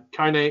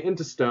Kaine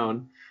into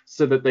stone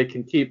so that they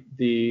can keep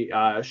the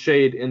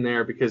shade in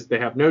there because they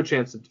have no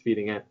chance of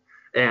defeating it.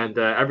 And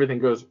everything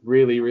goes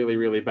really, really,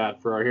 really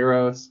bad for our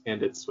heroes,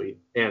 and it's sweet.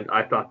 And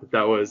I thought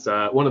that was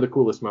one of the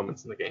coolest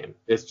moments in the game.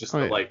 It's just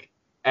like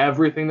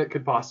everything that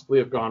could possibly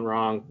have gone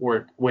wrong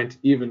went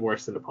even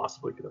worse than it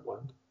possibly could have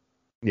went.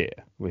 Yeah,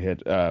 we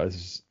hit this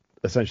is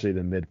essentially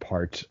the mid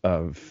part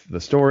of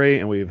the story,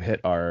 and we've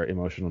hit our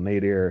emotional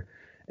nadir.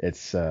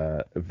 It's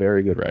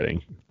very good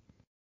writing.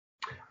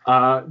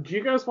 Do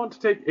you guys want to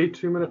take a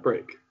 2-minute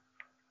break?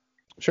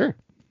 Sure.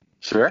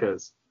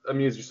 Because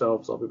amuse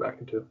yourselves. I'll be back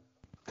in 2.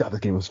 God,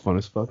 this game was fun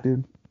as fuck,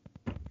 dude.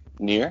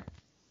 Nier?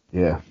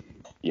 Yeah.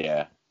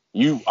 Yeah.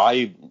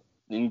 I'm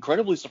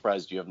incredibly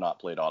surprised you have not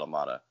played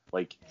Automata.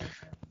 Like,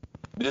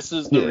 this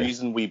is the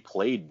reason we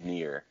played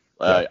Nier.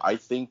 I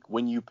think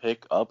when you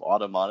pick up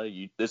Automata,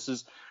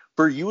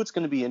 for you, it's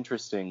going to be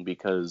interesting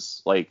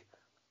because, like,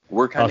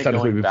 we're kind of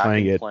going back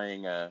and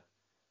playing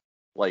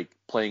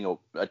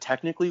a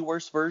technically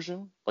worse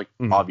version. Like,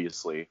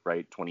 obviously,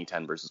 right?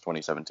 2010 versus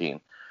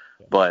 2017.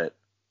 Yeah. But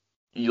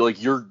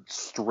you're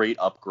straight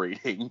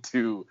upgrading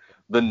to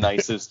the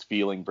nicest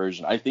feeling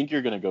version. I think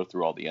you're going to go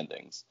through all the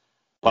endings.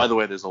 By the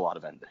way, there's a lot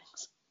of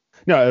endings.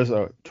 No, there's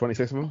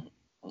 26 of them.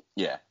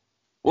 Yeah.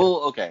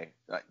 Well, okay.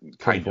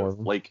 Kind of. Of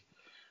like,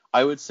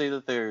 I would say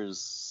that there's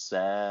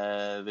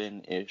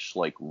 7-ish,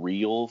 like,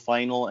 real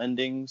final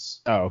endings.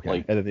 Oh, okay.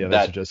 Like, and then the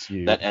others are just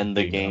you. That end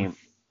the game.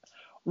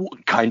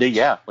 Kind of,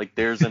 yeah. Like,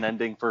 there's an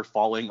ending for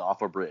falling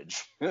off a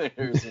bridge.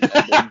 There's an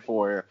ending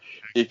for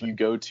if you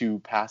go to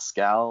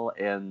Pascal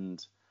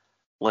and,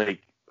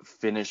 like,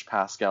 finish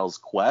Pascal's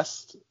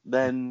quest,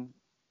 then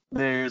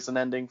there's an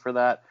ending for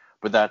that.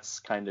 But that's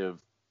kind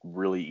of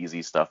really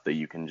easy stuff that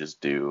you can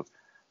just do.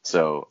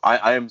 So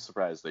I am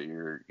surprised that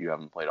you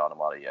haven't played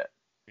Automata yet.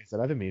 I said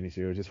I've been meaning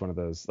to. It's just one of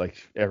those, like,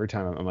 every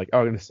time I'm like,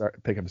 oh, I'm going to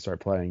pick up and start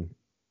playing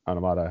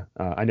Automata.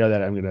 I know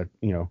that I'm going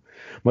to,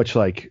 much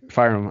like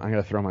Fire Emblem, I'm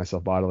going to throw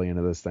myself bodily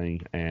into this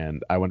thing,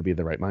 and I want to be in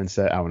the right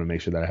mindset. I want to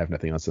make sure that I have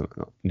nothing else,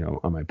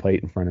 on my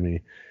plate in front of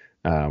me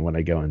when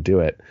I go and do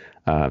it.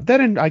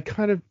 Then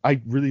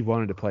I really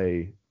wanted to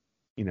play,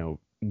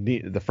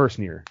 the first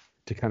Nier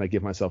to kind of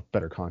give myself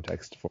better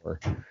context for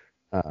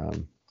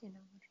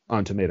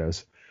on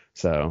Tomatoes.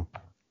 So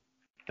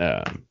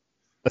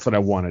that's what I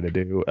wanted to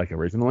do, like,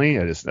 originally.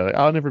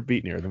 I'll never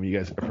beat Nier. Then when you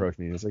guys approached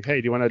me, it's like, hey,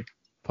 do you want to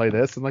play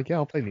this? I'm like, yeah,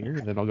 I'll play Nier,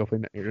 and then I'll go play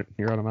Nier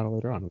Automata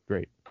later on.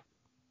 Great.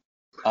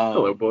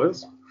 Hello,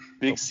 boys.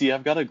 Big C,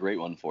 I've got a great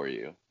one for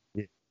you.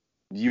 Yeah.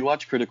 You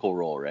watch Critical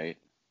Role, right?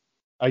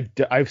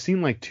 I've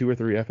seen like 2 or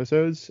 3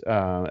 episodes,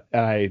 and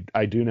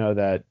I do know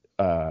that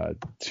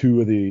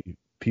 2 of the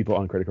people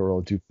on Critical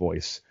Role do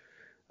voice.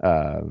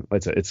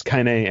 It's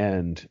Kaine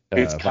and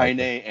It's Vice. Kaine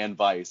and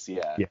Vice,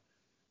 yeah.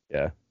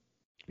 Yeah,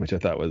 which I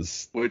thought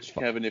was Which,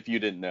 fun. Kevin, if you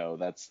didn't know,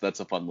 that's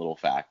a fun little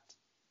fact.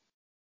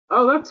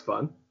 Oh, that's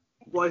fun.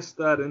 Splice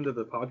that into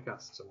the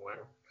podcast somewhere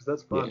because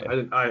that's fun.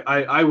 Yeah.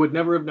 I would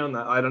never have known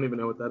that. I don't even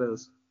know what that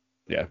is.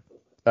 Yeah.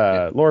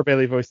 Laura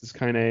Bailey voices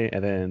Kaine,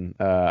 and then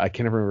I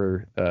can't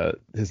remember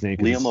his name.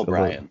 Liam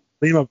O'Brien.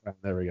 Liam O'Brien.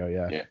 There we go.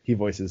 Yeah. He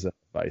voices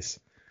Vice,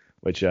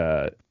 which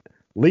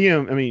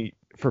Liam. I mean,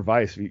 for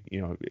Vice,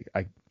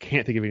 I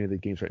can't think of any of the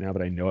games right now,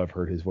 but I know I've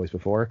heard his voice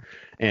before.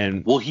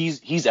 And well,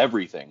 he's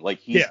everything. Like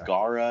he's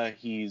Gara.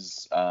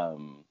 He's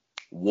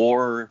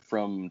War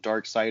from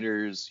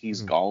Darksiders.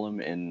 He's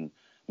Gollum in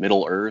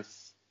Middle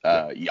Earth.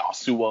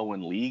 Yasuo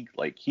in League.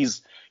 Like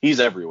he's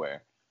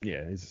everywhere.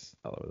 Yeah, he's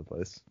all over the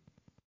place.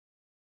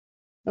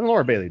 And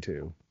Laura Bailey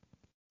too.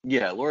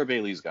 Yeah, Laura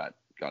Bailey's got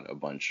a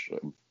bunch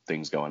of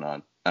things going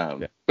on.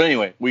 But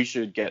anyway, we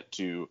should get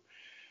to,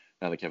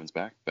 now that Kevin's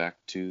back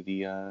to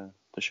the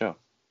show.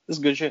 This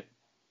is good shit.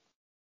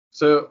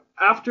 So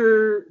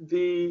after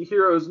the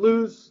heroes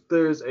lose,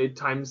 there's a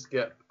time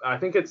skip. I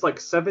think it's like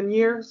 7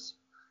 years,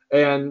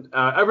 and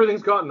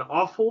everything's gotten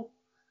awful.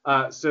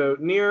 So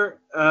Nier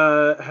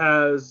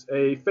has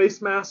a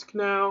face mask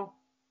now.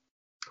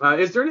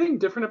 Is there anything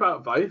different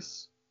about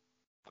Vice?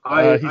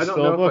 I don't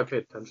know if I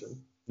paid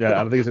attention. Yeah,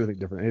 I don't think it's anything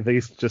different. I think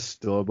he's just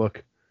still a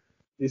book.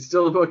 He's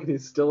still a book, and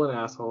he's still an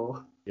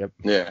asshole. Yep.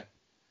 Yeah.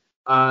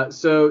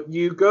 So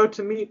you go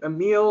to meet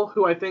Emil,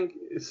 who I think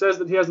says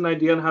that he has an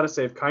idea on how to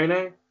save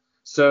Kaine.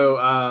 So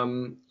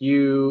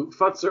you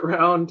futz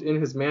around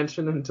in his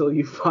mansion until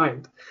you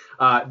find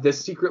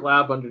this secret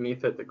lab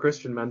underneath it that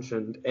Christian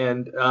mentioned.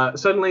 And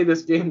suddenly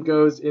this game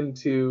goes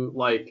into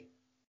like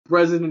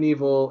Resident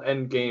Evil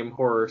Endgame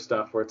horror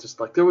stuff where it's just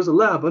like there was a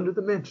lab under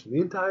the mansion the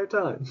entire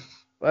time.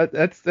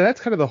 That's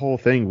kind of the whole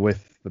thing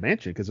with the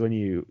mansion, because when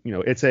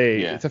it's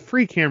a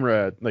free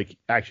camera like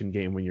action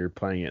game when you're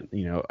playing it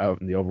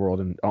out in the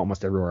overworld and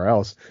almost everywhere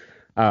else.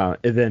 And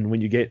then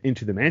when you get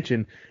into the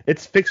mansion,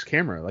 it's fixed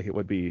camera like it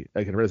would be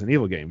like in a Resident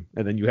Evil game,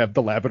 and then you have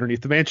the lab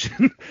underneath the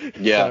mansion.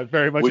 Yeah,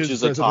 very much which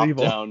is a top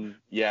down.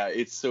 Yeah,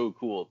 it's so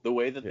cool. The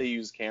way that they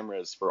use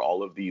cameras for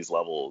all of these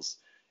levels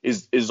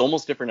is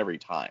almost different every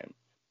time.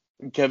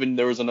 Kevin,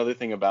 there was another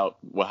thing about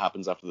what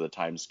happens after the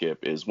time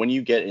skip is when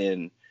you get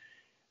in,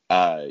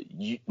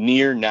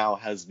 Nier now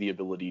has the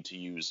ability to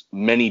use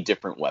many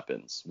different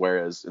weapons,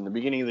 whereas in the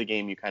beginning of the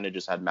game you kind of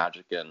just had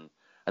magic and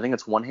I think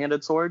it's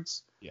one-handed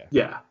swords.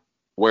 Yeah.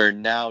 Where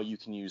now you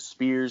can use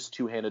spears,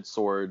 two-handed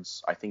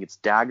swords, I think it's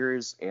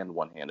daggers and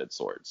one-handed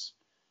swords.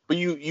 But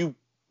you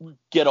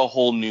get a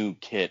whole new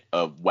kit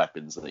of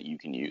weapons that you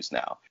can use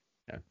now.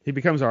 Yeah. He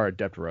becomes our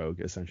adept rogue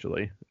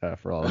essentially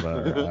for all of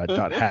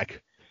our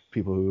 .hack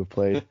people who have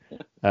played.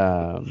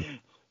 I'm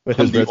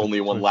the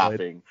only one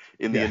laughing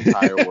in the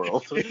entire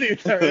world.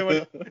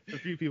 The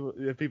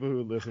people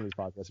who listen to this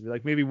podcast would be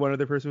like, maybe one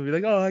other person would be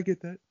like, oh, I get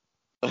that.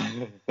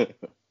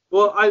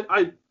 Well,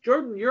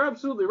 Jordan, you're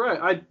absolutely right.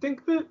 I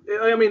think that,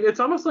 it's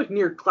almost like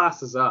Nier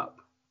classes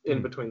up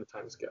in between the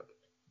time skip.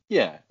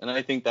 Yeah, and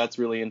I think that's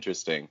really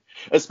interesting.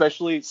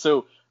 Especially,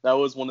 so that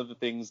was one of the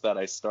things that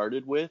I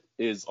started with,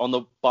 is on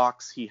the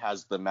box he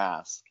has the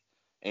mask.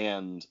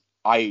 And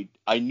I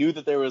knew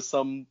that there was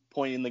some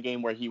point in the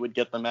game where he would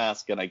get the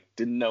mask, and I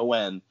didn't know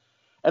when.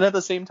 And at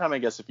the same time, I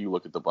guess if you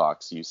look at the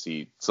box, you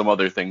see some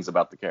other things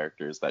about the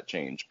characters that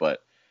change.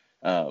 But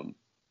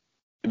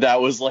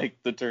that was like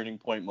the turning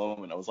point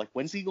moment. I was like,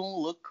 when's he gonna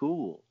look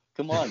cool?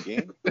 Come on,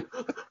 game.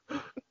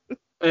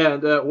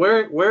 And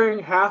wearing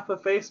half a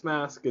face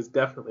mask is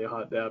definitely a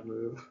hot dad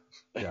move.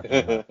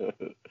 Yeah.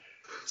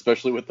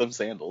 Especially with them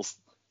sandals.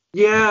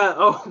 Yeah.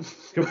 Oh,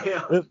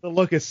 yeah. The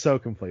look is so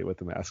complete with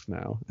the mask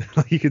now.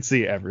 You can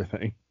see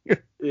everything.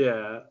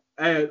 Yeah.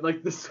 And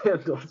like the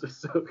sandals are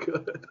so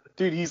good.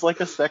 Dude, he's like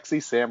a sexy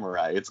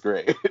samurai. It's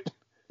great.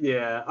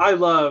 Yeah. I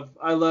love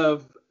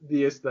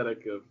the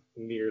aesthetic of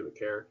Nier the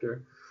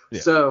character.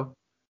 Yeah. So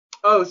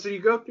you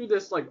go through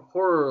this like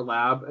horror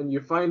lab and you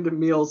find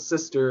Emil's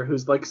sister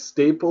who's like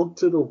stapled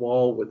to the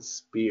wall with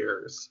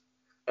spears.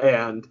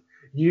 And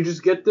you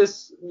just get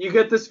this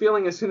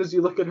feeling as soon as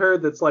you look at her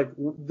that's like,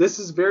 this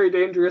is very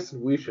dangerous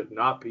and we should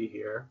not be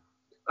here.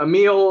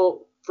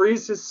 Emil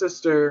frees his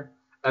sister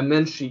and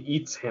then she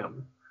eats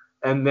him.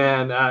 And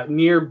then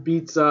Nier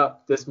beats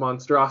up this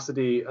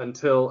monstrosity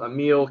until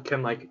Emil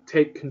can like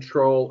take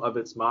control of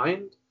its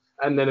mind.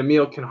 And then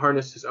Emil can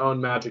harness his own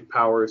magic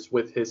powers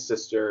with his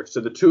sister.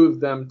 So the two of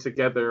them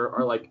together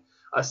are like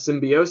a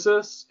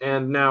symbiosis.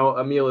 And now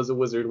Emil is a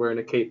wizard wearing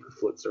a cape who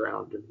floats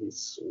around and he's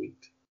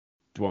sweet.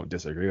 Won't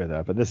disagree with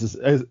that, but this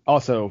is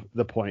also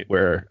the point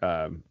where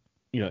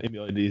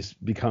Emil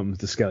becomes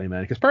the Skelly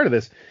Man, because part of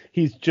this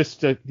he's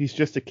just a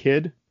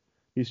kid,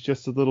 he's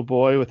just a little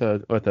boy with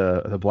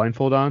a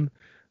blindfold on,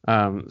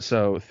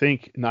 so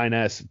think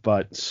 9S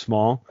but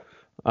small,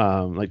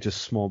 like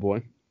just small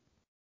boy,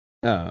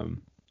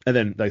 And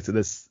then, like I said,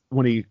 this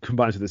when he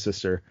combines with his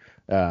sister,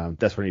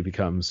 that's when he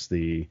becomes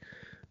the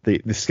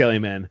Skelly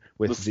Man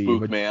with the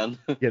spook man.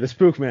 Yeah, the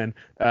spook man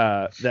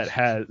that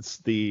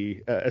has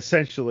the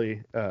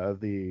essentially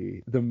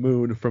the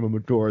moon from a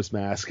Majora's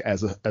Mask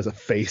as a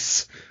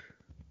face.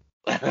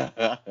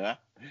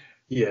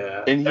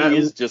 Yeah, and he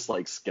is just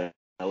like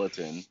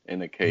skeleton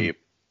in a cape.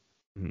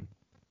 Mm-hmm.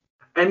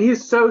 And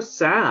he's so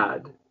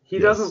sad. He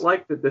Yes. doesn't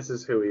like that this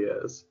is who he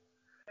is.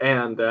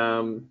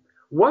 And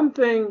one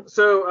thing,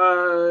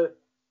 so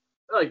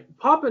like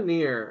Papa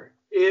Nier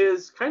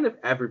is kind of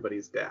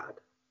everybody's dad.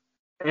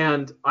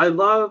 And I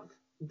love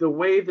the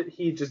way that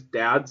he just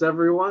dads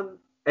everyone.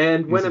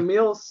 And when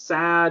Emil's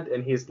sad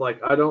and he's like,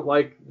 I don't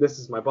like, this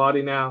is my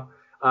body now,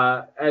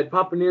 and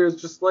Papa Nier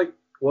is just like,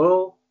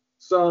 well,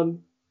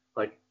 son,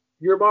 like,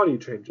 your body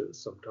changes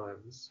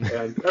sometimes,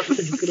 and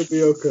everything's gonna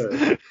be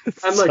okay.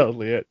 And like,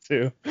 totally it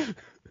too.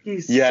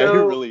 He's yeah, so, he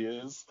really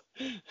is.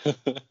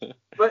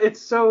 But it's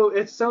so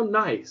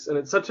nice, and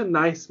it's such a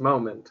nice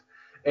moment,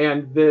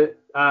 and the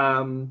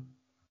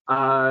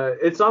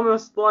it's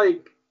almost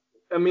like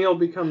Emil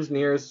becomes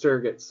Nier's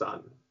surrogate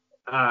son,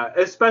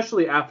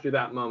 especially after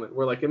that moment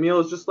where like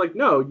Emil is just like,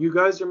 no, you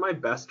guys are my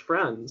best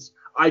friends.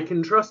 I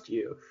can trust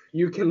you.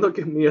 You can look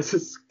at me as a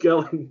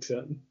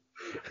skeleton.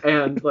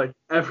 And like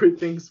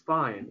everything's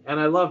fine, and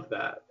I love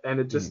that,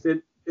 and it just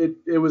it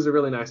was a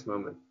really nice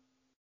moment.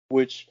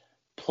 Which,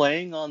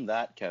 playing on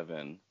that,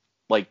 Kevin,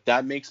 like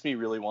that makes me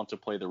really want to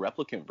play the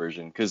replicant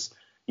version, because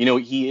you know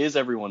he is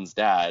everyone's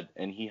dad,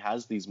 and he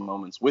has these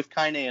moments with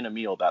Kaine and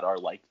Emil that are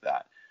like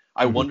that.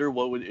 I wonder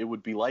what it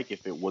would be like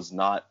if it was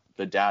not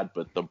the dad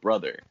but the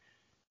brother.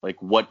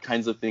 Like what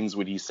kinds of things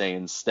would he say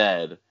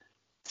instead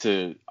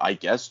to, I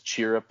guess,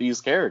 cheer up these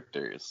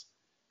characters?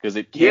 Because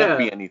it can't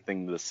be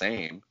anything the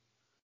same.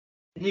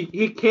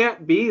 He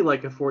can't be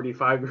like a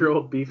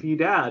 45-year-old beefy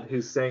dad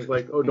who's saying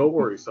like, oh, don't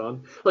worry,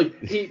 son. Like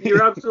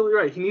you're absolutely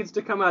right. He needs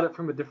to come at it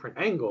from a different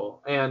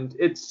angle, and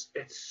it's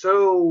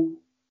so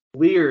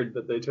weird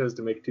that they chose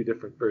to make two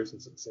different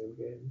versions of the same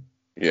game.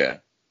 Yeah.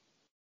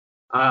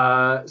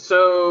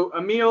 So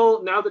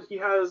Emil, now that he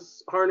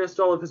has harnessed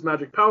all of his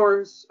magic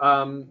powers,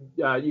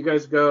 you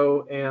guys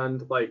go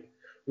and like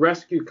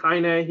rescue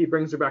Kaine. He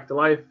brings her back to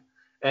life.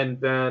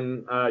 And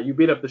then you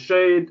beat up the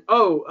Shade.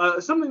 Oh,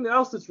 something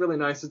else that's really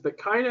nice is that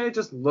Kaine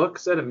just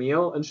looks at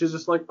Emil, and she's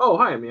just like, "Oh,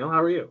 hi, Emil. How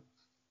are you?"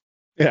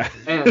 Yeah,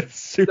 and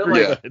super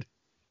good.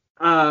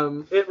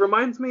 It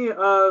reminds me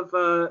of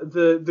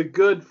the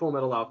good Full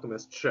Metal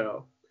Alchemist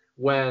show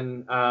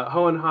when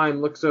Hohenheim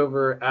looks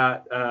over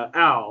at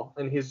Al,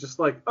 and he's just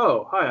like,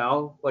 "Oh, hi,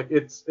 Al. Like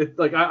it's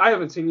like I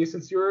haven't seen you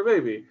since you were a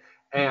baby,"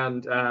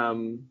 and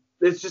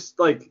it's just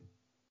like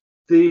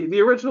the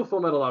original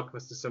Full Metal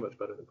Alchemist is so much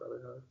better than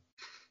Brotherhood.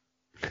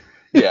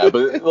 Yeah,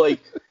 but like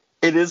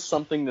it is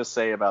something to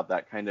say about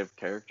that kind of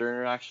character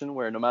interaction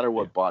where no matter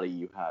what body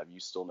you have,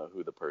 you still know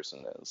who the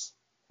person is.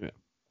 Yeah.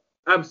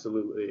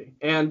 Absolutely.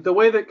 And the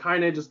way that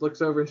Kaine just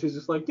looks over and she's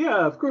just like,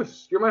 yeah, of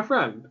course, you're my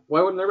friend.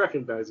 Why wouldn't I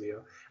recognize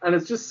you? And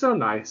it's just so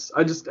nice.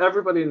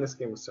 Everybody in this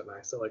game is so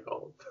nice. I like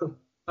all of them.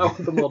 I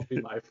want them all to be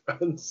my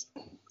friends.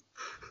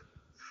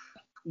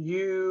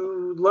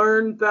 You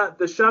learn that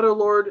the Shadow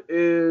Lord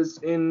is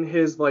in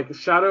his like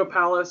Shadow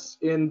Palace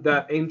in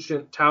that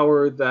ancient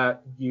tower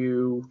that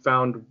you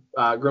found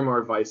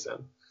Grimoire Weiss in.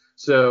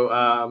 So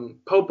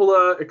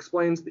Popola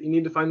explains that you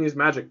need to find these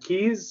magic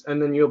keys,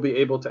 and then you'll be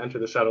able to enter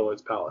the Shadow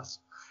Lord's palace.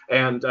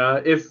 And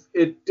if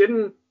it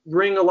didn't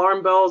ring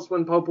alarm bells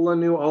when Popola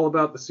knew all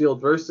about the sealed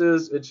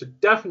verses, it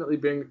should definitely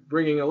be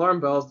ringing alarm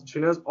bells that she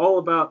knows all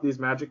about these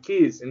magic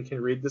keys and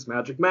can read this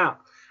magic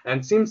map,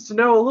 and seems to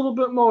know a little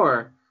bit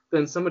more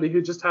than somebody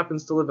who just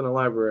happens to live in a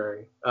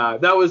library.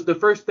 That was the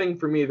first thing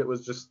for me that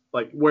was just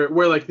like where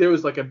like there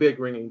was like a big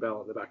ringing bell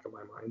in the back of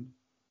my mind.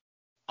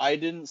 I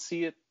didn't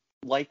see it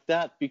like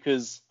that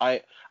because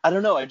I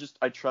don't know. I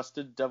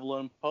trusted Devil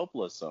and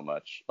Popola so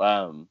much.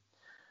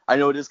 I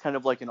know it is kind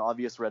of like an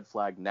obvious red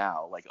flag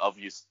now. Like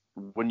obvious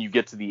when you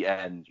get to the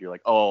end, you're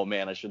like, oh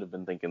man, I should have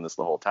been thinking this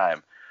the whole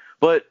time.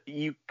 But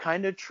you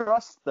kind of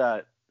trust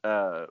that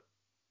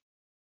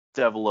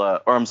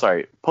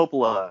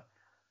Popola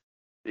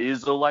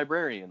is a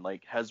librarian,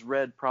 like has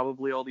read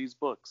probably all these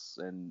books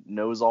and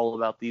knows all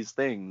about these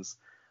things,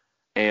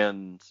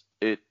 and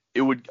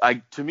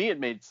to me it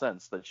made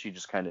sense that she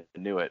just kind of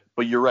knew it.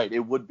 But you're right, it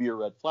would be a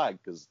red flag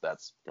because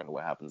that's kind of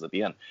what happens at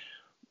the end.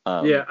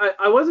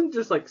 I wasn't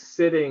just like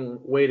sitting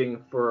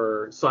waiting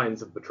for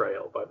signs of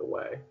betrayal, by the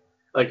way.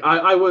 Like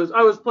I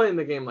was playing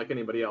the game like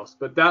anybody else,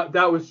 but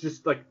that was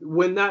just like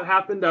when that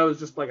happened, I was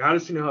just like, how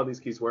does she know how these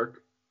keys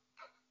work?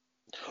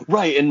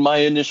 Right, and my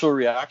initial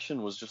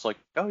reaction was just like,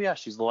 oh yeah,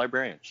 she's the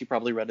librarian. She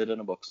probably read it in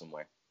a book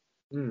somewhere.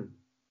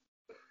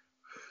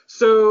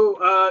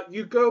 So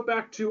you go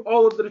back to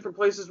all of the different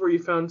places where you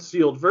found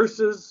sealed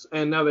verses,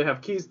 and now they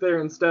have keys there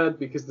instead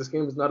because this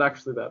game is not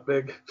actually that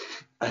big.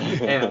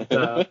 And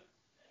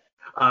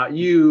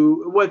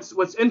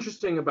what's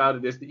interesting about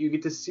it is that you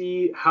get to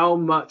see how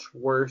much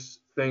worse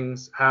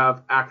things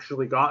have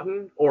actually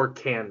gotten or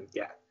can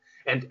get.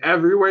 And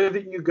everywhere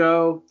that you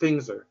go,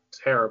 things are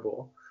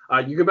terrible.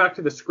 You go back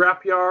to the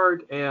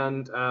scrapyard,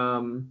 and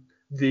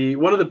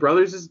one of the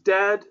brothers is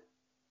dead,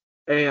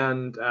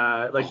 and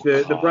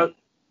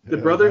the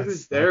brother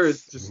who's there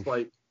is just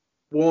like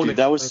won't. Dude,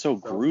 that was so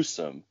himself.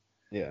 gruesome.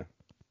 Yeah.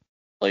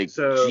 Like,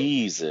 So,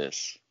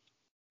 Jesus.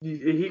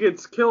 He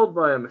gets killed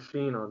by a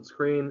machine on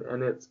screen,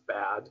 and it's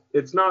bad.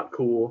 It's not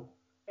cool,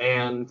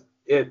 and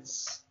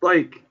it's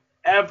like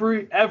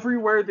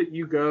everywhere that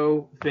you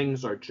go,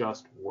 things are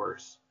just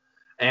worse.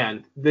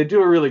 And they do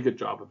a really good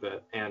job of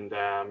it. And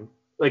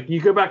like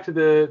you go back to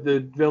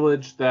the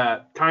village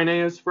that Kaine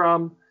is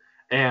from,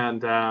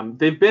 and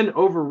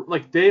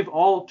they've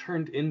all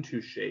turned into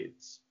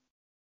shades.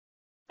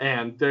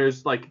 And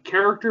there's like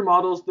character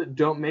models that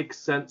don't make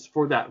sense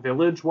for that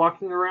village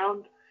walking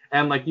around.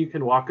 And like you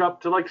can walk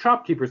up to like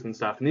shopkeepers and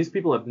stuff, and these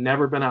people have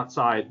never been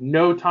outside.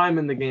 No time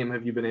in the game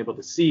have you been able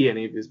to see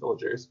any of these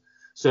villagers.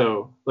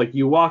 So like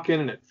you walk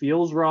in and it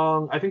feels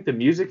wrong. I think the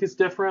music is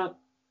different,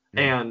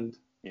 and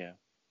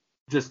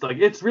just like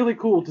it's really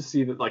cool to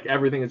see that like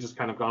everything has just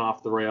kind of gone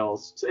off the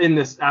rails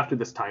after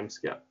this time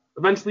skip.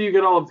 Eventually you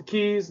get all of the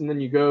keys, and then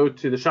you go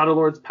to the Shadow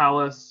Lord's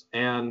palace,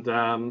 and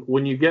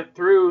when you get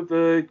through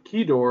the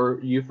key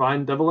door, you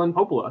find Devil and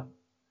Popola.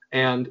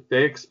 And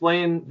they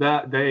explain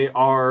that they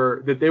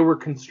were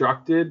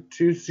constructed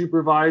to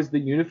supervise the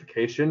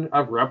unification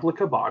of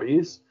replica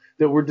bodies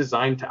that were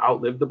designed to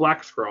outlive the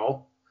Black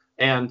Scroll,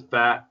 and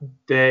that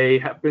they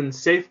have been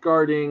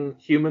safeguarding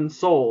human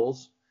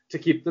souls to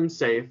keep them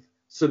safe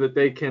so that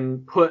they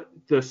can put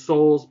the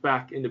souls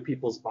back into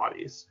people's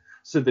bodies.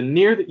 So the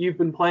Nier that you've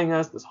been playing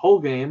as this whole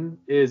game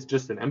is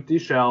just an empty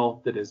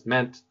shell that is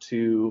meant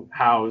to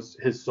house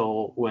his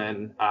soul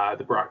when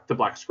the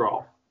Black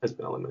Scroll has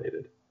been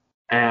eliminated.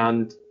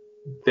 And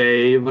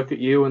they look at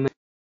you and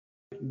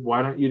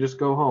why don't you just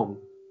go home?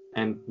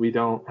 And we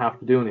don't have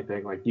to do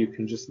anything. Like, you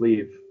can just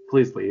leave.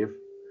 Please leave.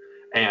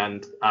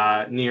 And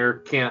Nier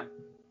can't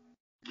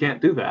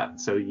do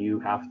that. So you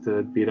have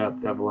to beat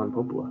up Devil and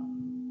Popola.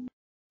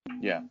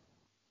 Yeah.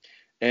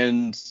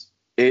 And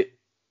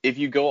if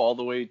you go all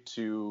the way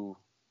to,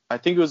 I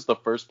think it was the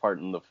first part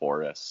in the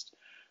forest,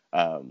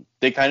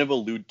 they kind of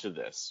allude to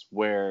this,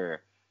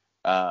 where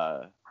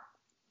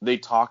they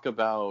talk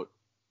about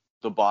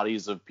the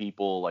bodies of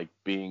people like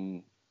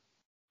being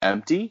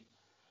empty,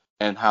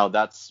 and how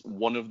that's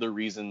one of the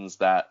reasons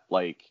that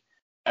like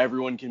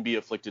everyone can be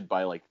afflicted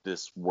by like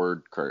this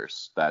word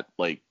curse that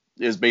like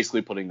is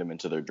basically putting them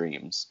into their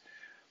dreams,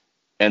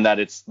 and that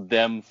it's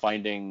them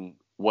finding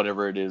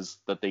whatever it is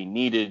that they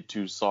needed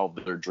to solve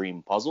their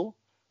dream puzzle,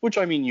 which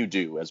I mean you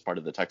do as part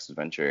of the text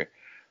adventure,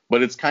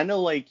 but it's kind of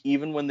like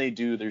even when they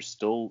do, they're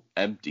still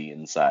empty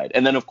inside.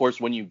 And then of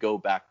course when you go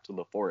back to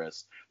the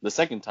forest the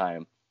second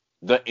time,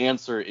 the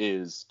answer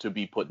is to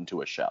be put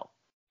into a shell.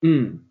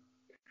 And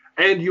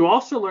you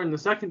also learn the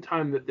second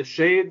time that the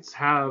shades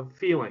have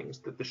feelings,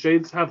 that the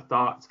shades have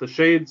thoughts, the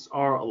shades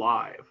are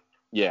alive.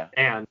 Yeah.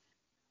 And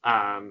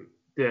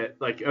that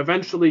like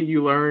eventually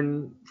you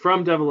learn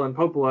from Devil and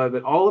Popola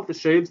that all of the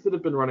shades that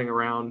have been running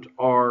around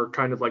are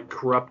kind of like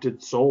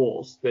corrupted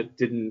souls that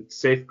didn't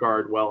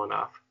safeguard well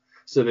enough.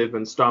 So they've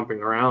been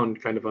stomping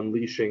around, kind of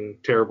unleashing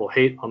terrible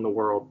hate on the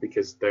world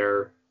because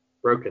they're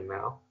broken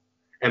now.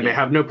 And they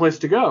have no place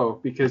to go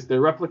because their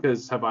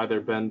replicas have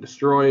either been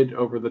destroyed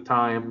over the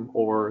time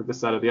or this,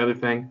 that, or the other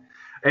thing.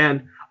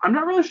 And I'm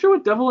not really sure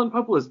what Devil and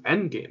Popola's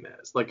end game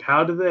is. Like,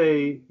 how do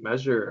they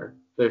measure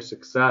their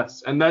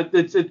success? And that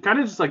it kind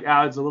of just like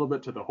adds a little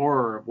bit to the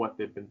horror of what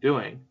they've been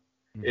doing,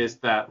 is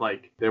that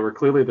like they were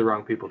clearly the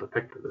wrong people to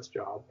pick for this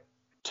job.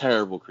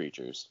 Terrible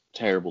creatures.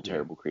 Terrible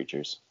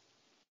creatures.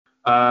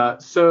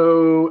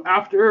 So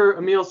after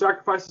Emil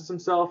sacrifices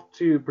himself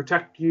to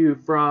protect you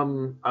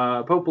from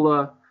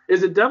Popola,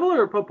 is it Devil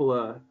or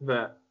Popola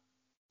that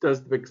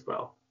does the big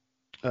spell?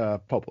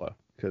 Popola.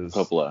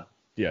 Popola.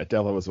 Yeah,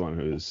 Devil was the one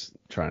who was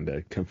trying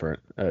to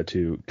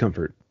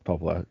comfort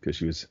Popola because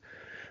she was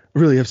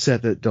really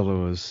upset that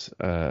Devil was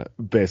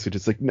basically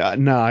just like,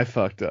 nah, I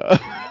fucked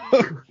up.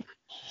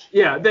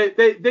 Yeah,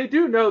 they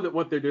do know that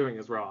what they're doing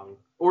is wrong.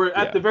 Or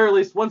at the very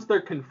least, once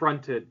they're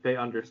confronted, they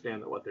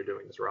understand that what they're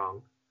doing is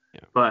wrong.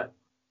 Yeah. But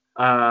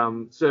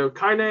so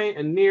Kaine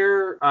and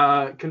Nier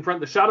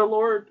confront the Shadow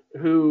Lord,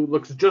 who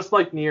looks just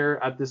like Nier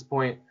at this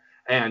point,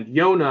 and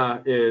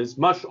Yona is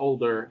much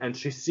older, and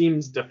she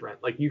seems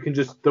different. Like, you can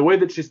just, the way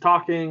that she's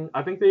talking,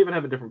 I think they even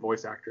have a different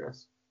voice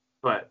actress.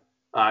 But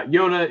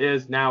Yona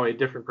is now a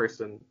different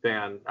person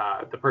than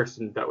the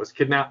person that was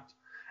kidnapped.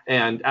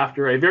 And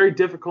after a very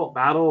difficult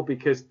battle,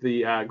 because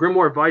the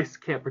Grimoire Vice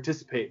can't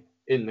participate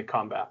in the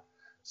combat,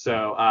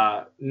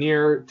 so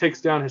Nier takes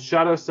down his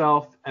shadow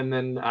self, and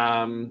then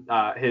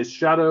his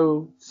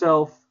shadow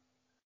self,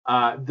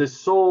 the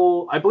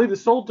soul, I believe the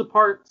soul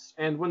departs,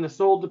 and when the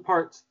soul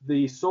departs,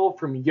 the soul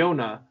from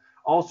Yona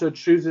also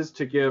chooses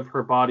to give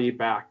her body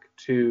back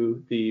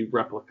to the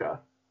replica,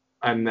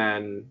 and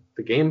then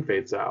the game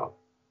fades out.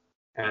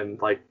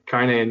 And like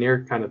Kaine and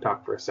Nier kind of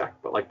talk for a sec,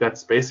 but like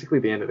that's basically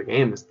the end of the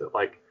game, is that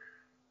like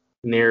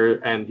Nier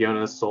and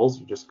Yona's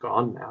souls are just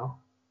gone now.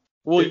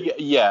 Well,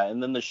 yeah,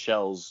 and then the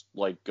shells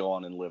like go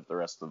on and live the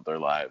rest of their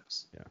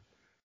lives. Yeah.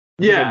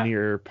 Yeah. A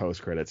near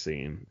post-credit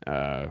scene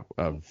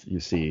of you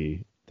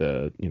see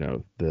the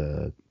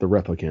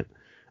replicant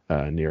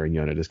Nier and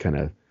Yona just kind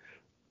of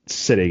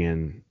sitting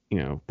in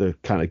the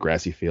kind of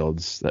grassy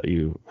fields that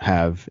you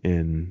have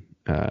in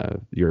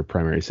your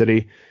primary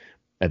city,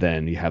 and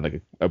then you have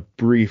like a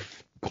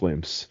brief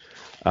glimpse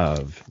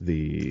of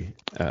the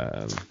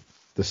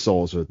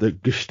souls or the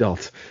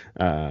Gestalt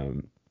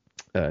Nier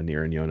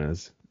and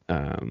Yona's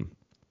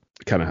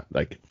kind of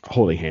like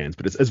holding hands,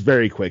 but it's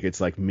very quick. It's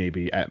like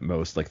maybe at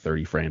most like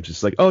 30 frames.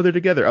 It's like, oh, they're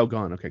together. Oh,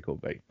 gone. Okay, cool.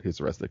 Bye. Here's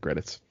the rest of the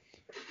credits.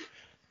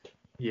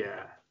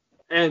 Yeah,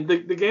 and the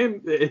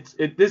game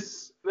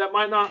that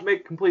might not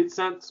make complete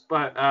sense,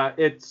 but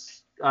it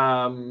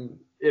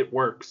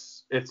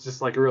works. It's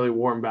just like a really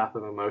warm bath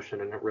of emotion,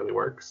 and it really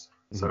works.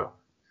 Mm-hmm. So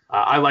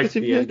I like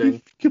the ending.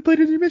 You've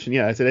completed your mission.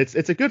 Yeah, I said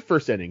it's a good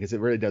first ending because it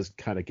really does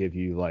kind of give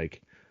you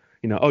like,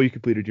 oh, you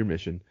completed your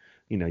mission.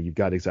 You've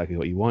got exactly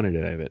what you wanted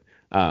out of it.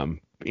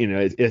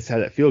 It's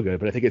had that feel good,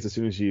 but I think it's as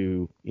soon as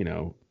you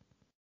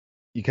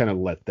kind of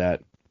let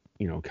that,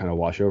 kind of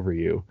wash over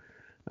you,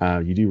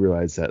 you do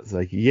realize that it's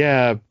like,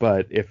 yeah,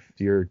 but if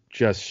you're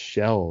just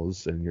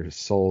shells and your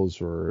souls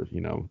were,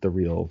 the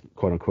real,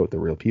 quote unquote, the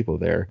real people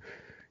there,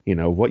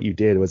 what you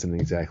did wasn't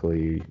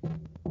exactly,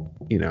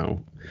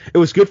 it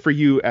was good for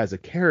you as a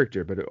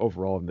character, but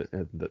overall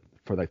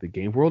for like the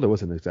game world, it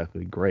wasn't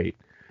exactly great.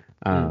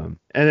 And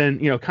then,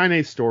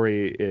 Kaine's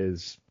story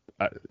is,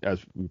 as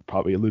we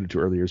probably alluded to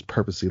earlier, is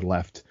purposely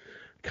left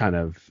kind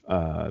of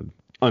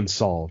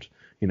unsolved.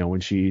 When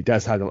she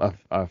does have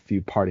a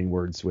few parting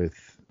words with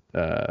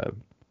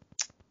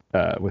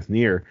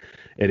Nier,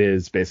 it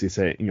is basically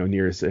saying,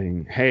 Nier is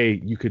saying, hey,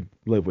 you could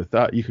live with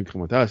us, you could come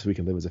with us, we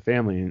can live as a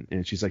family.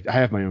 And she's like, I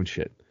have my own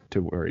shit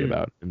to worry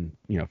about, and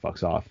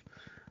fucks off.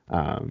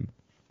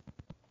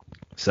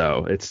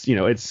 So it's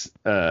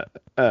the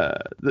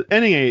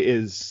ending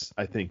is,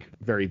 I think,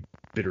 very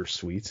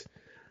bittersweet.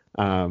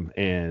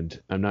 And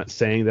I'm not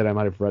saying that I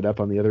might have read up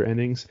on the other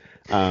endings,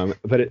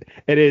 but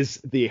it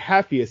is the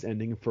happiest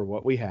ending for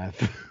what we have.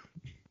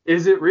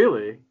 Is it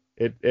really?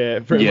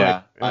 From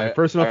my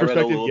personal perspective, I read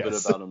a little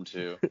yes. bit about them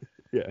too.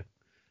 Yeah.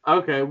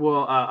 Okay,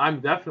 well, I'm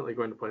definitely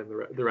going to play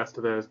the rest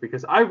of those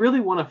because I really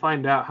want to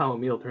find out how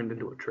Emil turned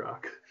into a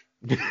truck.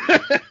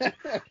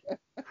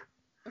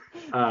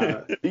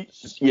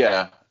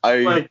 Yeah,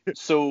 I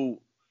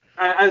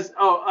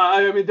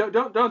mean,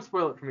 don't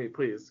spoil it for me,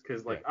 please,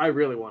 because I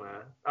really want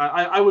to.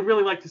 I would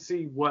really like to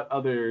see what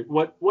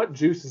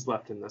juice is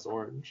left in this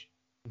orange.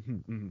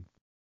 Mm-hmm.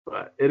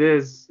 But it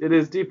is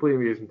deeply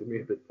amusing to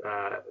me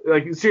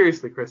that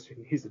seriously,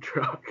 Christian, he's a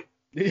truck.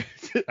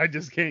 I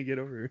just can't get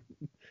over it.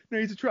 No,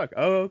 he's a truck.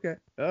 Oh, okay.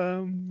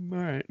 All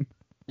right.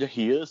 Yeah,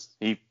 he is.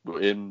 He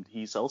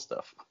sells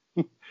stuff.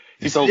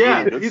 He sells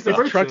really good he's stuff.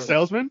 a truck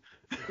salesman.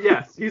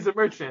 Yes, he's a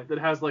merchant that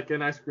has like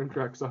an ice cream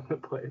truck on the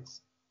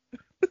place.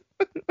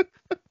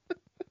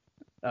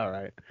 All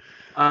right.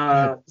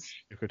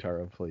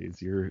 Kotaro,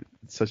 please. You're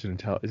such an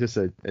just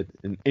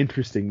an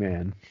interesting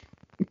man.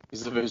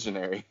 He's a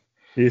visionary.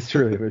 He's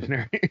truly a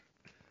visionary.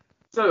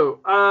 So,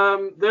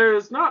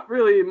 there's not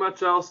really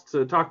much else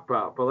to talk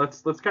about, but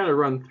let's kind of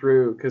run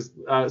through because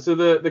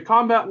the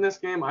combat in this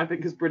game I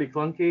think is pretty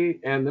clunky,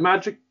 and the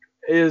magic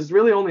is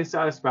really only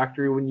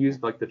satisfactory when you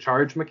use like the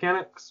charge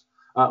mechanics.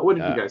 What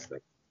did you guys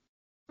think?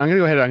 I'm gonna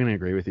go ahead. I'm gonna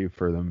agree with you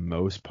for the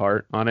most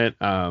part on it.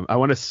 I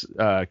want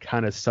to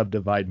kind of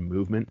subdivide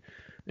movement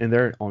in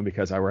there only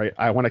because I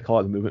want to call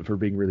it the movement for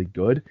being really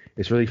good.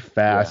 It's really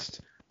fast.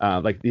 Yeah.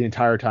 Like the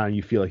entire time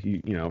you feel like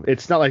you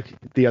it's not like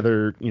the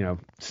other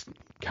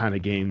kind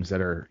of games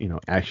that are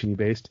action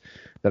based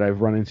that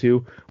I've run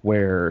into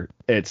where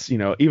it's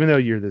even though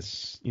you're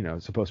this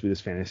supposed to be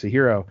this fantasy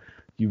hero,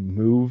 you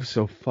move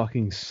so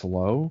fucking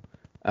slow.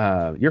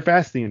 You're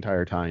fast the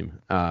entire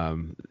time.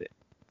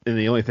 And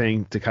the only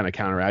thing to kind of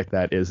counteract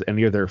that is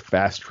any of their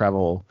fast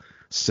travel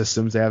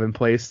systems they have in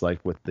place,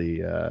 like with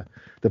the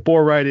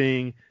boar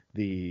riding,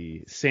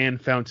 the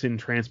sand fountain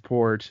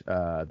transport,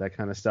 that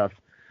kind of stuff.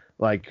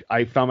 Like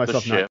I found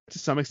myself not to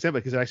some extent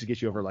because it actually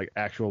gets you over like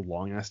actual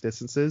long ass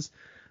distances.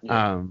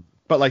 Yeah.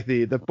 But like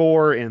the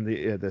boar and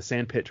the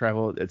sand pit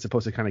travel, it's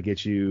supposed to kind of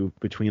get you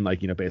between like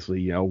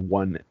basically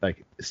one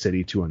like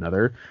city to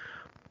another.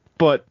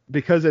 But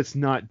because it's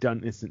not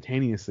done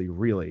instantaneously,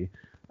 really,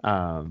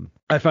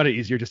 I found it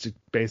easier just to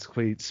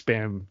basically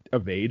spam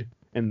evade,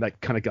 and that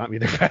kind of got me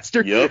there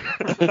faster. Yep.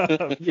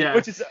 Yeah.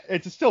 Which is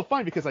it's still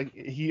fine because like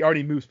he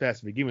already moves fast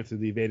to begin with, so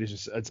the evade is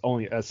just it's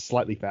only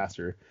slightly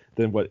faster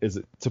than what is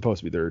supposed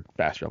to be their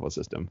fast travel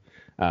system.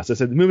 So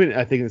the movement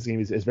I think in this game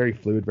is very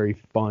fluid, very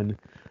fun.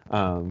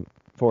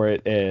 For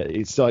it,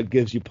 it still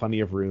gives you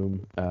plenty of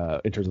room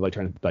in terms of like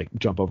trying to like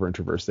jump over and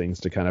traverse things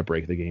to kind of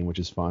break the game, which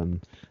is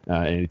fun.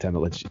 Anytime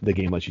the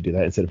game lets you do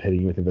that instead of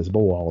hitting you with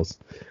invisible walls.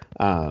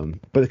 But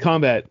the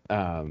combat,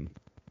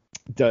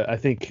 I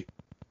think,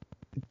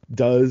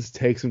 does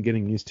take some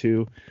getting used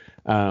to.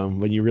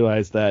 When you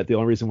realize that the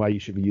only reason why you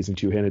should be using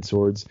two-handed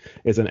swords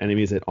is on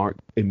enemies that aren't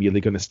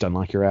immediately going to stun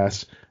lock your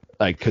ass.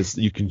 like because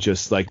you can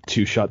just like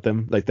two-shot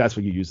them. Like that's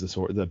what you use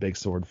the big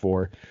sword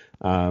for.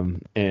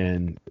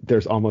 And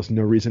there's almost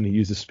no reason to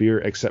use the spear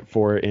except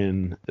for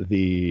in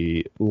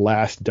the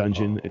last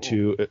dungeon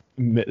to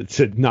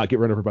not get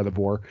run over by the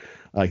boar.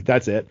 Like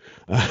that's it.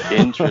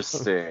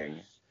 Interesting.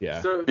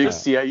 Yeah. So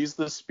See, I used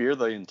the spear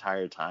the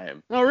entire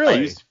time. Oh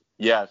really?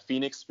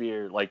 Phoenix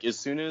Spear. Like as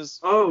soon as.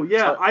 Oh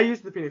yeah, I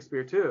used the Phoenix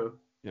Spear too.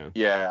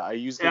 Yeah, I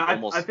used it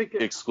almost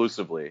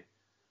exclusively.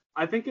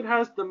 I think it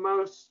has the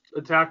most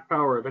attack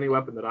power of any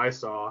weapon that I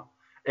saw,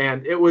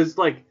 and it was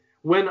like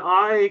when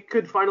I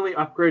could finally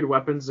upgrade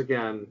weapons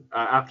again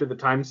after the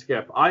time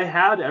skip. I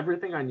had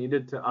everything I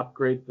needed to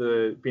upgrade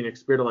the Phoenix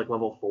Spear to like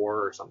level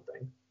 4 or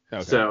something.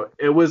 Okay. So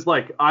it was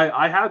like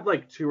I had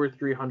like 200 or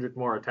 300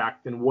 more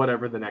attack than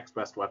whatever the next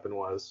best weapon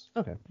was.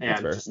 Okay, and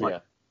just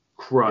like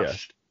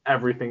crushed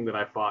everything that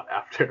I fought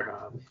after.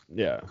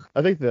 Yeah,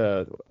 I think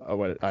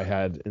what I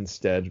had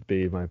instead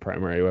be my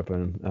primary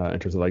weapon in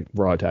terms of like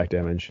raw attack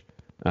damage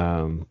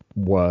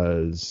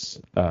was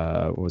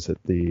it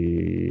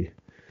the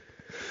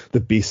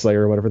Beast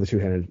Slayer or whatever,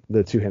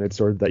 the two-handed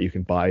sword that you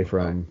can buy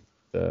from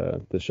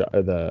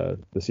the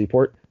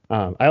seaport.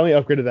 I only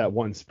upgraded that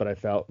once, but I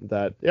felt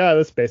that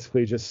this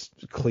basically just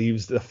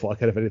cleaves the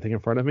fuck out of anything in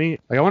front of me.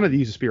 Like I wanted to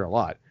use a spear a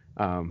lot.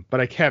 But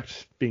I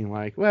kept being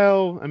like,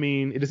 well, I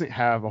mean, it doesn't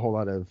have a whole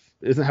lot of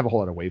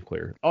wave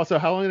clear. Also,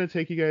 how long did it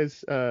take you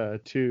guys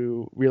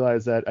to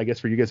realize that, I guess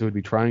for you guys it would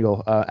be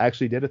triangle,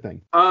 actually did a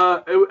thing?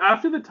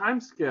 After the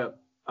time skip,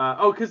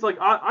 because like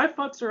I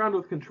futz around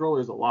with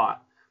controllers a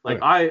lot. Like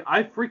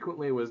I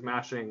frequently was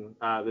mashing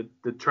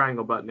the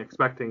triangle button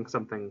expecting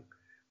something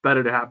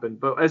better to happen.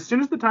 But as soon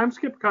as the time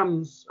skip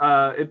comes,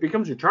 it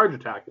becomes your charge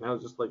attack, and I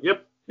was just like,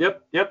 yep,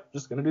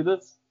 just gonna do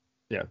this.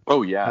 Yeah.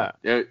 Oh yeah.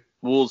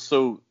 Well,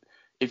 so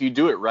if you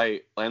do it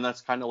right, and that's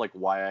kind of like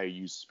why I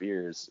use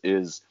spears,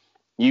 is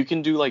you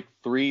can do like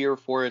 3 or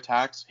 4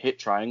 attacks, hit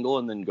triangle,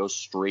 and then go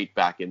straight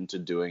back into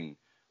doing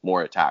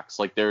more attacks.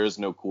 Like there is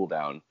no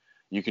cooldown.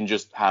 You can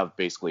just have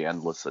basically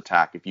endless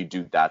attack if you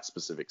do that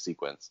specific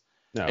sequence.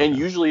 And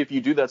usually if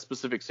you do that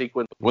specific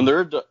sequence, when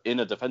they're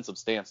in a defensive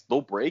stance, they'll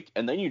break,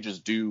 and then you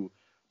just do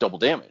double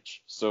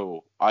damage.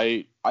 So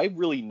I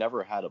really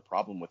never had a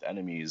problem with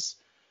enemies,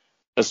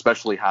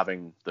 especially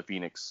having the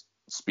Phoenix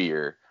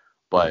Spear.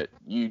 But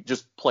you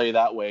just play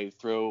that way,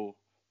 throw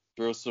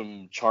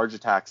some charge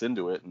attacks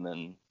into it, and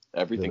then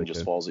everything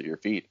just falls at your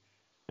feet.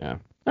 Yeah.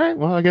 All right.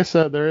 Well, I guess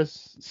there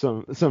is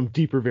some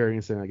deeper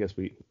variance than I guess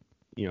we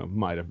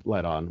might have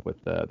let on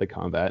with the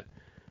combat.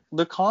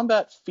 The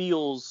combat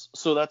feels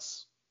so.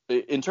 That's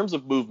in terms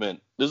of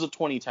movement. This is a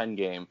 2010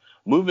 game.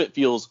 Movement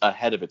feels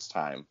ahead of its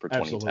time for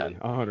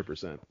 2010. Absolutely,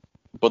 100%.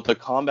 But the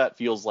combat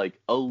feels like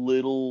a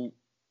little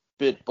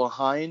bit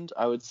behind.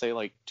 I would say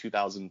like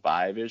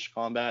 2005-ish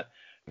combat.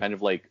 Kind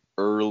of like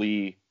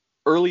early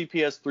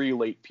PS3,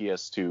 late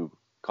PS2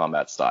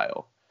 combat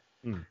style,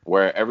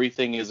 where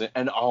everything is.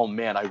 And oh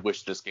man, I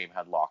wish this game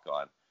had lock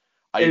on.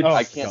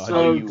 I can't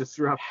tell you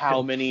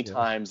how many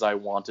times I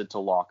wanted to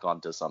lock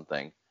onto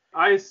something.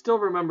 I still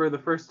remember the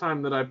first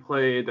time that I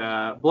played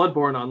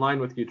Bloodborne online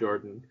with you,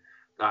 Jordan.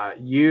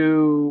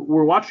 You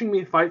were watching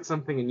me fight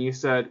something, and you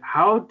said,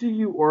 "How do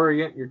you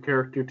orient your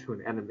character to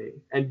an enemy?"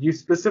 And you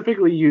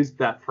specifically used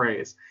that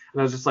phrase, and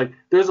I was just like,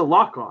 "There's a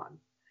lock on."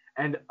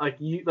 And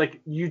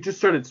you just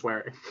started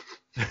swearing.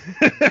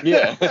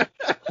 Yeah.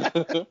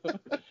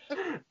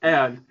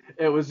 And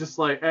it was just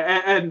like,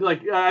 and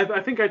like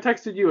I think I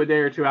texted you a day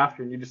or two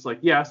after, and you just like,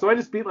 yeah. So I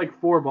just beat like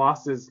 4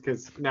 bosses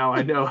because now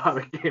I know how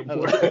the game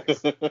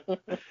works.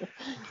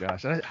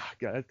 Gosh, that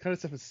kind of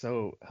stuff is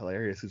so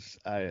hilarious. Because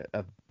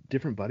a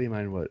different buddy of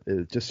mine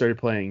just started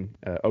playing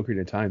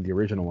Ocarina of Time, the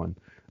original one,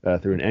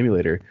 through an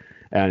emulator.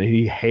 And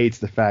he hates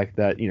the fact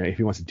that, if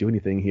he wants to do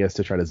anything, he has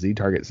to try to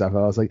Z-target stuff.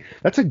 I was like,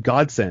 that's a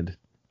godsend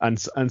on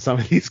some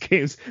of these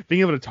games.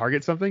 Being able to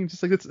target something,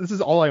 just like this is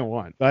all I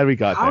want. Glad we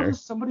got there. How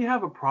does somebody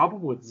have a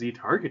problem with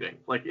Z-targeting?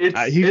 Like, he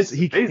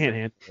can't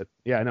handle it.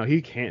 Yeah, no,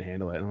 he can't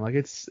handle it. And I'm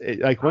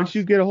like, once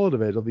you get a hold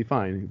of it, it'll be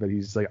fine. But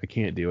he's like, I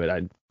can't do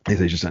it. He's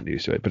just not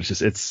used to it. But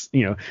it's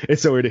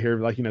so weird to hear,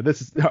 like,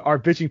 this is our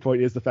bitching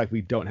point is the fact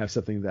we don't have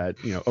something that,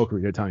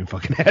 Ocarina of Time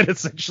fucking had,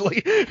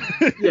 essentially.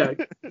 Yeah,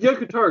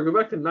 Yoko Taro, go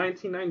back to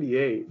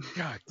 1998.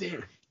 God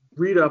damn.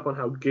 Read up on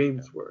how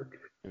games work.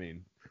 I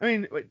mean,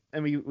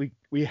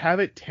 we have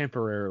it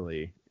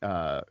temporarily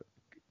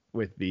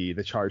with the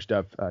charged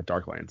up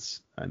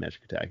Darklance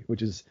magic attack,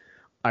 which is,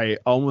 I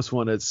almost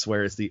want to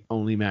swear it's the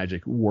only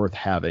magic worth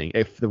having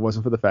if it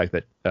wasn't for the fact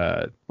that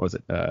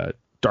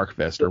Dark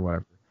Fist or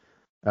whatever.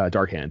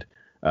 Dark Hand.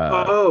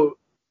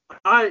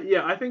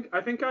 I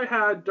think I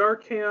had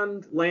Dark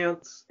Hand,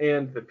 Lance,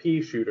 and the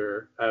Pea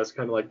Shooter as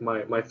kind of like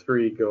my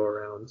 3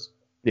 go-arounds.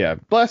 Yeah,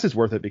 Blast is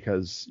worth it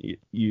because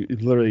you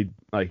literally,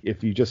 like,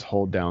 if you just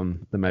hold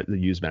down the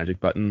use magic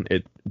button,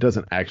 it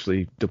doesn't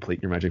actually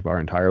deplete your magic bar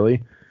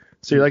entirely.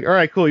 So you're like, all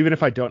right, cool. Even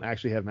if I don't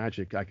actually have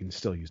magic, I can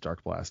still use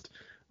Dark Blast.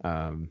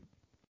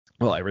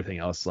 Everything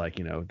else, like,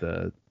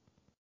 the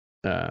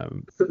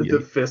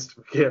fist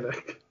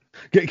mechanic.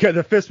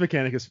 The fist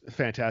mechanic is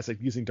fantastic.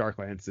 Using Dark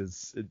Lance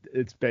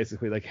it's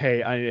basically like,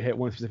 hey, I need to hit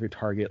one specific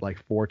target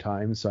like 4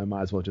 times, so I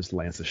might as well just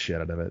lance the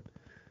shit out of it.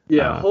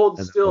 Yeah, hold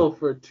still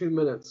for 2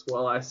 minutes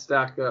while I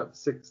stack up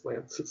 6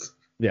 lances.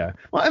 Yeah.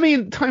 Well, I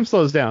mean, time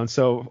slows down,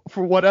 so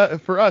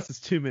for us it's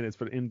 2 minutes,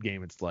 but in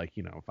game it's like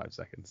 5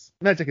 seconds.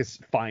 Magic is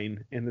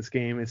fine in this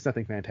game. It's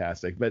nothing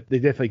fantastic, but they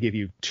definitely give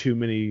you too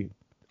many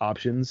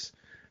options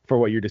for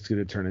what you're just going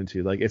to turn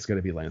into. Like, it's going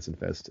to be Lance and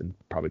Fist and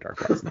probably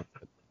Dark Lance.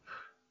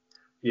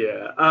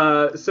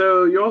 Yeah.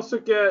 So you also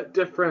get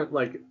different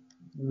like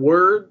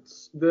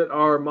words that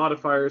are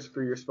modifiers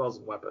for your spells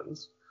and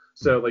weapons.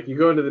 So like you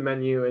go into the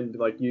menu and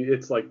like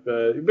it's like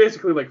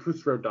basically like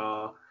Fusro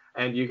Da,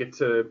 and you get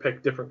to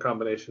pick different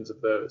combinations of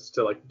those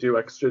to like do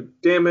extra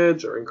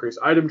damage or increase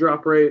item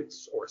drop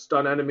rates or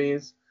stun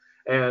enemies.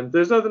 And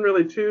there's nothing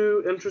really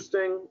too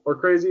interesting or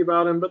crazy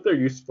about them, but they're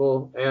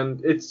useful,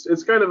 and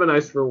it's kind of a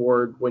nice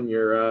reward when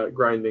you're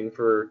grinding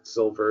for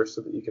silver so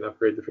that you can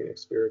upgrade the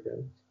Phoenix Spear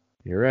again.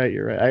 You're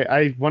right.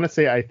 I want to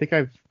say I think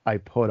I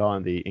put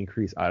on the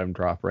increased item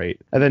drop rate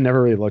and then never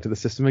really looked at the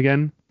system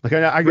again. Like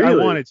I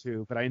wanted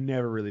to, but I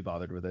never really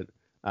bothered with it.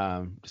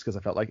 Just because I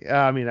felt like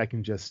I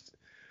can just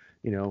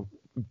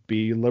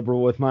be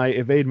liberal with my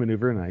evade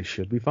maneuver and I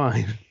should be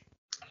fine.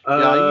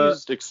 I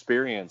used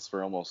experience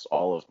for almost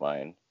all of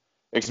mine.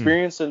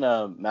 Experience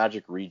and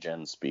magic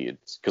regen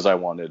speeds, because I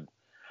wanted,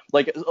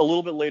 like, a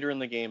little bit later in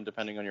the game,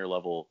 depending on your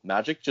level,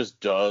 magic just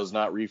does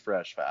not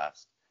refresh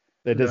fast.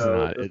 It does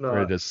not. It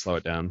really does slow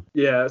it down.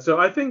 Yeah, so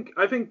I think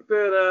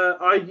that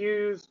I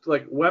used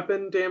like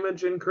weapon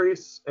damage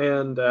increase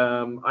and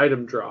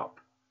item drop,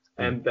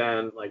 and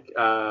then like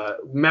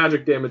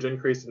magic damage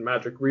increase and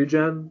magic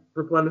regen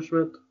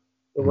replenishment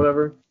or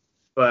whatever.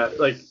 But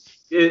like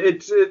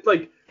it's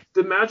like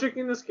the magic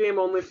in this game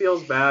only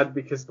feels bad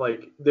because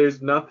like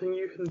there's nothing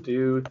you can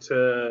do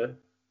to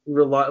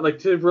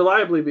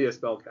reliably be a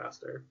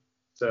spellcaster.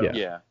 So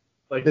yeah.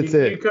 Like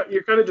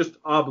you're kind of just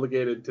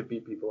obligated to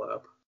beat people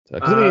up.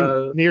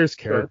 Because Nier's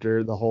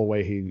character, the whole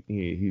way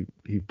he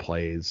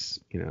plays,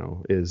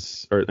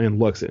 and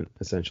looks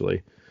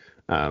essentially,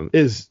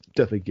 is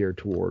definitely geared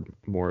toward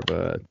more of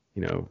a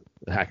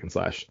hack and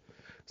slash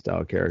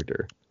style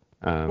character.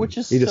 Which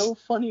is so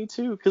funny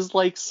too, because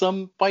like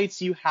some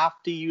fights you have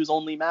to use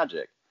only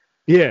magic.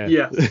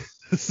 Yeah.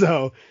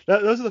 So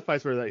those are the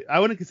fights where like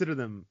I wouldn't consider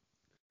them.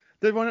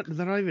 They're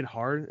not even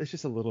hard. It's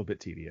just a little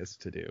bit tedious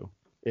to do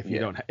if you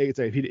don't.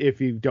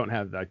 If you don't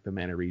have like the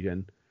mana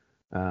regen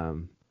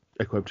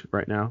equipped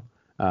right now,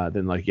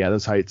 then like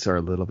those fights are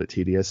a little bit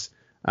tedious.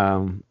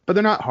 But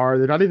they're not hard.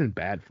 They're not even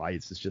bad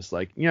fights. It's just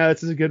like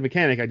this is a good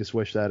mechanic. I just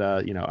wish that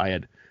I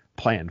had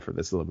planned for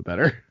this a little bit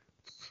better.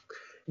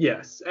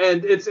 Yes,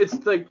 and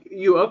it's like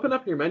you open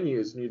up your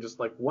menus and you're just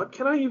like, what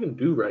can I even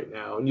do right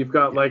now? And you've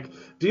got like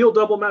deal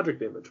double magic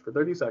damage for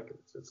 30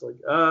 seconds. It's like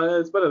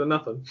it's better than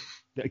nothing.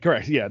 Yeah,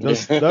 correct. Yeah,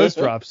 those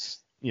drops.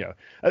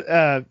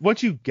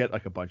 Once you get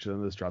like a bunch of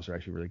them, those drops are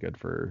actually really good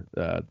for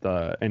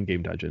the end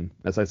game dungeon.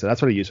 As I said,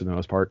 that's what I use for the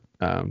most part,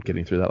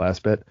 getting through that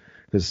last bit.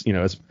 Because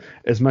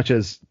as much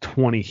as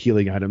 20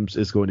 healing items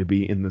is going to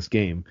be in this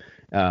game,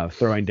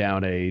 throwing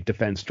down a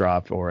defense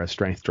drop or a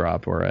strength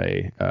drop or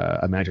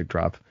a magic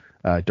drop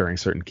during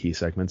certain key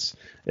segments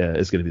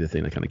is going to be the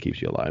thing that kind of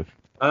keeps you alive.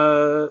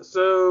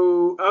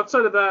 So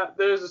outside of that,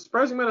 there's a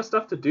surprising amount of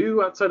stuff to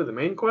do outside of the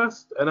main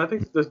quest, and I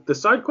think the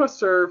side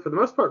quests are for the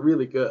most part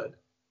really good.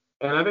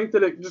 And I think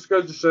that it just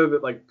goes to show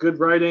that like good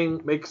writing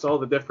makes all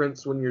the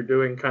difference when you're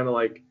doing kind of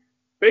like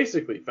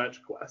basically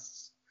fetch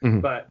quests.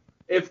 Mm-hmm. But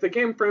if the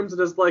game frames it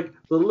as like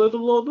the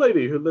little old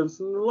lady who lives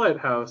in the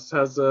lighthouse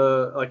has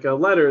a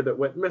letter that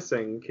went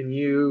missing, can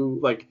you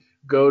like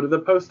go to the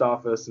post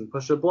office and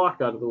push a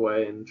block out of the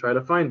way and try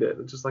to find it?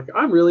 It's just like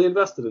I'm really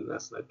invested in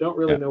this and I don't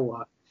really know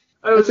why.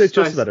 I'd say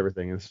just about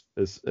everything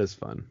is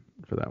fun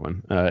for that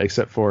one,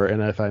 except for,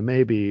 and if I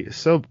may be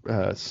so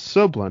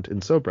blunt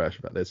and so brash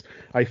about this,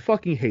 I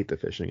fucking hate the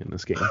fishing in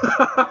this game.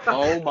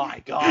 Oh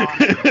my god!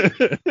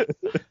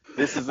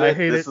 This is it.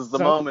 This is the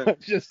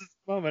moment. Just this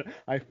moment.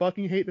 I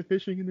fucking hate the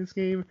fishing in this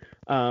game.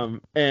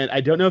 And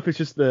I don't know if it's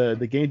just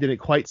the game didn't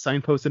quite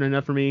signpost it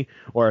enough for me,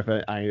 or if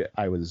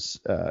I was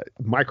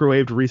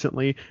microwaved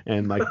recently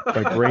and my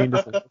brain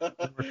doesn't.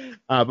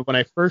 But when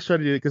I first tried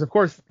to do it, because of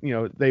course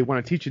they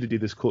want to teach you to do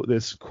this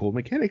cool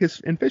mechanic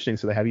in fishing,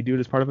 so they have you do it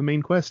as part of a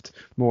main quest,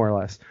 more or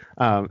less.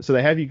 So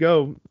they have you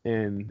go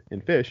and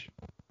fish,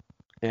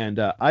 and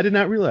I did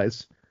not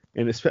realize,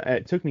 and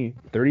it took me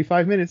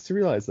 35 minutes to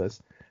realize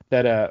this,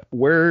 that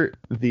where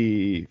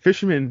the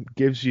fisherman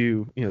gives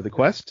you the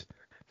quest,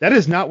 that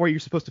is not where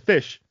you're supposed to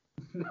fish.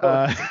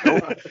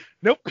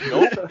 Nope.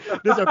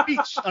 There's a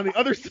beach on the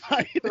other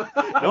side.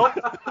 Nope.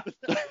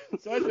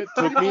 So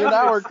took me an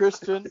hour,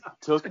 Christian.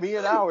 Took me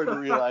an hour to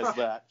realize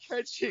that.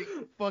 Catching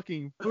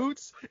fucking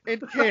boots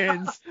and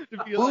cans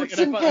to be boots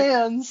and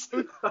cans.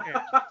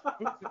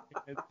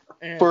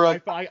 And For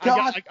a I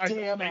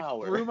goddamn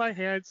hour. threw my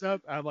hands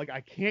up. I'm like,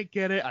 I can't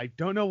get it. I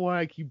don't know why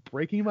I keep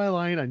breaking my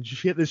line on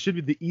shit. This should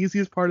be the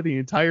easiest part of the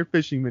entire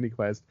fishing mini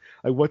quest.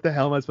 Like, what the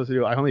hell am I supposed to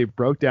do? I only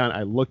broke down.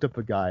 I looked up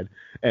a guide,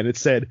 and it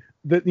said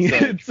that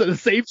it's the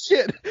same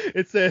shit.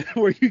 It said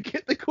where you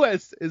get the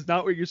quest is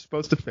not where you're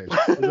supposed to fish.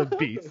 It's a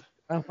beast.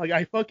 I'm like,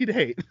 I fucking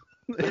hate.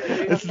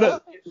 It's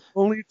the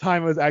only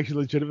time I was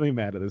actually legitimately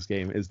mad at this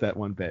game is that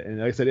one bit. And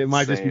like I said, it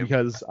might just be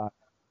because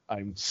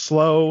I'm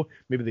slow.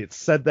 Maybe they had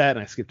said that and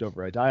I skipped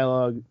over a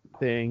dialogue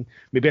thing.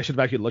 Maybe I should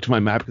have actually looked at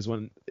my map, because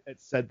when it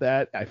said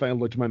that, I finally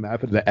looked at my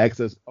map and the X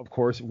is, of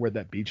course, where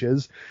that beach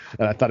is.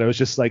 And I thought it was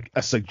just like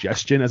a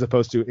suggestion as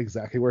opposed to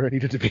exactly where I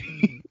needed to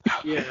be.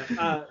 Yeah.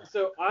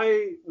 So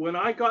when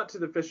I got to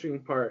the fishing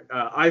part,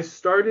 I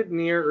started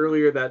near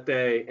earlier that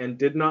day and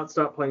did not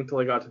stop playing till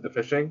I got to the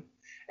fishing.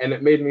 And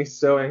it made me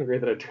so angry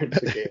that I turned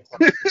the game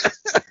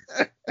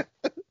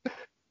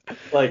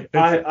off. Like,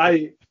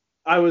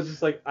 I was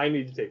just like, I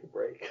need to take a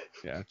break.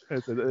 Yeah.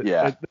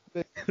 Yeah.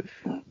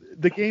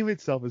 The game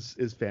itself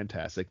is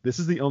fantastic. This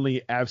is the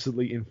only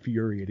absolutely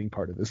infuriating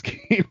part of this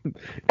game.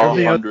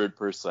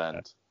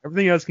 100%.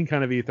 Everything else can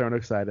kind of be thrown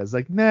aside as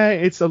like, nah,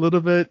 it's a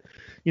little bit,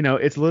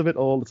 it's a little bit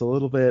old. It's a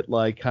little bit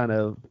like kind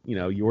of,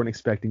 you weren't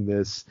expecting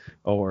this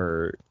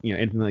or,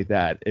 anything like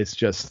that. It's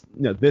just,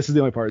 this is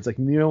the only part. It's like,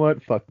 you know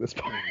what? Fuck this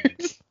part.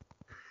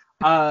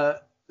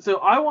 So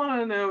I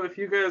want to know if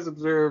you guys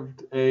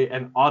observed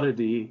an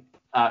oddity,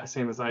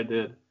 same as I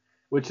did,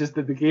 which is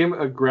that the game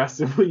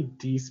aggressively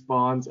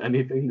despawns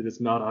anything that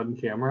is not on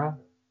camera.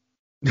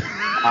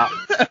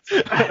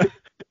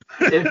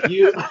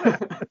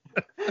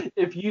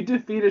 If you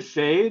defeat a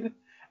shade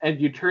and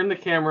you turn the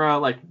camera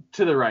like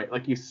to the right,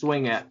 like you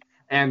swing it,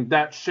 and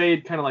that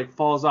shade kind of like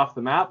falls off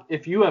the map,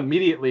 if you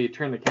immediately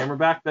turn the camera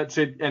back, that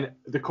shade and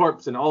the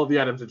corpse and all of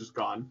the items are just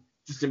gone,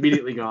 just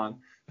immediately gone.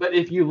 But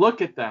if you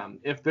look at them,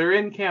 if they're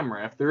in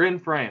camera, if they're in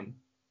frame,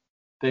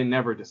 they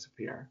never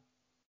disappear.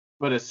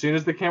 But as soon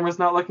as the camera's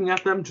not looking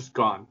at them, just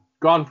gone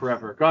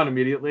forever, gone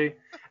immediately.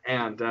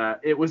 And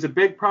it was a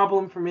big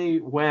problem for me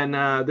when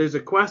there's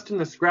a quest in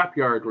the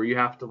scrapyard where you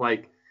have to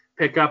like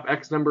pick up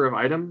X number of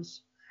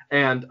items,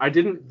 and I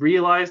didn't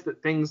realize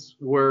that things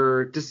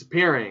were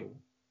disappearing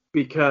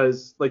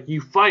because like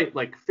you fight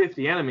like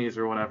 50 enemies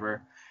or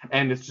whatever,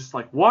 and it's just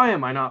like, why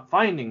am I not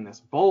finding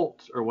this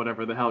bolt or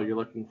whatever the hell you're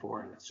looking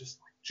for? And it's just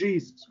like,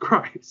 Jesus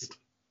Christ.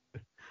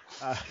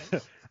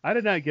 I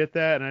did not get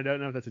that, and I don't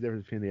know if that's the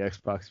difference between the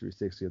Xbox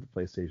 360 and the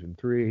PlayStation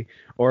 3,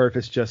 or if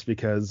it's just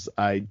because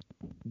I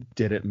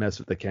didn't mess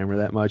with the camera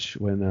that much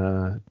when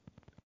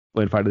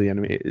fighting the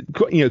enemy.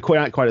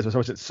 Not quite as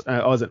much.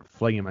 I wasn't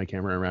flinging my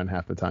camera around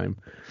half the time.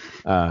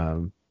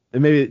 And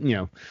maybe,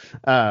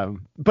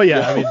 but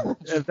yeah, I mean,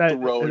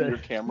 throwing your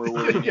camera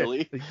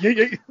willy-nilly.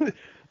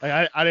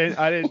 I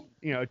didn't,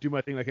 do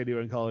my thing like I do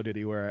in Call of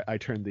Duty, where I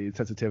turn the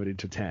sensitivity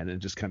to 10 and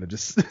just kind of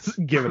just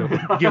give it a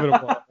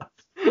ball.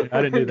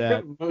 I didn't do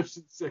that.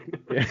 Motion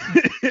sickness.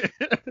 Yeah.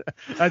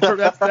 That's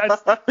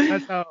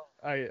how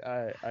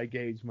I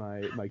gauge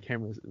my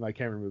camera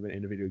movement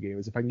in a video game.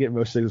 Is if I can get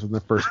motion sickness within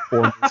the first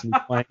 4 minutes of me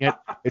playing it,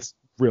 it's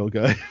real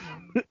good.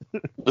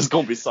 It's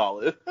gonna be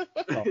solid.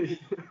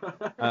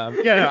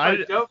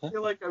 I don't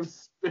feel like I'm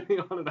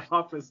spinning on an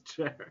office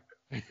chair.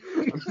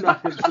 I'm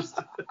not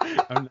interested.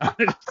 I'm not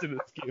interested in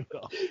this game at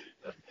all.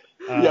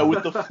 Yeah,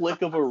 with the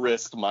flick of a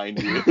wrist,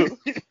 mind you.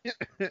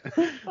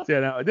 So yeah,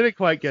 no, I didn't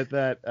quite get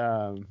that,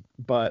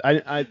 but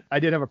I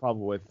did have a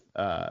problem with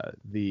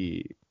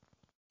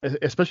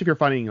especially if you're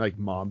finding like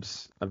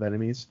mobs of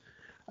enemies,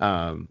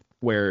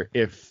 where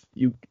if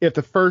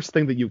the first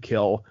thing that you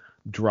kill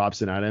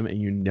drops an item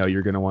and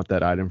you're gonna want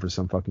that item for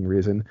some fucking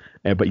reason,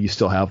 but you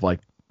still have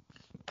like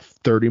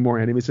 30 more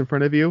enemies in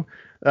front of you,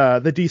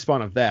 the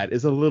despawn of that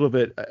is a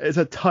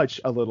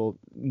little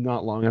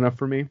not long enough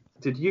for me.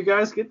 Did you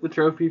guys get the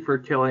trophy for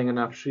killing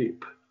enough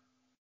sheep?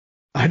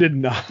 I did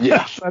not.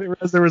 Yeah. I didn't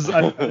realize there was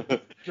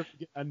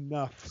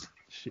enough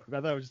sheep.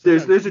 I thought it was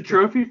just there's a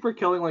trophy for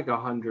killing like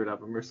 100 of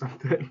them or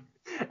something.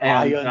 And,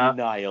 I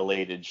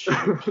annihilated sheep.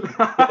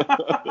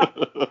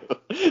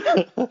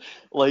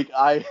 Like,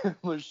 I am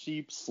a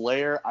sheep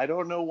slayer. I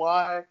don't know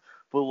why,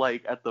 but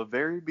like at the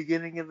very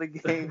beginning of the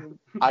game,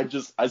 I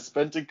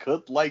spent a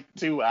good like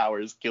 2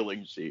 hours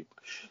killing sheep.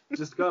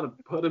 Just gotta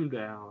put them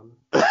down.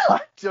 I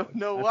don't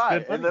know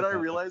why. And then I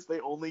realized they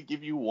only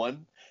give you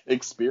 1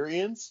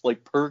 experience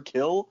like per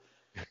kill.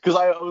 Because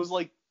I was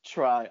like,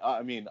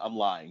 I'm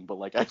lying, but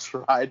like I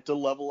tried to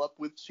level up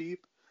with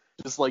sheep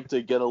just like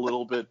to get a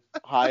little bit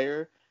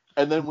higher.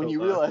 And then when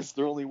you realize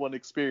they're only 1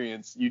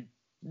 experience, you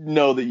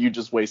know that you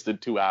just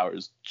wasted 2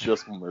 hours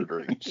just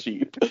murdering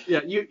sheep.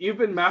 Yeah, you've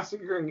been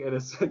massacring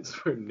innocents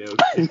for no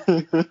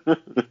reason.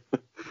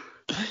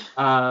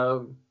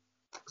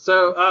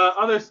 So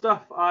other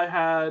stuff I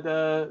had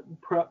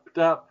prepped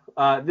up.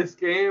 This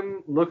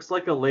game looks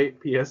like a late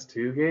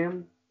PS2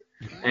 game,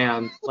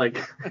 and like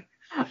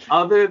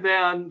other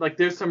than like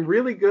there's some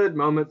really good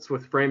moments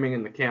with framing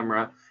in the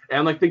camera,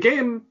 and like the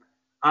game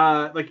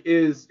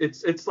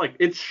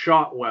it's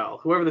shot well.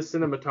 Whoever the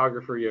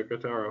cinematographer Yoko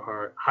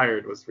Taro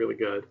hired was really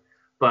good.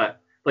 But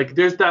like,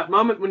 there's that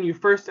moment when you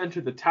first enter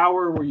the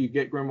tower where you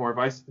get Grimoire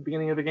Vice at the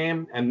beginning of the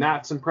game, and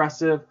that's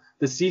impressive.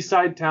 The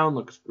seaside town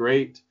looks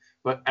great,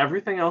 but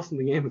everything else in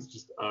the game is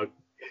just ugly.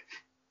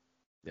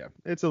 Yeah,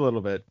 it's a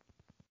little bit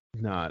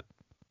not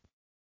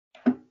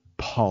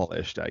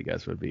polished, I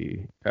guess would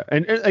be,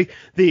 and like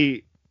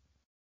the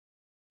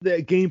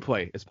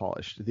gameplay is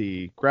polished,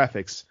 the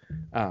graphics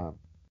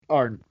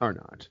are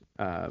not,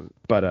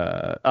 but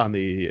on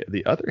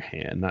the other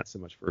hand, not so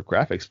much for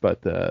graphics, but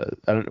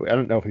I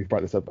don't know if we've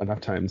brought this up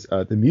enough times.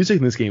 The music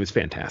in this game is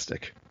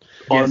fantastic.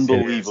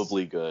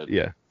 Unbelievably good.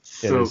 Yeah,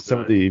 So it is some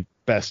of the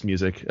best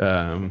music,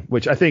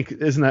 which I think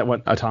isn't that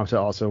what Automata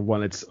also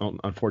won its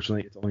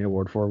unfortunately its only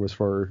award for was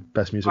for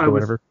best music or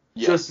whatever.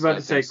 Just about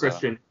to say, so.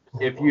 Christian,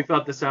 if you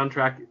thought the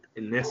soundtrack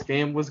in this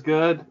game was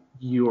good,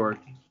 you are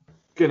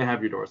gonna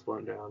have your doors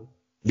blown down.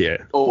 Yeah.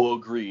 Oh,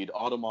 agreed.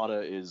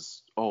 Automata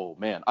is, oh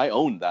man, I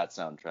own that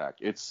soundtrack.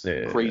 It's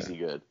crazy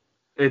good.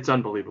 It's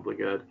unbelievably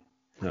good.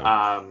 No.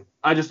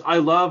 I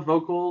love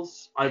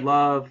vocals. I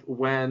love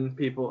when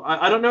people,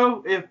 I don't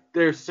know if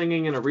they're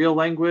singing in a real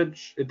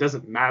language. It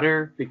doesn't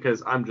matter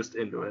because I'm just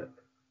into it.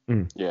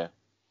 Yeah.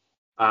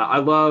 I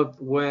love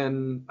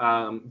when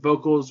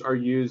vocals are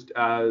used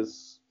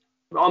as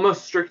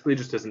almost strictly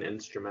just as an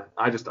instrument.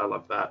 I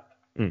love that.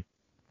 The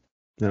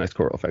nice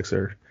choral effects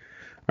are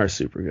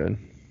super good.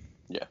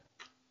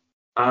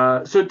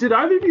 Yeah. So did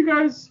either of you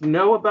guys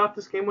know about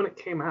this game when it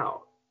came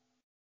out?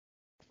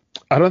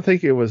 I don't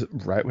think it was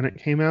right when it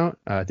came out.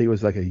 I think it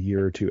was like a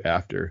year or two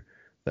after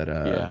that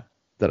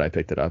I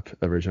picked it up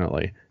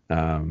originally.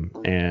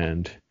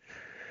 And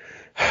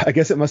I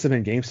guess it must have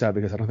been GameStop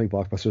because I don't think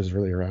Blockbuster was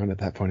really around at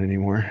that point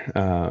anymore.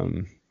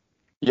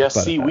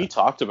 We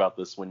talked about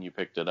this when you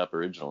picked it up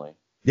originally.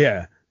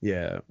 Yeah.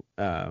 And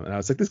I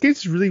was like, this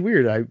game's really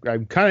weird.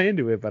 I'm kind of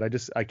into it, but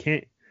I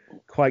can't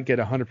quite get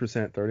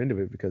 100% thrown into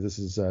it because this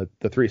is the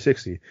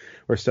 360,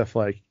 where stuff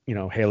like,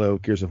 Halo,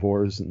 Gears of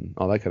Wars, and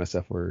all that kind of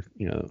stuff were,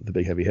 the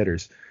big heavy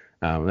hitters.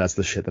 That's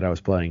the shit that I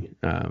was playing.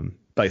 Like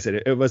I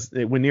said,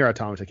 when Nier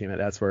Automata came out,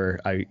 that's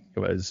where I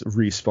was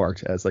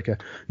re-sparked as like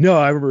no,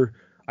 I remember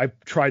I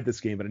tried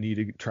this game, but I need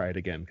to try it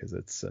again because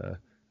it's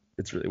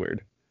really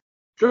weird.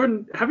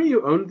 Jordan, haven't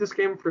you owned this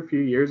game for a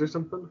few years or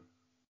something?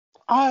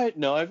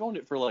 No, I've owned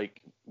it for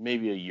like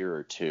maybe a year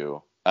or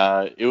two.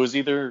 It was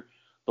either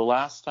the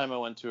last time I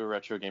went to a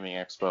retro gaming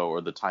expo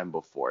or the time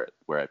before it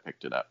where I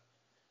picked it up.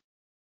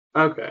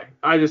 Okay.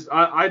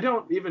 I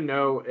don't even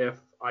know if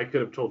I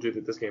could have told you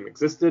that this game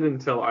existed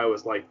until I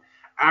was like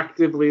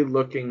actively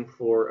looking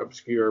for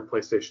obscure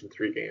PlayStation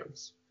 3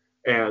 games.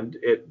 And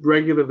it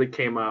regularly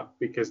came up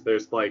because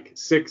there's like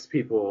 6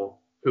 people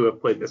who have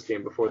played this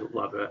game before that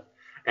love it.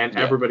 And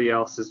everybody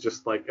else is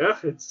just like,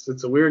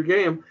 it's a weird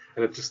game.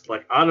 And it's just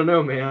like, I don't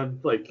know, man.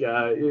 Like,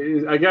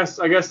 I guess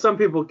some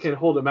people can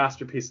hold a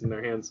masterpiece in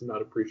their hands and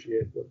not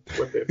appreciate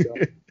what they've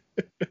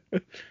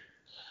done.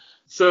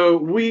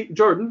 So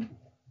Jordan,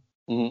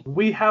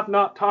 we have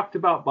not talked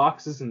about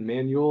boxes and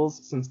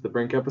manuals since the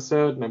Brink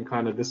episode, and I'm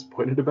kind of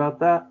disappointed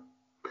about that.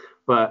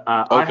 But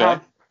I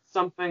have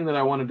something that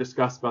I want to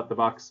discuss about the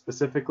box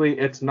specifically.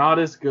 It's not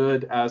as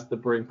good as the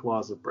Brink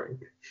Laws of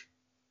Brink.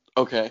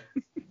 Okay.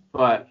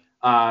 But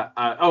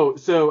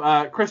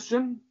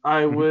Christian,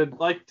 I would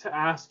like to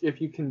ask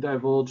if you can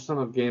divulge some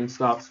of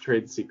GameStop's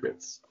trade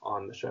secrets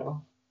on the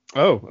show.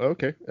 Oh,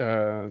 okay.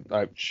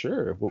 I'm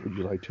sure. What would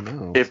you like to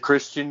know? If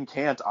Christian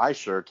can't, I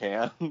sure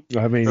can.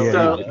 I mean,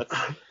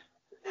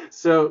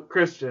 So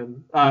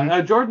Christian,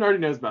 Jordan already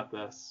knows about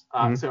this.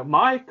 So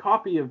my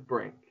copy of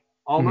Brink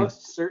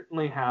almost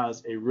certainly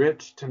has a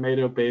rich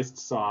tomato-based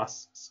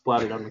sauce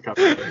splattered on the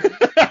cover.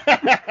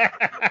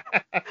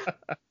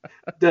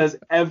 Does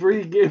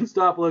every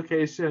GameStop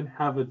location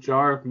have a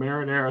jar of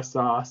marinara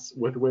sauce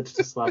with which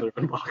to slather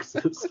on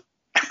boxes?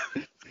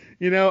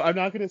 I'm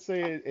not going to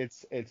say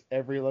it's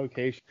every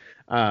location,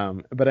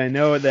 but I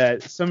know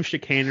that some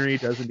chicanery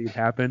does indeed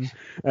happen.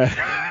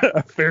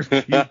 A fair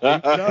few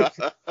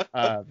GameStops,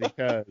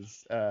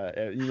 because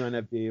you might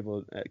not be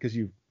able, because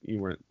you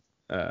weren't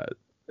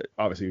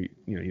obviously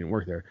you didn't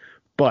work there,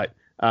 but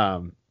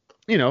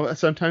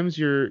sometimes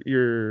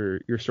your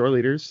store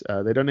leaders,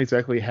 they don't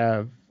exactly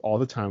have all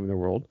the time in the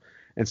world,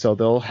 and so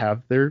they'll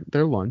have their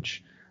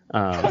lunch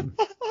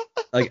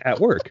like at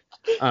work,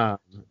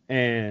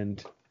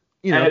 and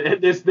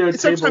there's no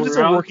sometimes it's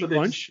a working so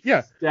lunch.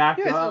 Yeah.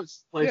 Stack up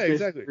PlayStation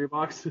exactly. 3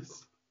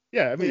 boxes.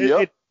 Yeah, I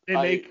mean they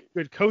make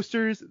good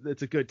coasters.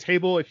 It's a good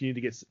table if you need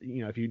to get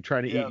if you're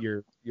trying to eat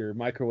your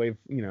microwave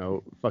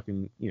Your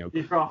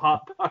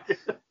hot pocket.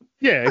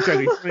 Yeah,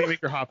 exactly. You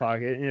make your hot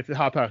pocket, and if the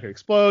hot pocket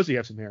explodes, you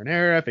have some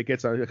marinara. If it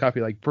gets a copy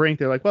like Brink,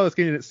 they're like, well, it's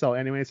getting it sell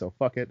anyway, so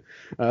fuck it.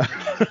 I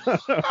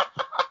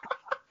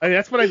mean,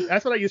 that's what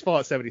I use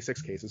Fallout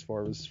 76 cases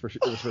for. Was for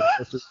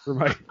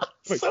my.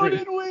 So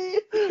did we.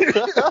 You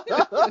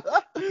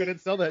couldn't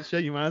sell that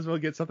shit. You might as well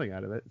get something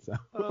out of it. So.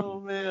 Oh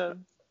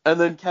man. And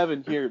then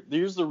Kevin,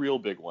 here's the real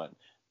big one.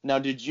 Now,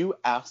 did you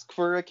ask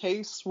for a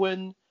case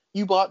when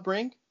you bought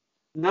Brink?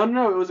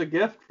 No, it was a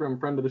gift from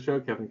friend of the show,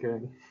 Kevin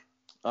King.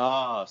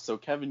 So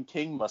Kevin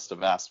King must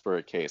have asked for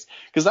a case.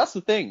 Because that's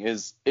the thing,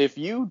 is if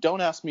you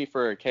don't ask me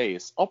for a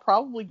case, I'll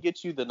probably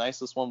get you the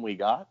nicest one we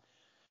got.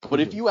 But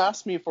if you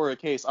ask me for a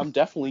case, I'm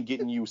definitely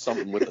getting you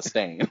something with a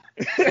stain.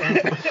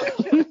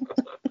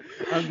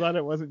 I'm glad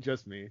it wasn't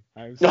just me.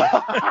 I'm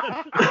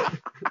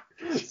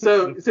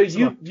So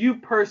you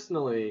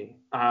personally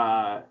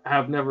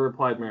have never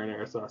applied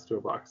marinara sauce to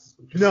a box?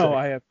 No,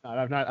 I have not.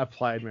 I've not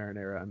applied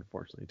marinara,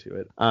 unfortunately, to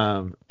it.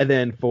 And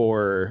then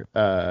for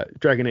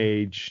Dragon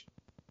Age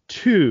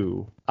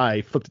 2,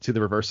 I flipped it to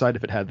the reverse side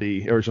if it had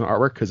the original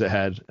artwork, because it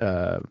had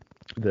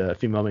the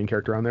female main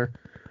character on there,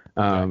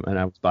 and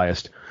I was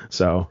biased.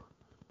 So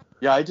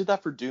yeah, I did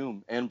that for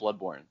Doom and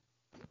Bloodborne.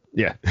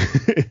 Yeah.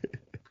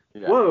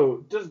 Yeah.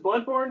 Whoa, does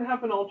Bloodborne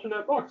have an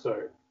alternate box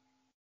art?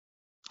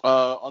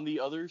 On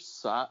the other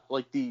side,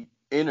 like the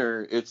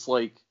inner, it's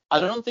like, I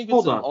don't think it's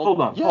Hold on. Pull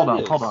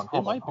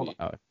It might be.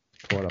 Oh,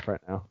 pull it up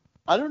right now.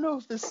 I don't know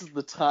if this is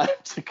the time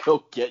to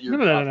go get your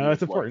No.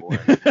 It's important.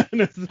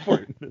 This is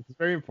important. This is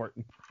very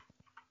important.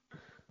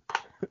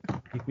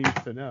 He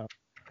needs to know.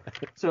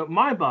 So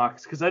my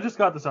box, because I just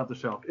got this off the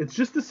shelf, it's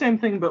just the same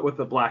thing but with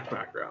a black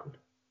background.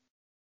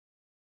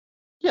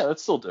 Yeah,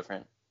 that's still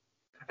different.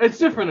 It's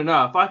different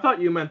enough. I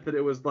thought you meant that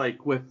it was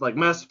like with like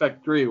Mass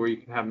Effect 3 where you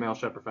can have male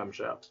shep or femme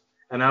shep.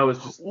 And I was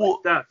just like,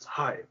 that's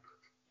hype.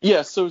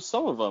 Yeah, so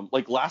some of them,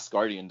 like Last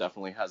Guardian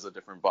definitely has a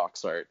different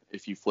box art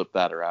if you flip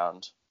that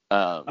around.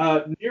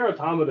 Nier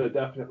Automata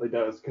definitely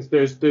does, because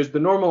there's the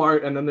normal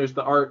art and then there's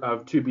the art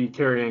of 2B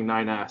carrying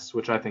 9S,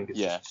 which I think is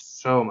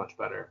just so much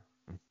better.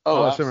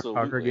 Oh, the absolutely.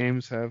 Kagura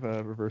games have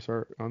reverse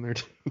art on there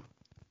too.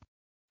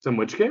 Some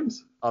which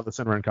games? All the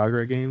Senran and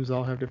Kagura games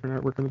all have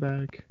different artwork on the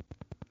back.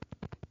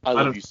 I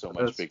love you so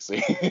much, Big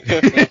C.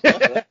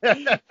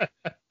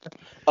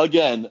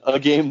 Again, a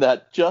game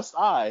that just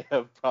I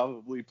have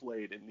probably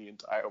played in the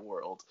entire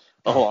world,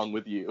 along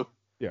with you.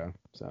 Yeah,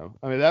 so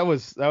I mean that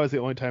was the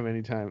only time,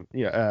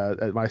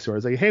 at my store, I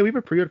was like, hey, we have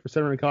a pre-order for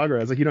Senran and Kagura. I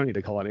was like, you don't need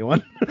to call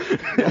anyone.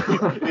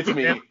 It's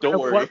me. Don't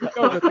worry.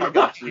 I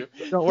got you.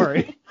 Don't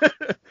worry.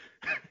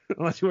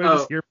 Unless you want to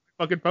just hear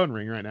my fucking phone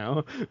ring right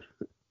now.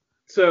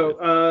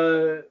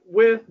 So,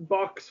 with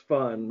Box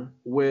Fun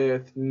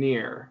with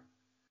Nier,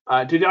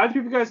 did either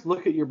of you guys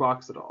look at your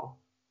box at all?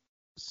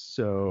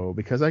 So,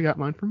 because I got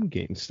mine from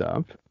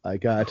GameStop, I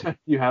got...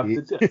 You have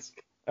the disc.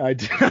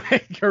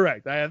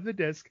 Correct. I have the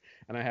disc,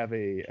 and I have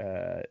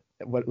a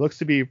what looks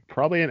to be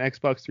probably an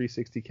Xbox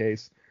 360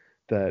 case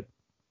that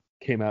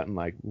came out in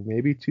like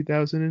maybe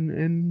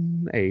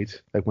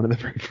 2008, like one of the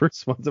very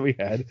first ones that we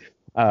had.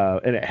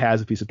 And it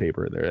has a piece of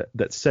paper there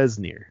that says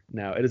Nier.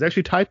 Now, it is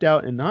actually typed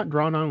out and not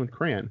drawn on with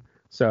crayon.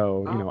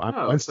 So,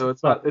 so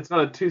it's not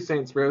a Two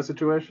Saints Row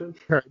situation?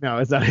 No,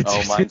 it's not.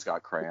 Mine's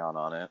got crayon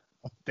on it.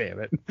 Oh, damn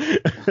it.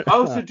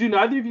 So do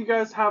neither of you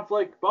guys have,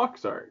 like,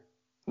 box art?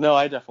 No,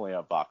 I definitely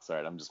have box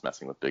art. I'm just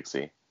messing with Big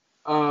C.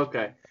 Oh,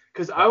 okay.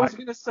 Because I was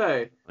going to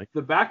say,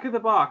 the back of the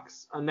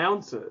box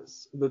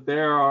announces that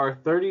there are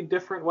 30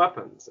 different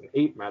weapons and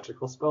 8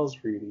 magical spells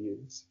for you to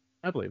use.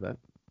 I believe that.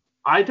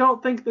 I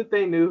don't think that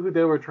they knew who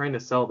they were trying to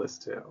sell this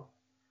to.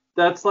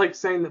 That's like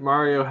saying that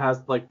Mario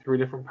has like 3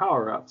 different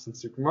power-ups in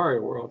Super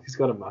Mario World. He's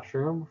got a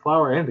mushroom, a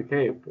flower, and a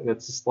cape. And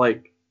it's just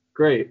like,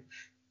 great.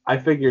 I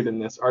figured in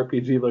this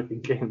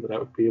RPG-looking game that I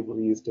would be able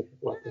to use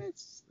different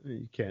weapons.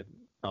 You can't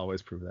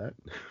always prove that.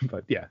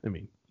 But yeah, I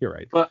mean, you're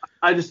right. But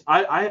I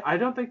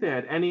don't think they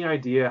had any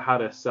idea how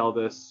to sell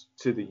this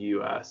to the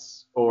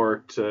US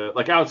or to,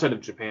 like, outside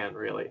of Japan,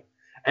 really.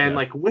 And,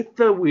 like, with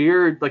the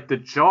weird, like, the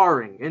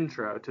jarring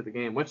intro to the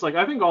game, which, like,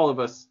 I think all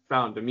of us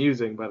found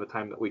amusing by the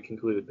time that we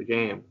concluded the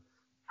game,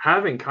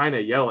 having kind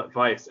of yell at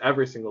Vice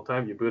every single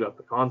time you boot up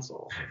the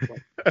console.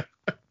 Like,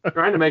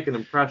 trying to make an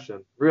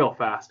impression real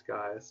fast,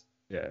 guys.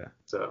 Yeah.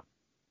 So,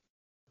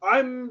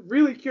 I'm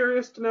really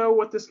curious to know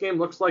what this game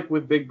looks like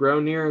with Big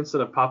Bro Nier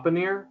instead of Papa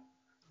Nier.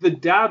 The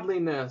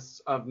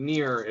dadliness of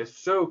Nier is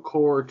so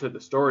core to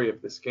the story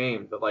of this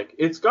game that, like,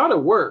 it's got to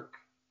work,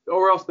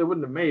 or else they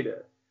wouldn't have made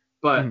it.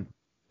 But...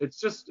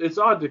 It's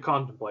odd to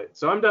contemplate.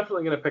 So I'm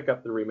definitely going to pick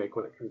up the remake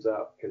when it comes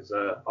out, because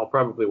I'll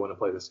probably want to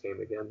play this game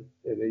again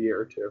in a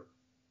year or two.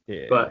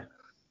 Yeah. But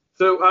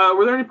so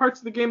were there any parts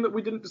of the game that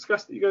we didn't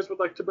discuss that you guys would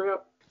like to bring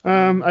up?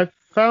 I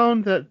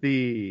found that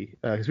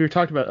because we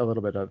talked about a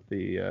little bit of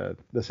the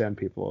Sand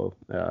People.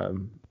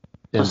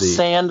 The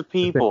Sand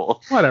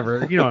People.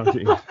 Whatever, you know what I'm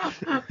saying.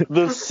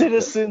 The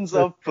citizens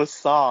of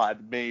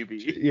Facade,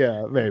 maybe.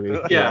 Yeah, maybe.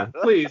 Yeah,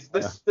 please.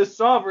 The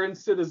sovereign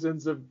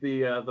citizens of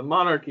the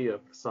monarchy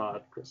of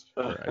Facade,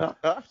 Christopher.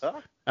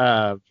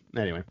 Right.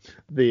 Anyway,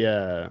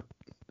 when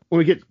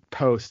we get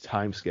post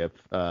time skip,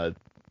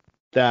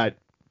 that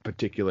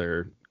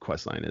particular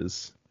questline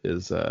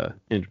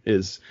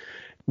is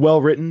well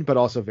written, but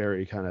also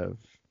very kind of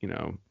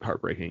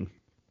heartbreaking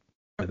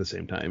at the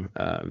same time,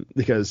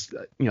 because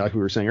like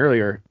we were saying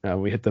earlier,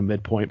 we hit the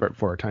midpoint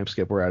for our time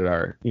skip. We're at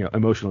our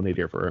emotional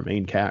nadir for our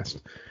main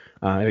cast,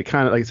 and it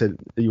kind of, like I said,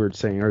 you were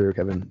saying earlier,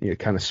 Kevin, it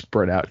kind of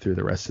spread out through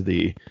the rest of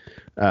the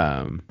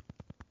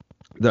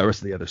the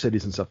rest of the other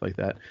cities and stuff like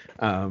that.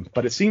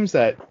 But it seems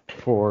that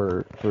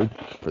for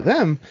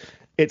them,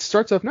 it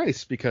starts off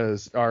nice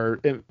because our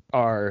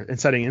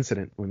inciting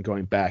incident when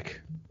going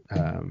back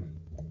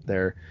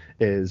there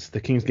is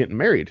the king's getting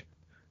married,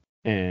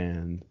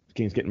 and the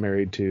king's getting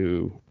married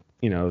to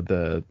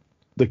the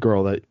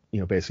girl that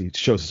basically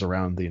shows us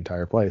around the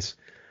entire place,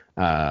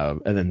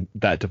 and then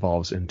that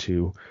devolves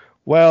into,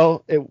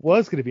 well, it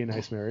was going to be a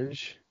nice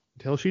marriage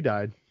until she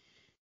died,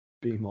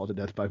 being mauled to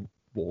death by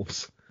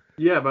wolves.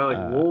 Yeah,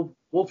 by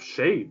wolf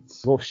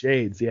shades. Wolf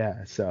shades,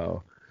 yeah.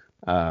 So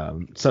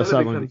Then it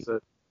becomes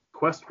a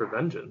quest for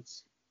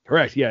vengeance.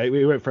 Correct. Yeah,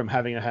 we went from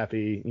having a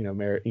happy,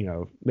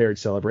 marriage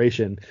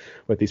celebration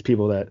with these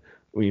people that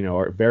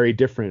are very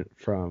different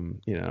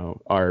from,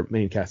 our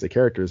main cast of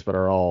characters, but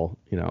are all,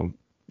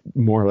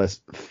 more or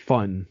less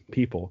fun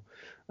people.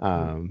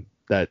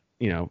 That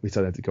we started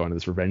to have to go into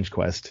this revenge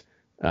quest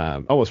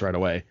almost right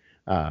away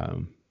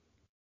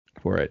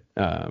for it.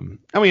 And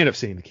we end up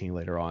seeing the king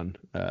later on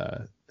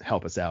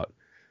help us out.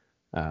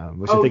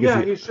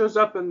 He shows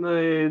up in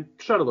the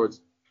Shadow Lord's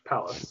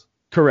palace.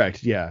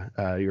 Correct. Yeah.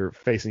 You're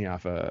facing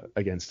off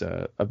against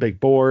a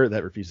big boar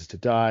that refuses to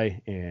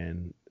die,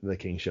 and the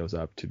king shows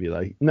up to be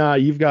like, nah,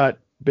 you've got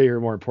bigger,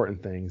 more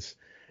important things.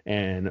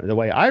 And the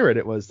way I read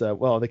it was that,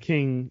 well, the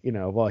king,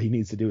 while he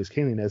needs to do his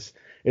kingliness,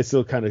 is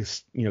still kind of,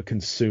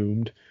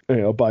 consumed,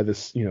 by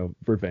this,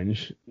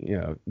 revenge,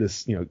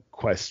 this,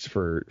 quest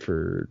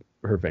for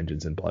her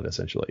vengeance and blood,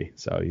 essentially.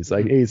 So he's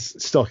like,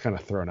 he's still kind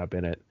of thrown up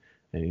in it,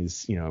 and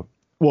he's,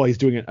 he's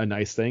doing a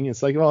nice thing.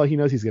 It's like, well, he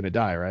knows he's going to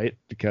die, right?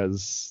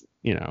 Because,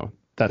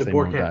 that's the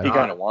boar can't. He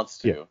kind of wants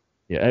to.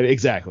 Yeah,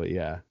 exactly.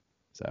 Yeah.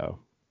 So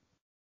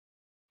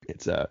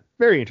it's a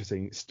very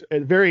interesting,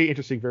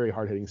 very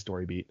hard hitting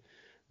story beat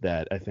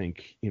that I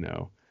think,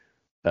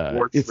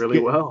 works really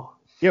well.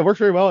 Yeah, it works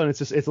very well, and it's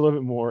a little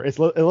bit more, it's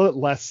a little bit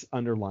less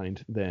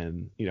underlined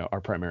than,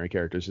 our primary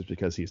characters, just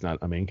because he's not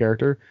a main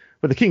character.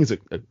 But the King's a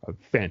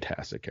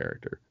fantastic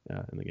character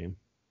in the game.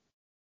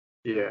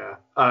 Yeah.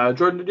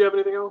 Jordan, did you have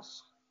anything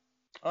else?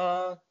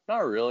 Not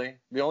really.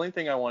 The only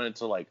thing I wanted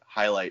to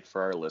highlight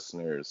for our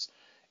listeners,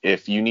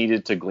 if you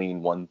needed to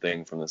glean one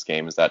thing from this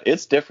game, is that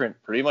it's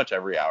different pretty much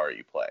every hour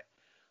you play.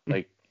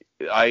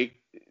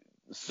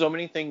 So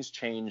many things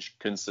change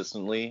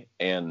consistently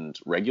and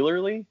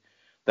regularly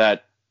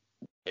that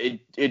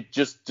it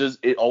just does.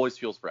 It always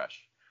feels fresh.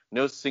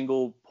 No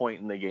single point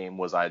in the game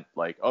was I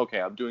like,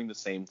 okay, I'm doing the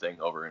same thing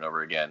over and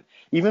over again.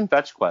 Even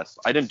fetch quests,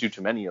 I didn't do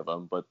too many of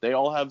them, but they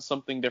all have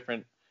something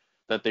different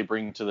that they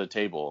bring to the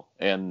table.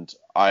 And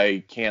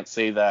I can't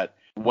say that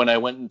when I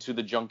went into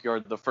the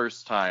junkyard the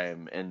first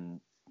time and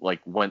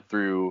went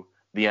through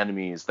the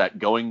enemies, that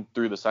going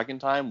through the second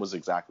time was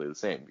exactly the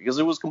same, because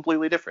it was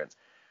completely different.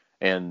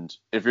 And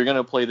if you're going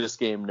to play this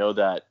game, know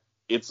that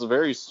it's a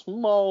very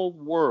small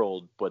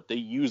world, but they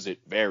use it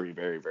very,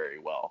 very, very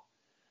well.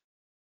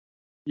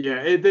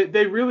 Yeah,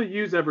 they really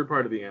use every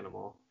part of the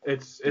animal.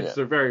 It's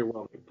a very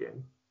well-made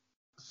game.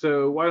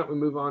 So why don't we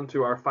move on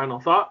to our final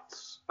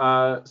thoughts?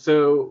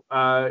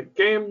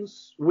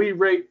 Games we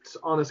rate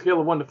on a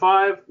scale of 1 to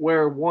 5,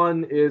 where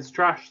 1 is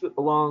trash that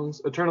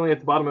belongs eternally at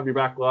the bottom of your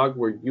backlog,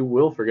 where you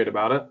will forget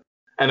about it,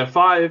 and a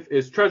 5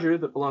 is treasure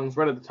that belongs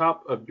right at the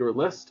top of your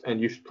list, and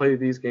you should play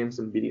these games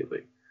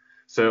immediately.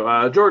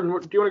 So, Jordan,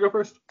 do you want to go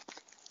first?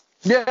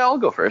 Yeah, I'll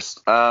go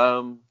first.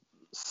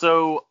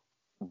 So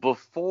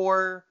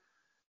before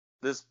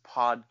this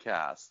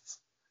podcast,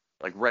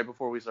 right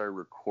before we started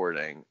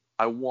recording,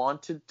 I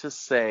wanted to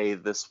say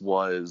this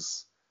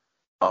was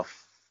a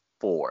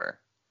 4.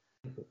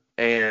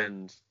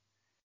 And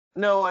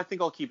no, I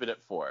think I'll keep it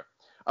at 4.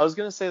 I was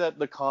going to say that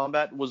the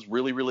combat was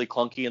really, really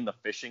clunky, and the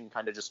fishing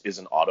kind of just is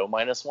an auto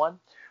 -1.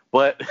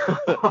 But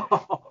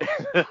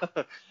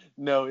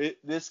no,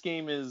 this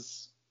game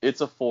it's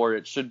a 4.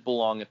 It should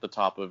belong at the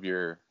top of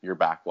your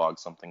backlog,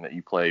 something that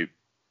you play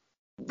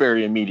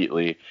very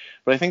immediately.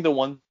 But I think the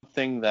one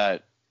thing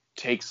that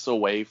takes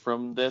away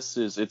from this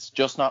is it's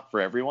just not for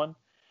everyone.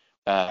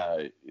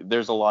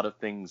 There's a lot of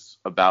things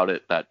about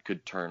it that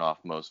could turn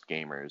off most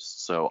gamers.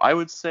 So I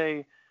would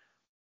say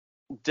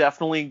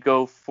definitely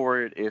go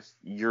for it if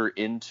you're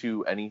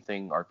into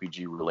anything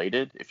RPG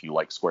related. If you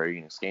like Square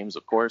Enix games,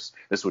 of course,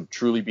 this would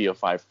truly be a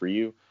 5 for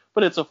you.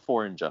 But it's a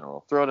 4 in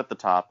general. Throw it at the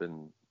top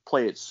and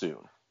play it soon.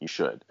 You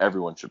should.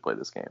 Everyone should play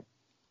this game.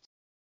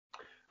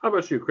 How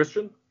about you,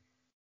 Christian?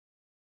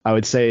 I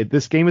would say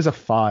this game is a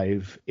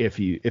 5 if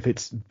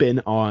it's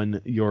been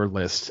on your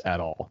list at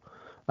all.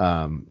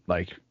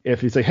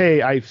 If you say,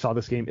 hey, I saw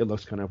this game, it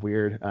looks kind of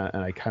weird,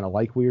 and I kind of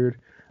like weird,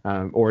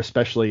 or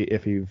especially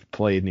if you've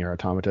played Nier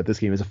Automata, this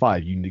game is a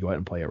 5. You need to go ahead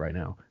and play it right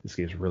now. This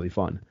game is really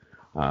fun.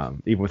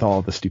 Even with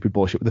all the stupid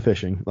bullshit with the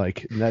fishing,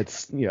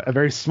 that's a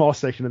very small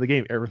section of the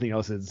game. Everything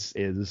else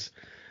is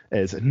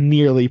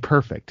nearly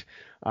perfect.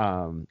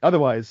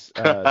 Otherwise,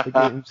 the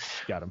game's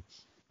got him.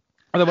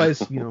 Otherwise,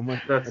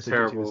 that's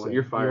terrible.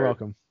 You're fired. You're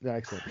welcome. Yeah,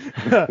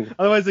 excellent.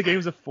 Otherwise, the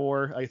game's a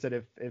 4. Like I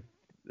said, if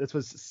this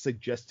was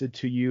suggested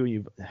to you,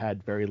 you've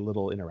had very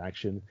little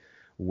interaction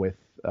with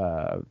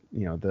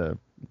the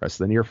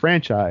rest of the Nier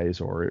franchise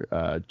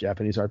or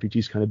Japanese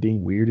RPGs kind of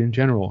being weird in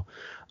general.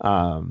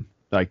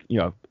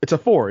 It's a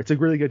 4. It's a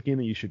really good game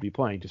that you should be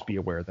playing. Just be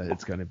aware that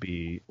it's going to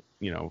be,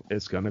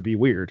 it's going to be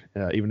weird,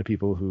 even to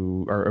people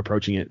who are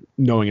approaching it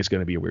knowing it's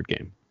going to be a weird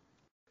game.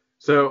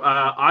 So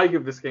I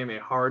give this game a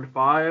hard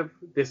 5.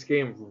 This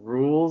game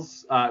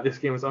rules. This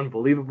game is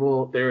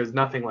unbelievable. There is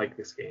nothing like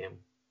this game.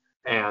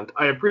 And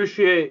I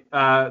appreciate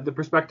the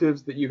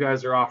perspectives that you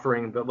guys are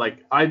offering. But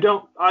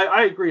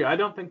I agree. I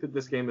don't think that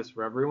this game is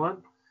for everyone.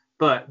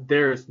 But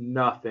there's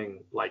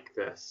nothing like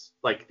this.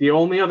 The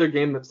only other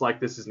game that's like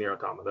this is Nier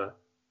Automata.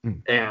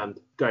 And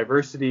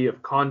diversity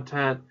of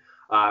content.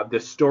 The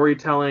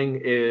storytelling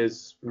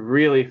is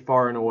really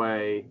far and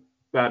away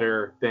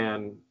better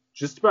than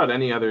just about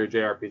any other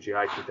JRPG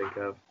I can think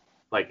of.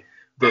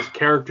 The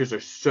characters are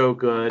so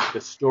good,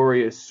 the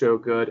story is so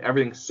good,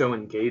 everything's so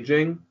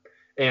engaging,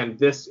 and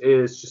this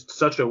is just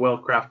such a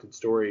well-crafted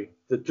story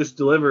that just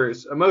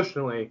delivers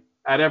emotionally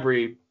at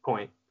every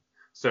point.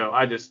 So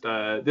I just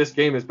this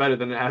game is better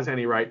than it has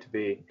any right to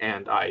be,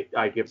 and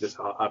I give this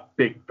a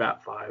big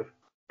fat 5.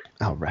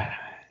 All right.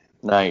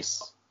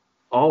 Nice.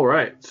 All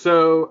right.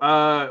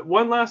 So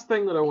one last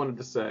thing that I wanted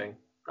to say,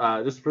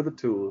 just for the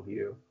two of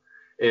you,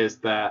 is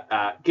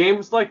that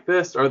games like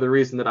this are the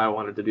reason that I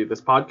wanted to do this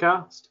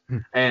podcast.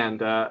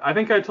 And I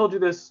think I told you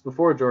this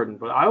before, Jordan,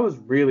 but I was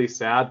really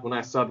sad when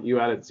I saw that you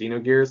added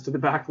Xenogears to the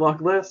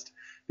backlog list,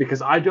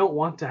 because I don't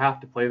want to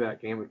have to play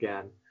that game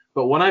again.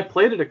 But when I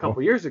played it a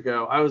couple years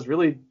ago, I was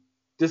really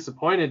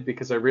disappointed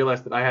because I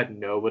realized that I had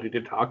nobody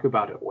to talk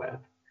about it with.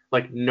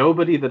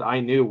 Nobody that I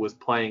knew was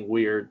playing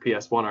weird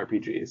PS1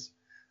 RPGs.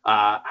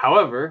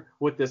 However,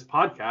 with this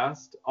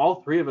podcast,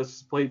 all three of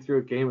us played through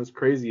a game as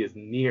crazy as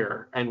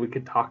Nier, and we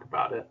could talk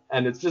about it.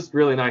 And it's just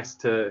really nice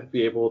to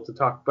be able to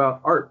talk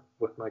about art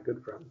with my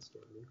good friends,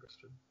 Jordan and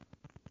Christian.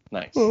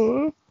 Nice.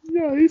 Oh,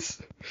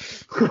 nice.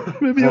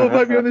 Maybe you'll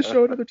invite me on the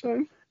show another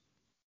time.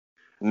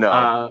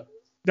 No.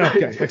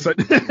 Okay,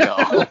 excellent.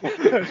 No.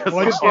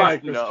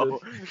 No.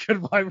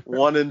 Goodbye.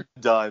 One and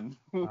done.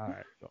 All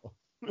right. Cool.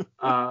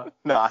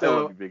 No, I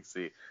love you, Big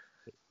C.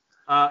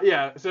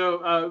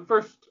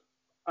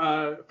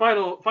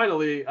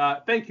 Finally,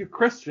 thank you,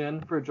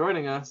 Christian, for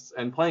joining us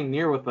and playing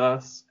Nier with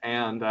us.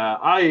 And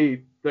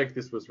I think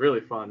this was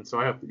really fun, so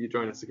I hope that you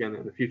join us again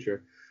in the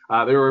future.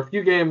 There were a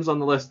few games on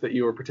the list that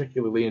you were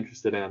particularly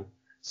interested in,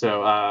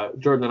 so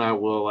Jordan and I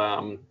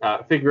will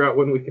figure out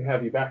when we can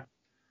have you back.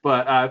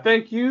 But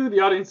thank you, the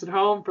audience at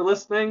home, for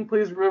listening.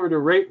 Please remember to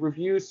rate,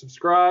 review,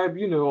 subscribe.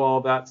 You know all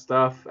that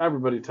stuff.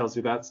 Everybody tells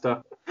you that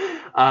stuff.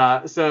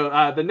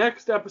 So the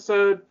next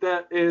episode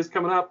that is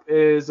coming up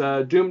is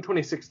Doom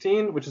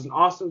 2016, which is an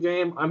awesome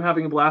game. I'm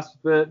having a blast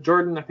with it.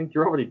 Jordan, I think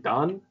you're already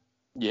done.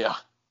 Yeah.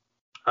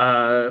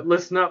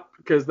 Listen up,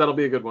 because that'll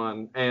be a good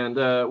one. And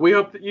we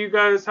hope that you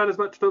guys had as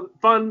much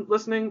fun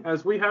listening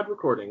as we had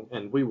recording.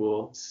 And we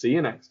will see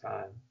you next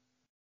time.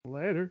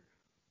 Later.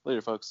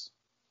 Later, folks.